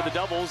next week for the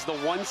doubles, the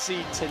 1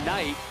 seed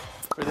tonight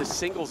for the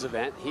singles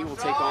event. He will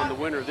take on the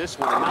winner of this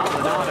one,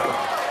 Maldonado,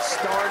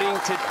 starting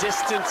to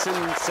distance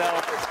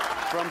himself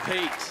from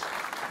Pate.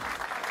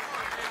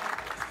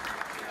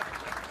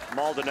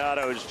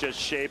 Maldonado is just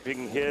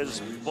shaping his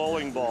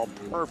bowling ball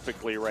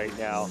perfectly right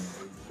now.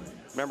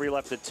 Remember, he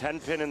left a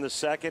 10-pin in the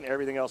second.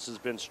 Everything else has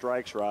been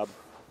strikes, Rob.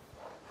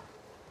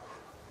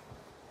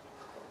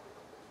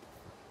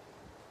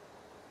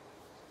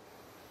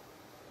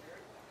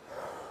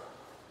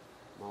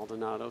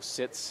 Maldonado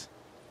sits,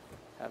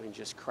 having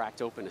just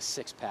cracked open a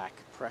 6-pack.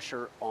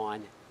 Pressure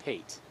on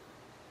Pate.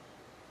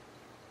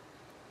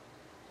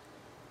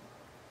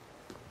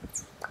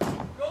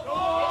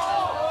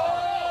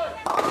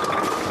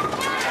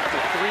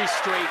 After 3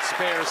 straight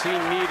spares, he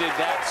needed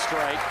that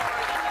strike.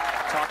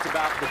 Talked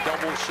about the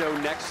double show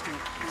next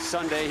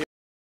Sunday.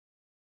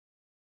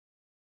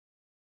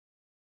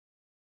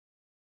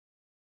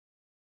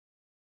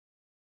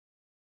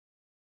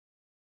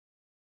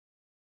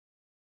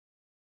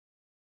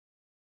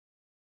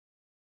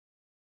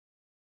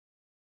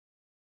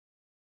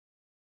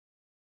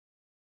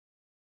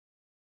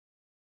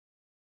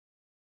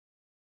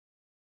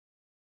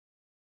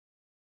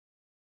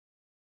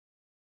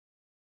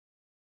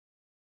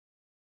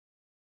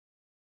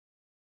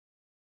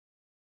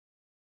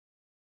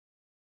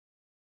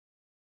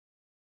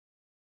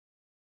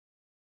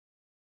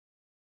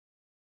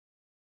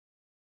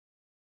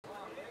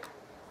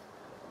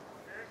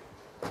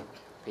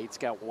 Pate's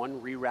got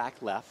 1 re-rack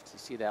left. You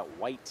see that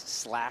white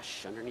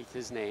slash underneath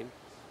his name.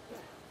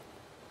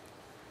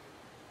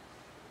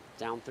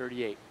 Down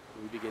 38.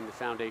 We begin the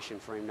foundation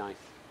frame 9th.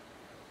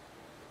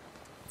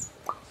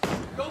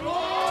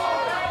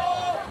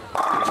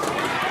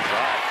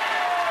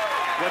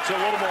 Gets a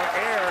little more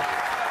air.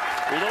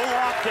 A little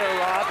lock there,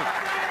 Rob.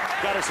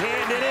 Got his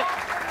hand in it,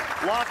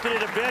 lofted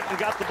it a bit, and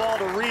got the ball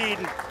to read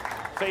and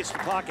face the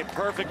pocket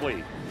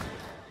perfectly.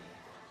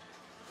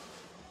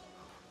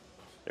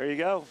 There you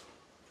go.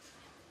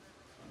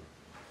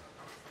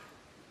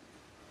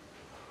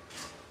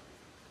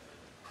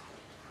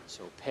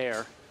 So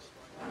pair.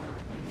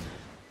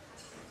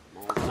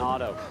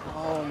 Maldonado.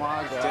 Oh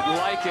my God. Didn't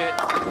like it.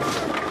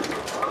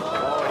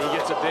 Oh, he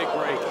gets a big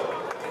break.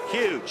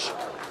 Huge.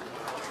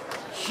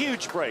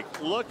 Huge break.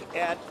 Look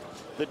at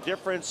the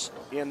difference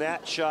in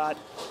that shot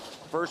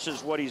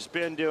versus what he's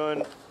been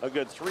doing. A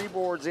good 3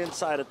 boards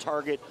inside a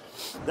target.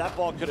 That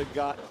ball could have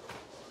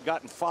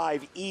gotten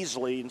 5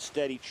 easily.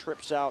 Instead, he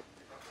trips out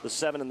the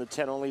 7 and the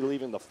 10, only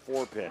leaving the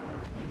 4-pin.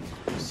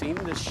 We've seen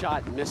this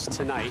shot miss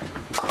tonight,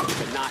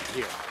 but not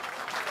here.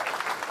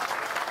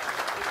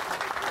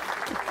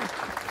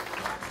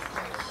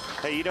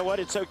 Hey, you know what?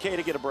 It's okay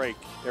to get a break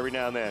every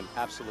now and then.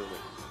 Absolutely.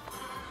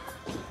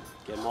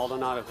 Again,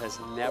 Maldonado has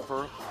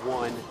never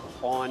won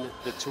on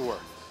the tour.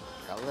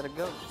 Gotta let it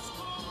go.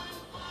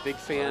 Big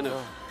fan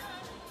of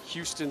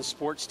Houston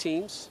sports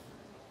teams,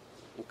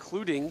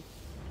 including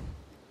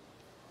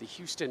the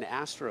Houston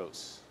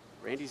Astros.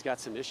 Randy's got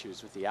some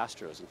issues with the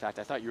Astros. In fact,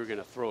 I thought you were going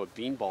to throw a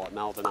beanball at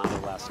Maldonado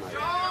last night.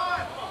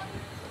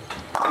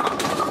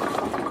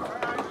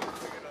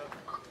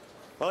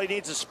 Well, he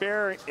needs a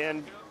spare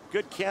and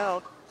good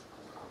count.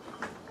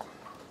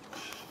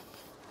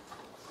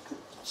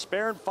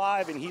 Spare and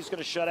 5, and he's going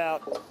to shut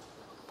out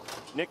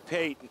Nick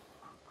Pate,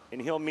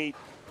 and he'll meet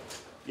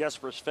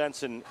Jesper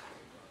Svensson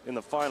in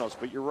the finals.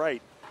 But you're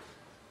right.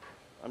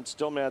 I'm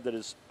still mad that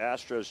his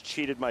Astros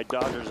cheated my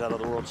Dodgers out of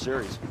the World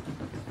Series.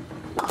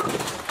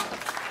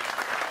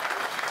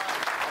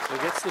 So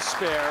gets the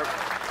spare.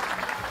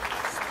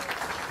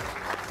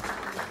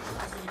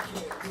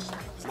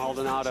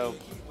 Maldonado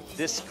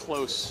this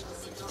close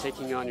to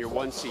taking on your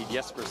 1 seed,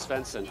 Jesper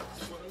Svensson.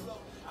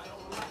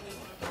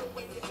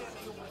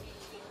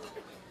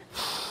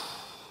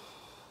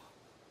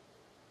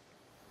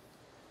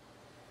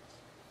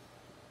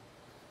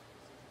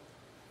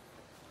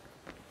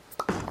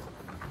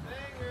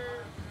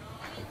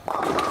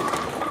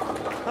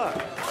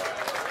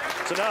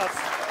 It's enough.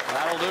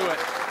 That'll do it.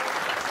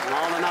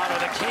 Maldonado,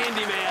 the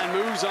Candyman,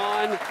 moves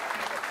on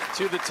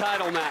to the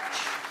title match.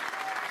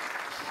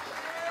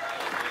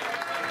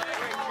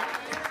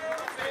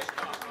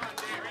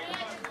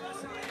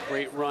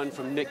 Great run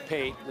from Nick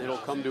Pate. It'll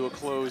come to a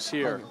close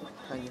here.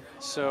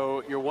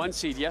 So your 1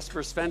 seed,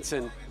 Jesper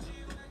Svensson,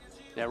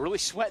 yeah, really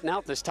sweating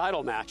out this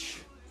title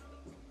match.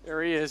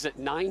 There he is at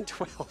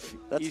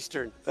 9:12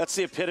 Eastern. That's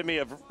the epitome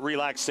of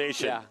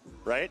relaxation, yeah.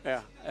 Right?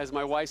 Yeah, as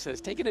my wife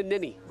says, take it a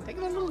ninny. Take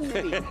it a little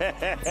ninny.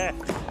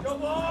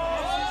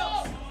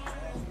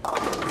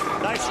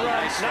 Nice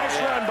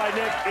run by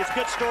Nick. It's a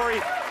good story.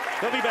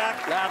 He'll be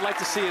back. Yeah, I'd like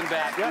to see him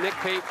back. Yep. Nick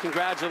Pate,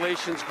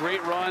 congratulations.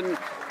 Great run,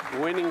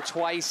 winning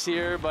twice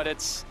here, but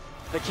it's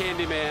the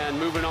Candyman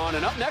moving on.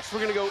 And up next, we're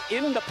going to go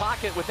in the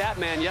pocket with that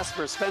man,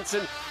 Jesper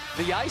Svensson,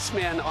 the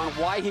Iceman, on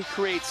why he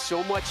creates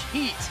so much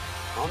heat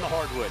on the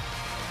hardwood.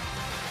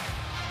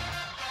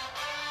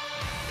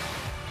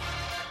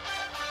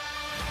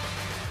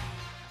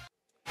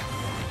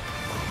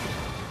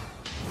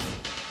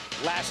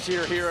 Last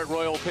year here at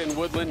Royal Pin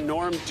Woodland,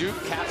 Norm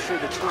Duke captured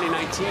the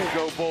 2019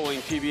 Go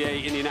Bowling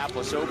PBA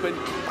Indianapolis Open.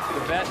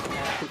 The vet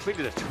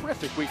completed a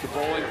terrific week of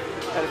bowling,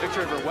 had a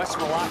victory over West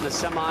Malott in the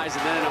semis,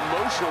 and then an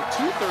emotional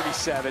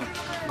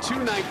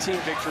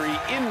 237-219 victory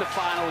in the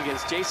final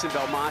against Jason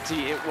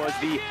Belmonte. It was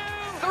the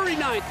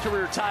 39th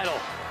career title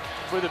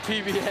for the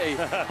PBA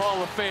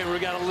Hall of Fame. We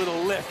got a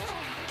little lift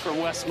from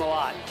West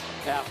Malott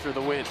after the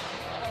win.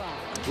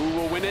 Who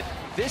will win it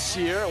this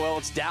year? Well,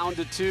 it's down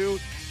to 2.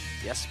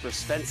 Jesper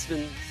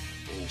Svensson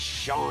and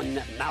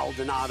Shawn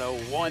Maldonado,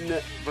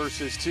 1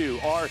 versus 2.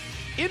 Our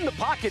In the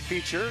Pocket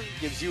feature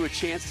gives you a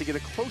chance to get a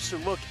closer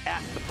look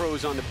at the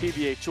pros on the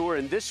PBA Tour.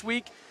 And this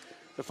week,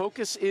 the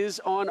focus is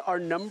on our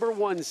number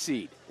 1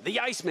 seed. The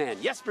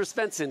Iceman, Jesper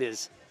Svensson,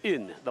 is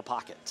in the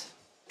pocket.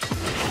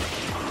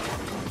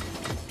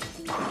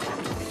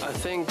 I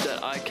think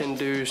that I can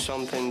do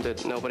something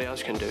that nobody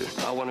else can do.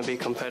 I want to be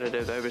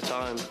competitive every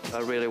time. I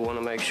really want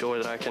to make sure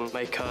that I can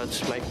make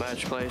cuts, make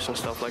match plays and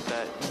stuff like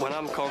that. When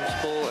I'm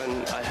comfortable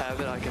and I have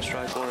it, I can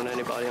strike more than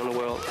anybody in the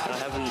world. And I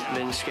haven't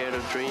been scared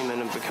of dreaming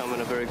and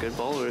becoming a very good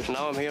bowler.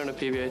 Now I'm here on the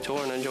PBA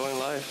Tour and enjoying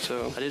life,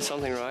 so I did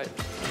something right.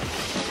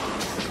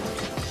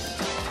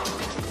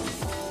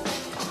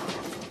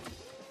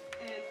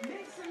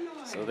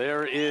 So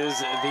there is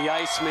the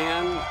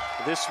Iceman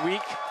this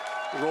week.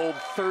 Rolled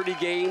 30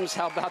 games.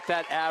 How about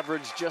that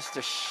average? Just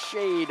a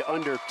shade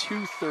under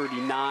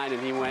 239, and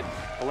he went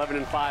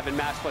 11-5 in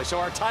match play. So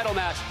our title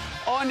match,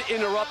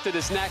 uninterrupted,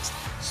 is next.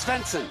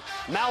 Svensson,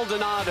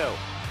 Maldonado,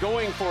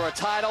 going for a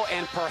title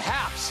and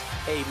perhaps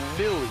a $1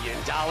 million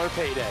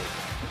payday.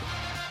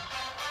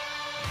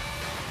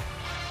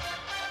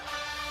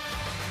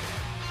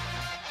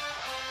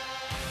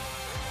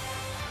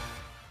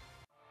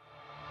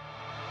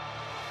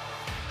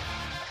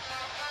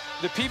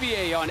 The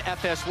PBA on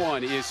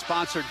FS1 is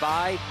sponsored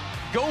by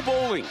Go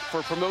Bowling.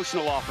 For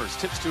promotional offers,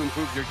 tips to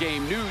improve your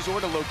game, news, or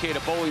to locate a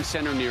bowling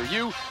center near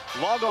you,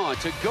 log on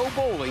to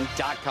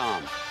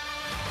gobowling.com.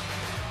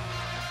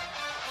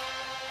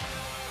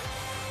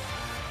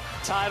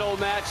 Title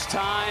match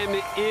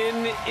time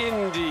in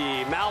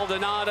Indy.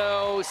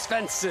 Maldonado,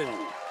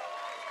 Svensson.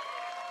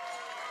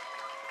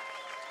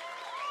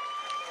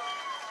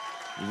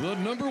 The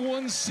number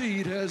 1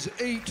 seed has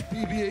 8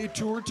 PBA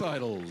Tour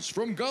titles.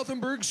 From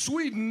Gothenburg,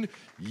 Sweden,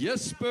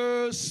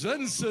 Jesper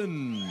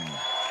Svensson.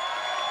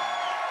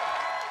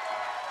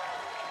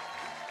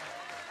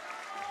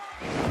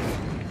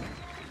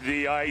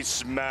 The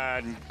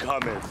Iceman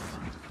cometh.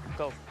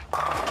 Go.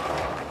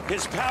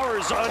 His power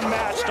is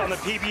unmatched on the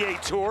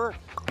PBA Tour.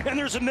 and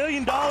there's $1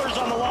 million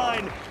on the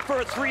line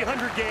for a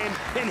 300 game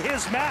in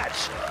his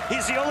match.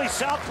 He's the only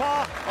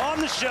southpaw on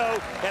the show,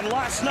 and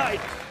last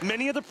night,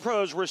 many of the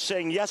pros were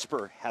saying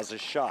Jesper has a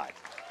shot.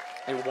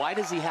 And why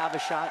does he have a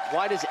shot?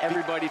 Why does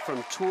everybody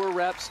from tour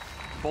reps,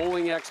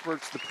 bowling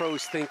experts, the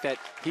pros think that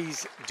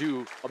he's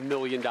due $1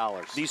 million?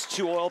 These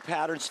 2 oil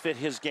patterns fit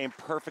his game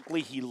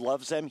perfectly. He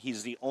loves them.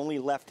 He's the only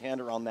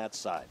left-hander on that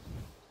side.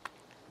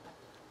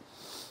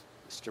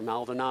 Mr.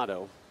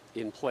 Maldonado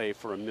in play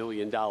for $1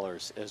 million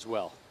as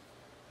well.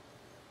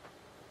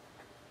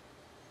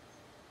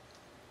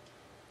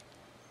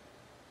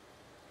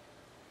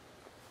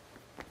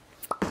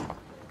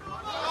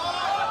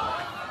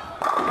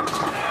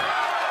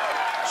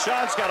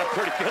 Shawn's got a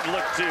pretty good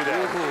look too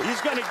there.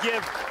 He's going to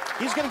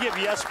give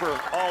Jesper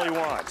all he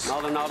wants.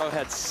 Maldonado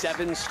had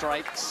 7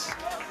 strikes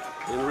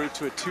en route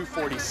to a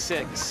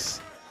 246.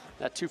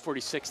 That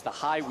 246, the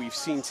high we've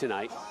seen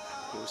tonight.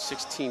 It was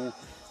 16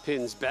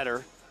 pins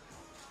better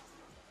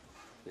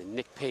than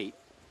Nick Pate.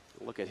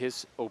 Look at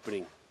his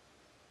opening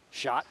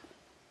shot.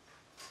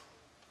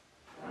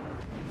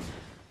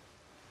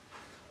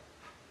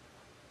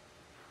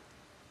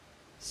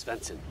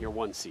 Svensson, your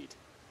 1 seed.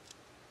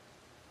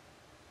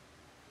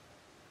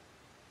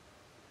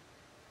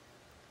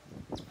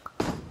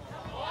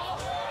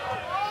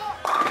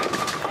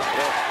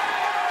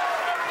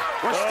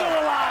 We're still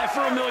alive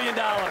for $1 million.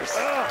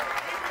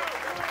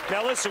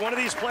 Now listen, one of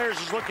these players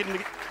is looking to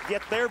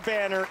get their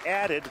banner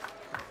added.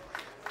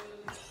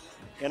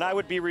 And I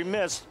would be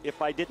remiss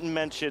if I didn't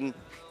mention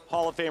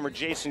Hall of Famer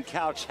Jason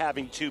Couch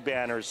having 2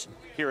 banners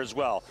here as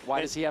well.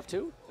 Why does he have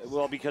 2?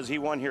 Well, because he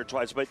won here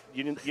twice. But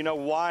you know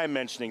why I'm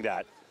mentioning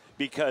that?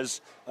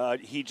 Because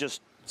he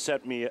just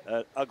sent me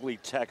an ugly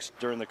text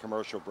during the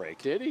commercial break.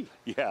 Did he?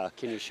 Yeah.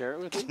 Can you share it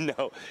with me?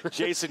 No.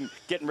 Jason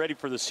getting ready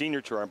for the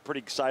senior tour. I'm pretty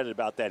excited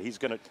about that.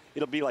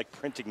 It'll be like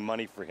printing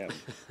money for him.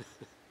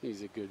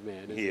 He's a good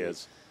man. He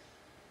is.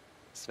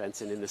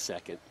 Svensson in the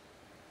second.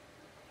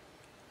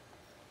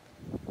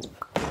 Still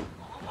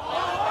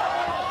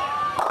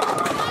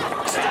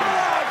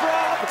alive,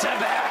 Rob!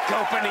 Back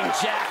opening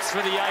jacks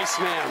for the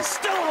Iceman.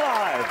 Still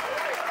alive!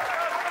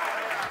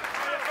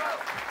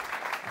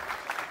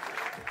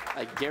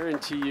 I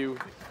guarantee you,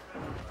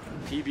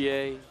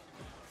 PBA,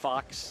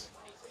 Fox,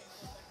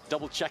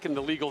 double checking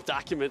the legal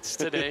documents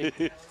today.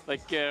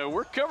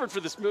 We're covered for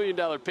this $1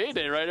 million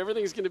payday, right?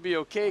 Everything's going to be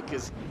okay,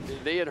 because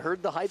they had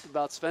heard the hype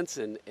about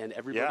Svensson and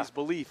everybody's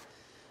belief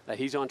that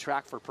he's on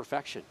track for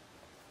perfection.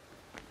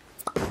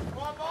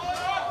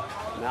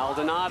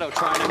 Maldonado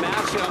trying to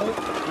match him.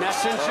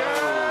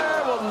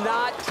 Messenger will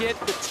not get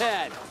the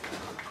 10.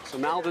 So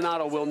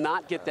Maldonado will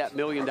not get that $1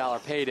 million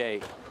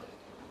payday.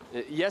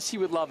 Yes, he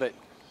would love it,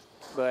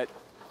 but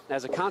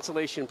as a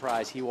consolation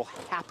prize, he will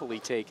happily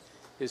take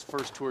his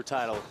first tour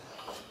title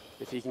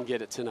if he can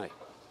get it tonight.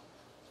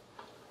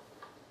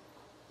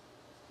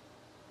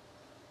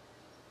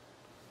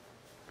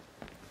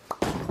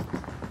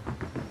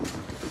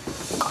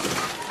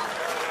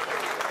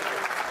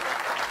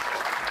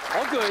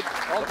 All good,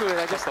 all good.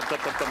 I just, I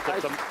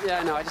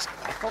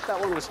felt that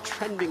one was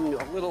trending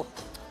a little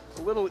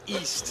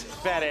east.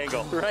 Bad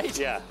angle. Right?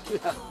 Yeah.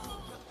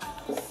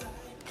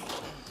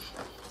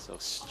 So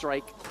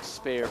strike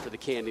spare for the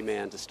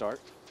Candyman to start.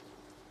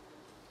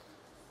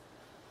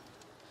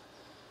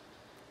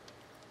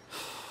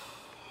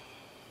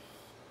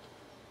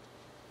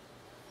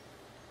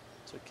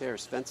 Took care of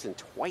Svensson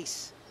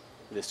twice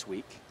this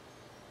week.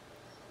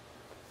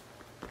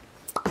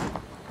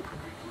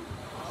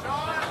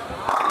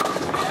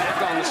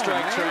 Back on the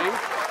strike train.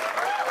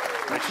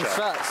 Nice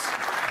shot.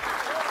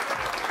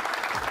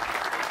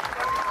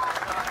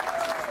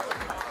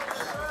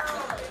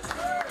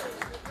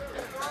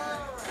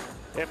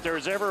 If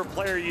there's ever a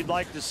player you'd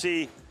like to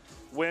see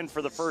win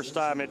for the first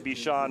time, it'd be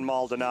Shawn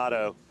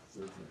Maldonado.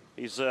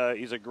 He's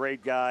a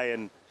great guy,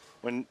 and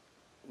when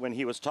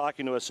he was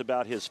talking to us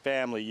about his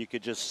family, you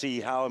could just see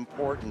how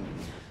important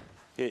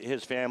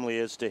his family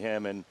is to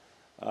him, and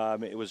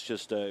it was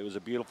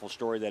a beautiful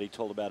story that he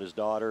told about his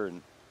daughter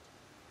and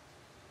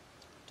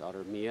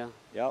daughter Mia.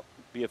 Yep,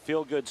 be a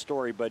feel-good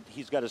story, but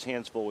he's got his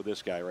hands full with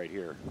this guy right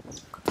here.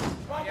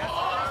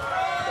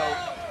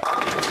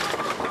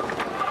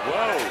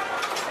 Whoa.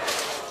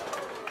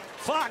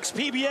 Fox,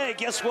 PBA,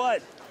 guess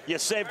what? You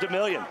saved $1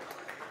 million.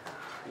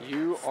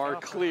 You are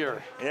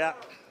clear. Yeah.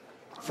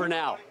 For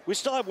now. We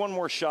still have one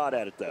more shot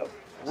at it, though.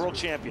 World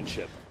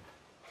Championship.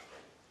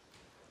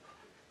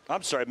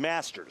 I'm sorry,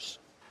 Masters.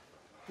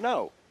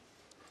 No.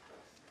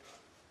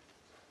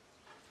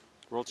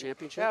 World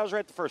Championship? Yeah, I was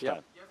right the first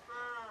time.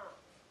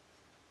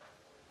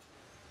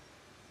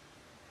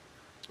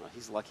 Well,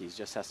 he's lucky. He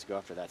just has to go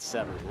after that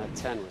 7. That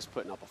 10 was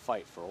putting up a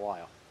fight for a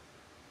while.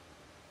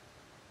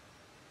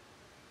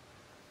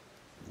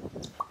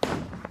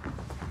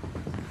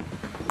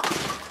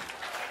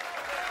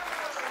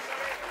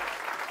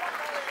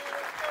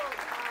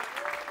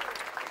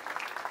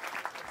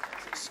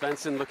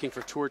 Svensson looking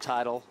for tour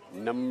title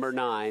number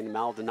 9.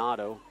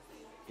 Maldonado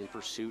in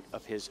pursuit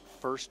of his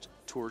first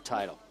tour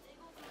title.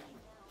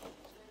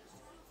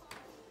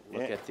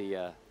 Look at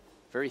the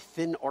very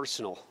thin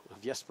arsenal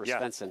of Jesper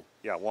Svensson.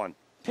 Yeah, one.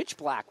 Pitch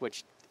black,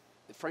 which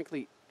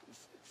frankly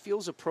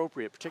feels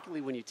appropriate,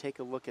 particularly when you take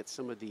a look at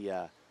some of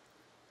the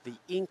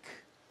ink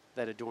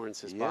that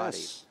adorns his body.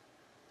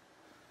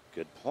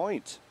 Good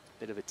point.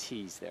 Bit of a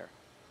tease there.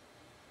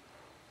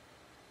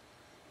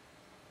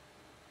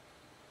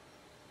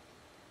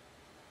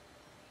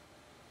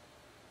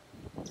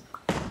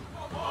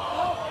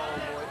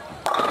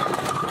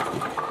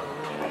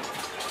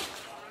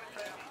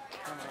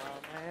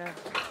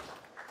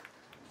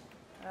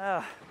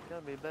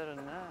 Gotta be better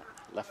than that.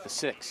 Left the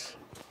 6.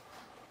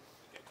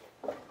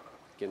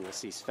 Again, we'll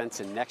see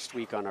Svensson next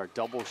week on our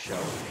double show.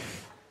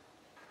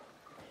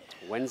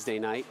 Wednesday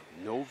night,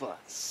 Nova,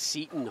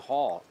 Seton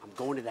Hall. I'm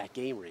going to that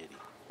game, Randy.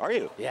 Are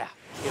you? Yeah,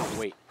 can't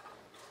wait.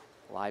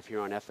 Live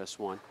here on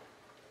FS1.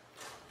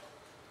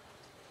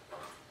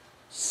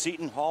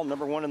 Seton Hall,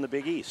 #1 in the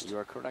Big East. You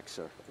are correct,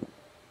 sir.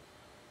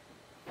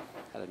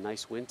 Had a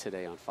nice win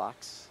today on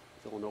Fox.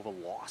 Villanova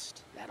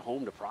lost at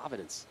home to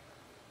Providence.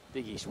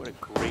 Big East, what a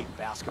great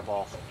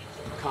basketball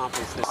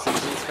conference this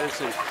season.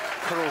 Svensson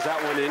curls that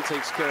one in,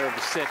 takes care of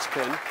the 6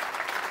 pin,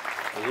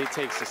 and he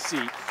takes a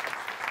seat.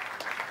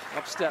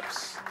 Up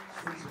steps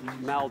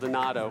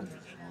Maldonado.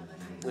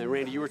 And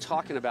Randy, you were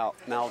talking about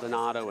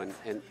Maldonado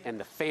and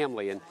the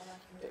family, and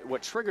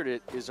what triggered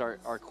it is our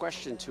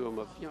question to him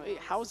of, you know, hey,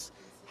 how's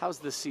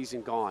this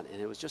season gone?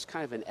 And it was just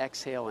kind of an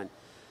exhale and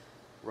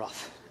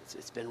rough.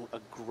 It's been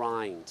a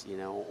grind, you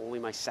know, only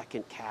my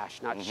second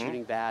cash, not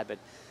shooting bad, but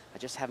I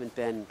just haven't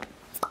been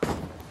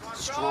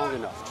strong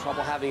enough.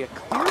 Trouble having a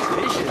clear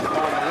vision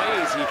on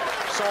ways. He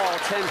saw all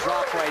 10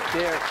 drop right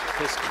there.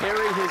 His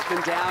carry has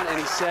been down, and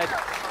he said,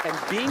 and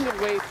being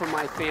away from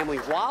my family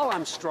while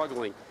I'm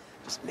struggling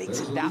just makes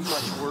it that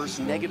much worse.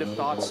 Negative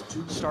thoughts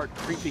start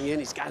creeping in.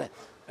 He's got a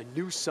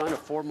new son, a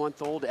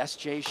 4-month-old,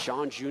 SJ,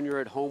 Shawn Jr.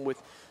 at home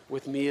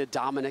with Mia,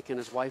 Dominic, and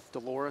his wife,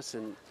 Dolores,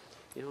 and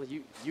you know,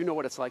 you know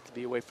what it's like to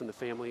be away from the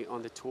family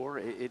on the tour.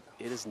 It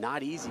is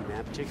not easy,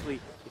 man, particularly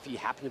if you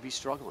happen to be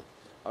struggling.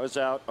 I was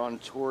out on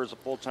tour as a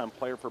full-time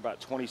player for about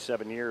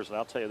 27 years, and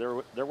I'll tell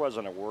you, there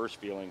wasn't a worse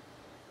feeling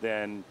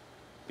than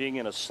being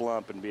in a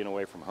slump and being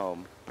away from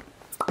home.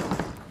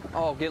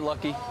 Oh, get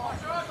lucky.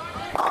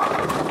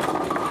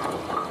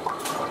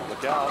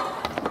 Look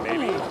out.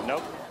 Maybe.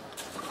 Nope.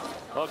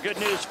 Well, good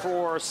news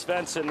for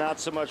Svensson, not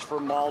so much for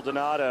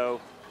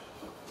Maldonado.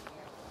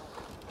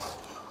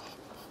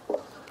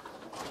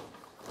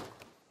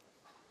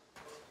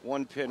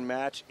 One pin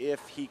match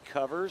if he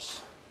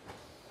covers.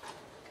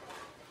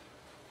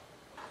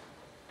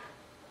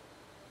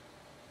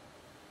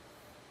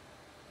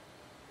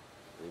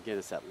 And again,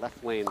 it's that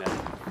left lane that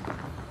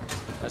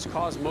has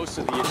caused most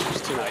of the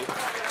issues tonight.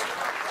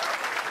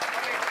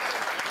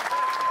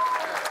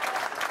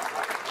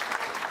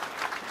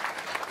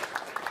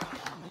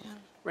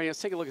 Randy,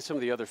 let's take a look at some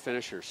of the other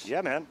finishers.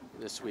 Yeah, man.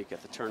 This week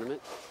at the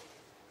tournament.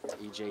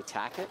 E.J.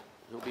 Tackett.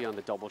 He'll be on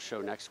the double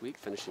show next week,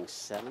 finishing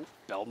 7th.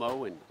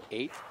 Belmo in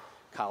 8th.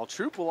 Kyle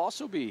Troop will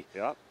also be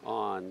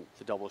on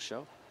the double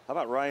show. How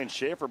about Ryan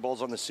Schaefer,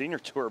 bowls on the senior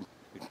tour?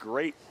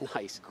 Great.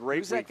 Nice.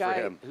 Great week for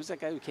him. Who's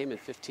that guy who came in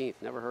 15th?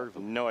 Never heard of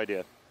him. No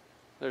idea.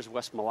 There's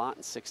Wes Malott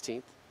in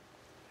 16th.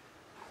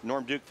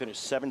 Norm Duke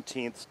finished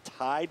 17th,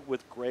 tied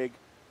with Greg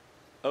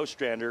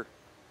Ostrander,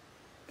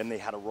 and they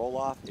had a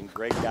roll-off, and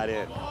Greg got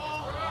in.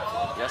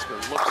 Jesper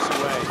looks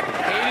away.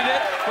 Hated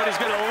it, but he's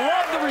going to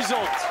love the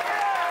result.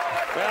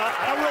 Well,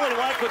 I don't really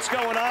like what's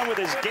going on with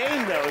his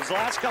game, though. His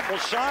last couple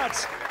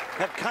shots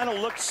have kind of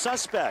looked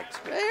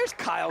suspect. There's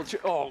Kyle.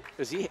 Oh,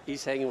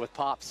 he's hanging with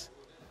Pops.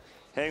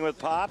 Hanging with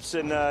Pops,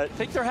 and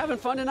think they're having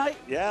fun tonight?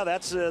 Yeah,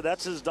 that's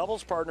his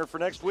doubles partner for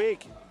next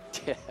week.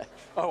 Yeah.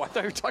 Oh, I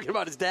thought you were talking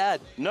about his dad.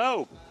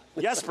 No,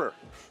 Jesper.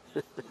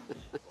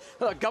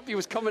 Guppy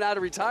was coming out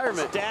of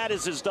retirement. His dad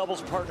is his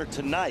doubles partner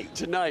tonight.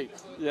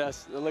 Tonight,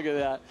 yes. Look at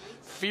that.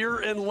 Fear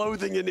and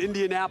Loathing in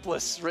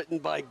Indianapolis, written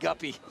by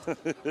Guppy.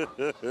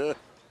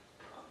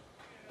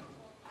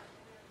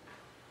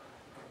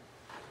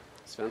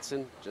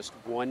 Svensson, just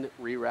one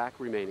re-rack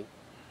remaining.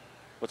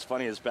 What's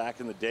funny is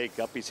back in the day,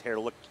 Guppy's hair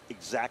looked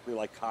exactly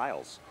like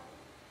Kyle's.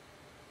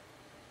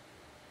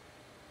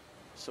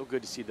 So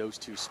good to see those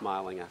two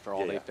smiling after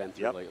all they've been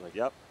through lately.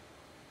 Yep.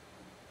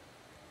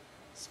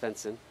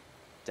 Svensson,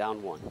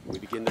 down 1. We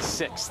begin the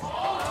 6th.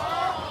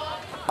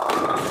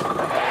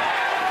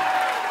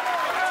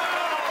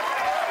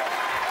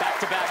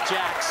 Back-to-back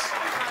jacks.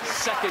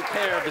 Second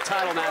pair of the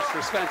title match for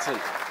Svensson.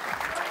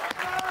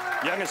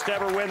 Youngest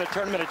ever win the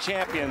Tournament of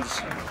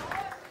Champions.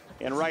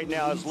 And right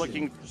now is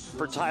looking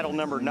for title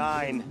number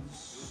 9.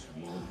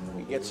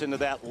 He gets into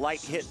that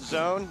light hit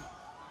zone.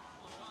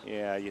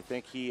 Yeah, you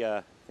think he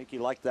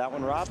liked that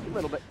one, Rob? A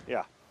little bit.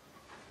 Yeah.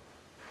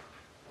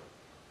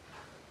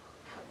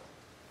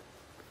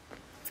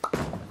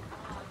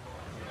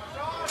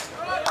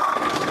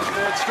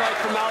 Good strike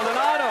from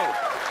Maldonado.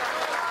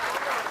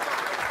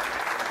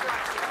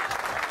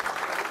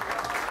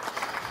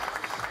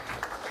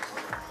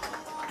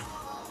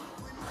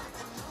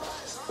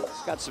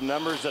 Got some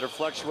numbers that are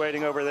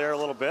fluctuating over there a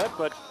little bit,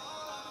 but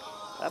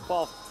that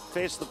ball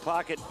face the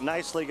pocket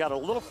nicely, got a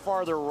little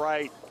farther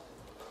right.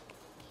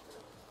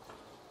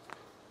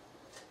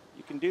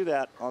 You can do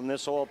that on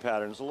this oil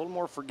pattern. It's a little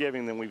more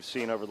forgiving than we've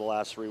seen over the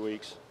last 3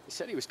 weeks. He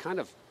said he was kind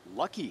of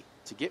lucky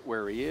to get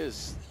where he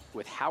is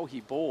with how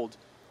he bowled.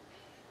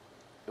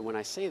 And when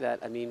I say that,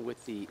 I mean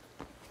with the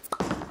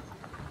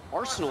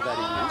arsenal that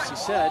he used. He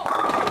said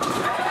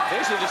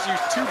basically just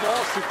used 2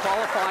 balls through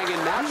qualifying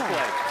and match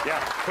play. Yeah.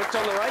 Hooked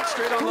on the right,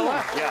 straight on the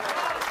left. Yeah.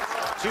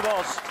 2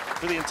 balls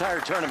for the entire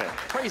tournament.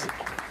 Crazy.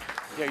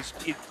 Yeah,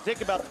 you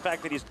think about the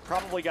fact that he's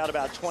probably got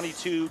about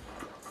 22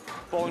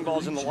 bowling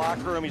balls in the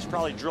locker room. He's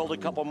probably drilled a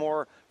couple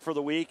more for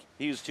the week.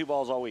 He used 2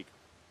 balls all week.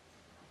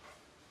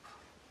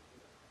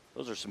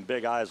 Those are some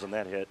big eyes on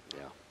that hit.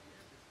 Yeah.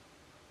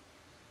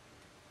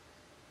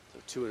 So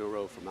 2 in a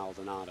row for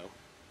Maldonado.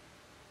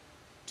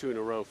 2 in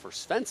a row for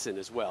Svensson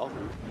as well.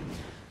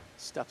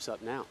 Steps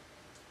up now.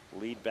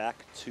 Lead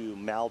back to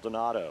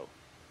Maldonado.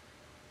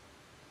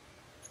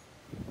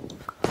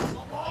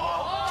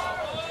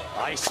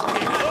 Ice.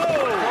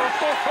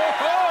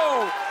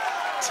 Oh!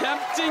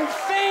 Tempting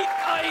fate,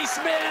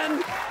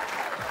 Iceman.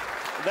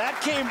 That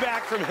came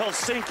back from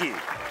Helsinki.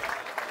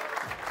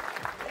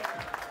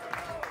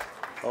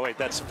 Oh, wait,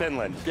 that's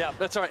Finland. Yeah,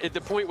 that's all right.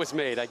 The point was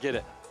made. I get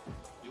it.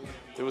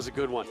 It was a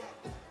good one.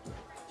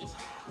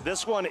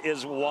 This one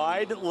is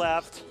wide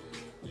left,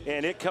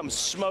 and it comes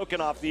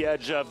smoking off the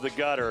edge of the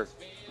gutter.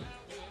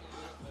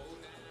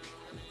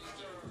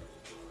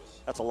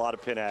 That's a lot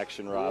of pin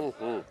action, Rob.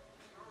 Mm-hmm.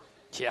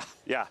 Yeah.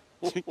 Yeah.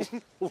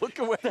 Look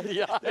away at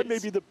the eyes. That may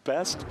be the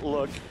best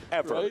look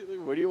ever. Right?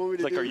 What do you want me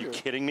to do? Are you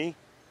kidding me?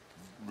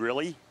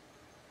 Really?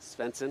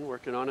 Svensson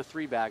working on a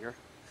 3-bagger.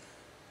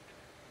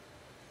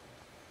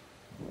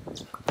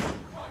 Go.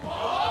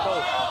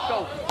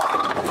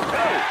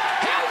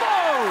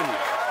 Handbone!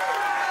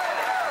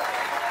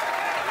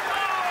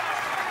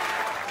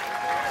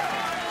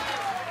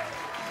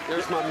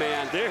 There's my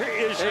man.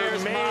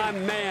 There's my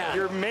man.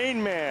 Your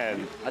main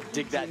man. I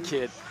dig that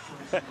kid.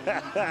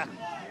 That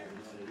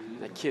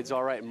kid's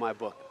all right in my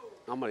book.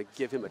 I'm going to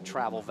give him a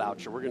travel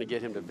voucher. We're going to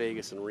get him to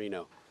Vegas and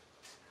Reno.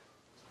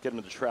 Get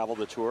him to travel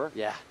the tour?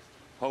 Yeah.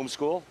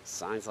 Homeschool?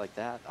 Signs like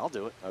that. I'll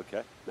do it.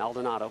 Okay.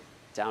 Maldonado,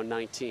 down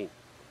 19.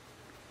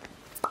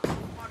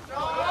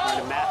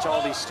 Trying to match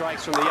all these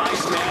strikes from the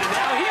Iceman. And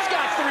now he's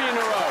got 3 in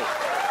a row.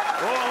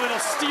 Oh, a little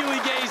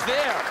steely gaze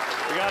there.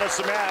 We got us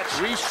a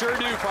match. We sure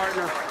do,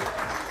 partner.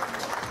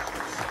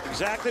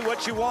 Exactly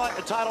what you want,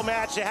 a title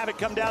match. You have it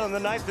come down in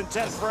the 9th and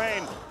 10th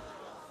frame.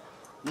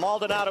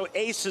 Maldonado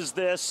aces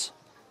this.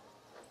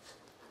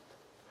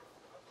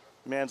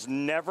 Man's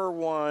never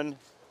won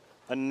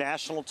a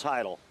national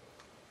title.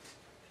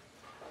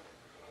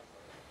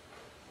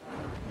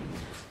 He's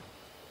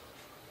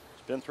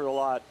been through a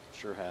lot.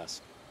 Sure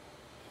has.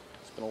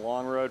 It's been a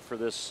long road for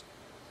this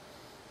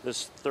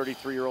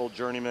 33-year-old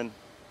journeyman,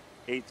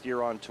 8th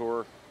year on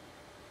tour.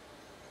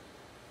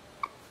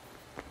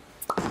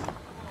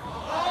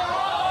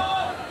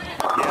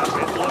 Yeah,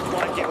 it looked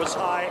like it was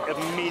high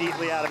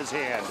immediately out of his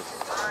hand.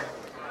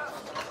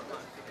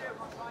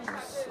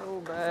 So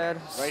bad.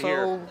 Right so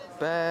here.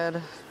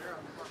 bad.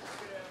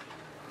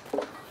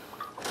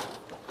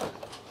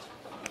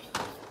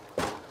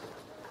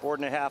 Four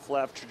and a half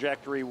left.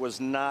 Trajectory was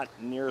not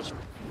near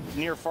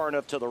far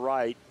enough to the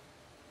right.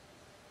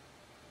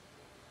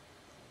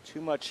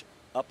 Too much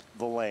up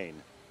the lane.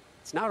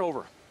 It's not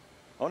over.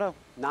 Oh, no.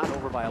 Not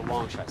over by a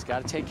long shot. He's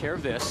got to take care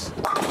of this,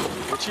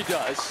 which he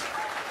does.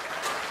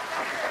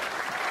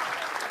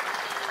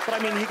 But, I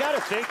mean, you got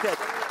to think that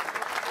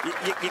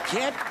you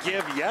can't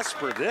give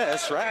Jesper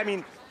this, right? I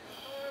mean,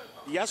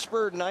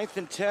 Jesper, 9th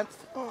and 10th.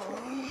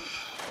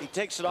 He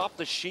takes it off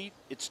the sheet.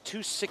 It's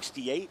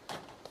 268.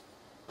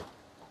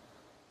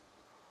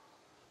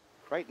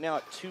 Right now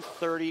at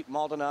 230.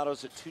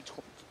 Maldonado's at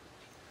 220.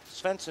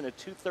 Svensson at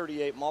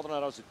 238.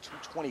 Maldonado's at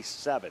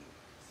 227.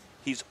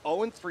 He's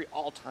 0-3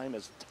 all-time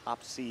as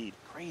top seed.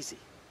 Crazy.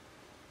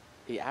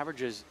 He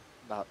averages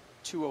about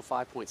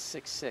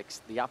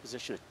 205.66. The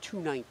opposition at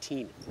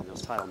 219 in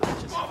those title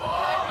matches.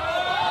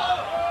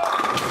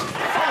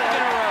 5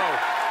 in a row.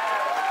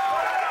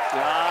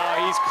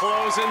 He's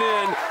closing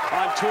in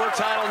on tour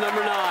title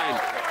number 9.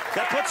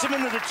 That puts him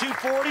into the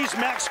 240s.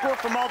 Max score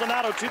for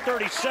Maldonado,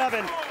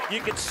 237. You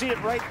can see it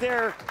right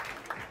there.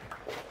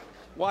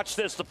 Watch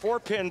this. The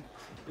 4-pin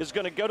is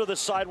going to go to the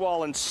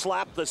sidewall and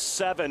slap the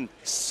 7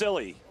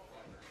 silly.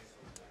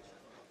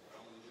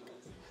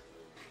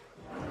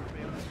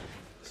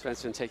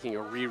 Svensson taking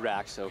a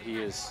re-rack, so he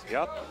is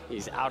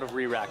he's out of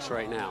re-racks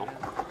right now.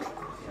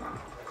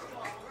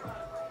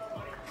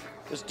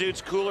 This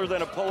dude's cooler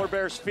than a polar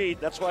bear's feet.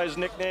 That's why his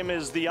nickname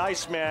is the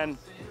Iceman.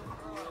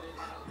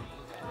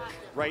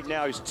 Right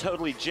now, he's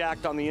totally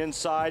jacked on the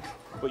inside,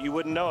 but you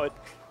wouldn't know it.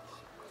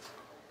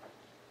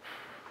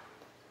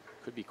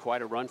 Could be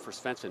quite a run for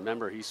Svensson.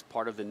 Remember, he's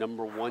part of the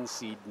number 1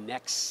 seed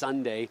next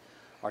Sunday.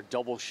 Our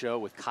double show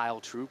with Kyle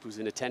Troop, who's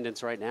in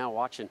attendance right now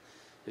watching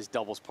his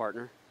doubles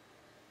partner.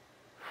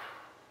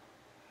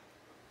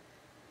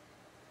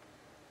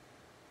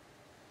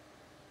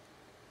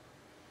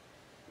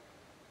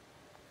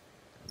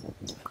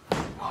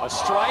 A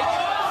strike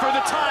for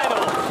the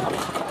title.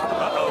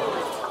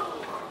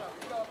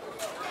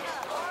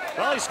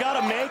 Well, he's got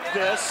to make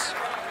this.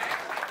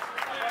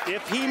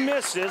 If he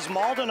misses,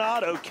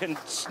 Maldonado can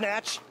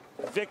snatch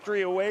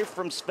victory away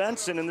from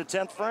Svensson in the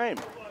 10th frame.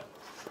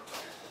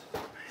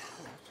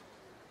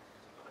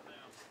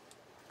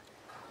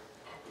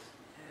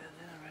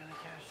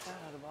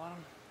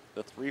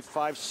 The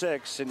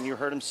 3-5-6, and you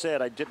heard him say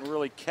it, I didn't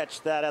really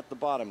catch that at the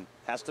bottom.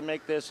 Has to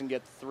make this and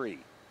get 3.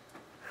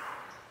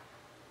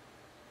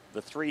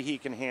 The 3 he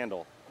can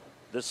handle.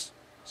 This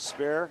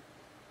spare,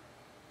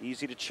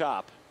 easy to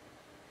chop.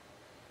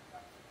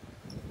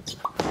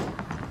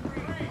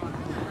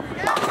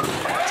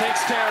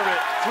 Takes care of it.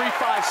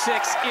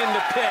 3-5-6 in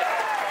the pit.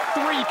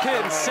 3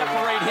 pins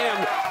separate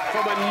him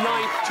from a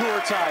 9th tour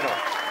title.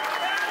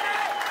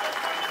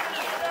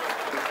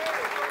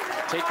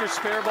 Take your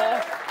spare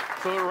ball,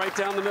 throw it right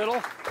down the middle.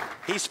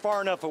 He's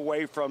far enough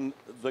away from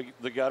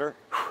the gutter.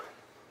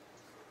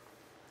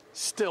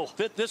 Still.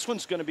 This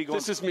one's going to be going.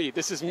 This is me.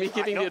 This is me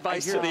giving the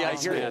advice to the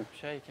Iceman.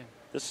 Shaking.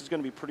 This is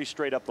going to be pretty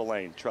straight up the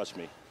lane. Trust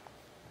me.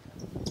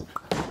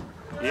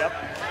 Yep.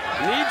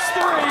 Needs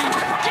 3.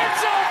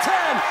 Gets all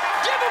 10.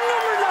 Give him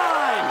number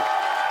 9.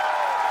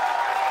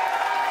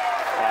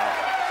 Wow.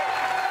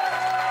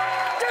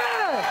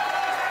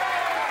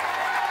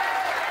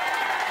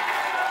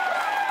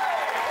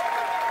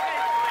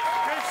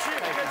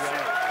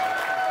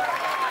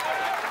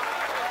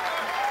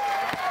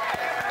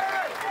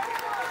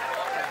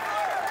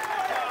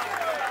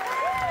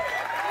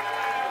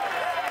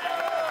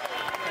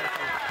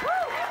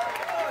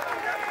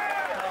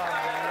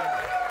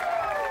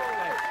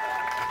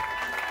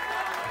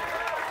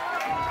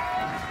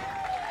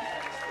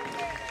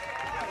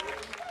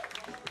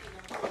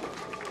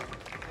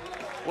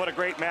 What a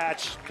great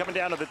match. Coming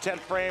down to the 10th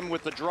frame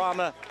with the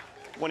drama.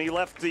 When he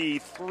left the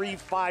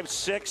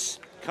 3-5-6,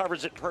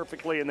 covers it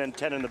perfectly, and then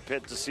 10 in the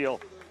pit to seal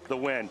the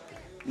win.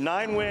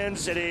 9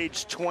 wins at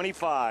age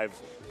 25.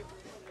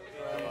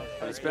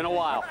 It's been a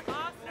while.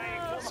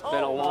 It's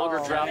been a longer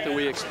drought than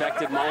we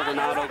expected.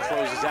 Maldonado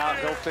closes out.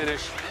 He'll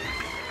finish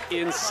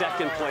in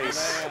 2nd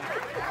place.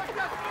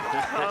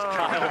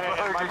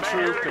 Kyle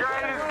Troop,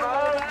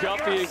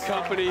 Guppy and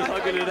company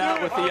hugging it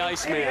out with the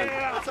Iceman.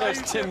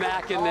 There's Tim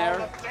Mack in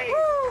there.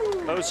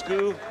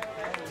 Osku.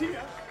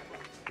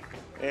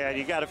 And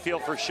you got to feel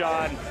for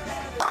Shawn.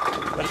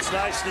 But it's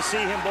nice to see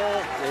him bowl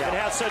and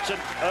have such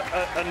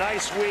a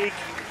nice week.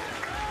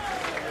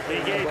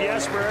 He gave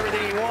Jesper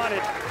everything he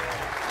wanted.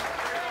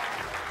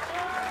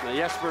 Now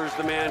Jesper's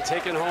the man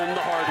taking home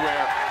the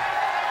hardware.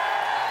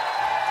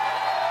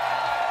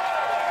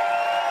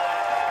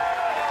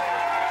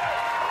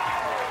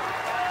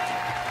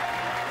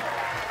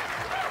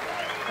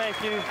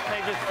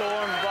 Thank you,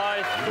 Storm,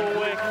 Vice,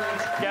 Coolwick,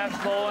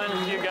 Gas Bowling.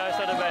 You guys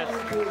are the best.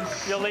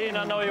 Jolene,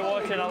 I know you're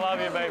watching. I love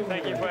you, babe.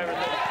 Thank you for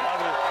everything.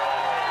 Love you.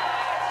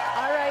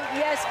 All right,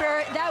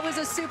 Jesper, that was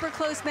a super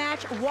close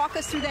match. Walk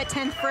us through that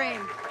 10th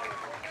frame.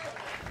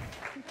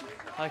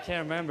 I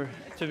can't remember,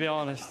 to be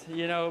honest.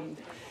 You know,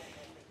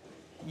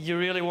 you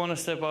really want to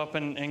step up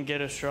and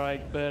get a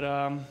strike, but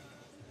I'll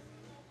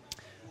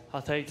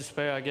take the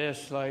spare, I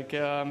guess. Like,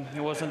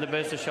 it wasn't the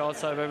best of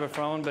shots I've ever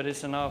thrown, but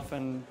it's enough,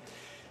 and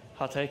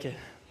I'll take it.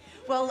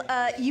 Well,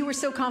 you were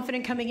so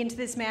confident coming into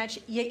this match.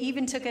 You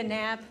even took a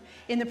nap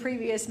in the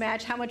previous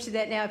match. How much did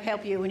that nap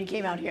help you when you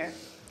came out here?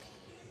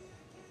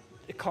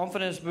 The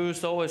confidence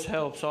boost always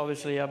helps.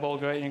 Obviously, I bowled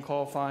great in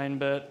qualifying,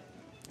 but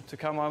to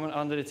come on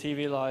under the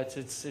TV lights,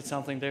 it's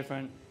something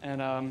different.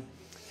 And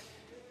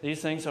these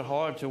things are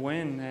hard to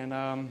win. And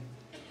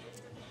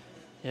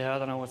yeah, I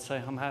don't know what to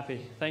say. I'm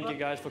happy. Thank you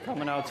guys for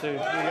coming out too. You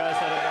guys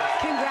had a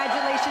best.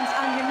 Congratulations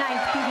on your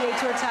 9th PBA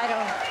Tour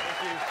title.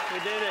 Thank you.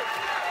 We did it.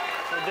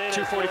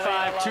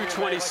 245,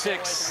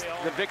 226,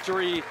 the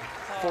victory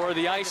for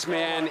the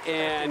Iceman,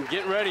 and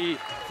get ready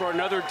for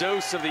another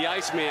dose of the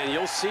Iceman.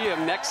 You'll see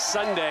him next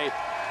Sunday,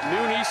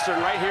 noon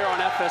Eastern, right here on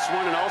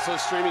FS1 and also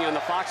streaming on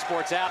the Fox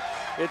Sports app.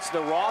 It's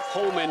the Roth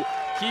Holman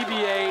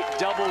PBA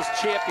Doubles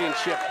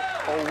Championship.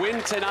 A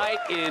win tonight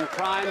in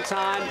prime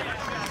time.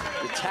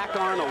 You tack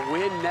on a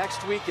win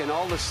next week, and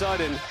all of a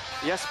sudden,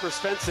 Jesper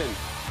Svensson,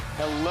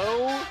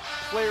 hello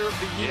Player of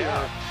the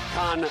Year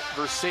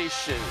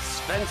conversation.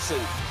 Svensson,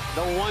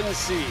 the 1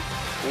 seed,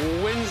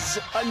 wins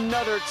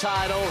another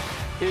title,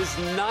 his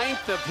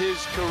 9th of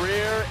his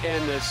career,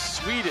 and the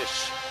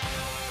Swedish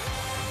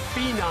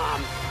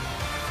phenom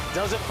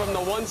does it from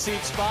the 1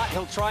 seed spot.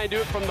 He'll try and do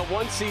it from the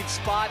 1 seed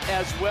spot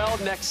as well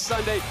next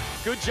Sunday.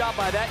 Good job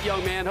by that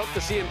young man. Hope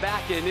to see him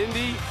back in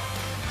Indy.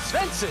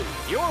 Svensson,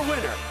 your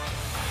winner.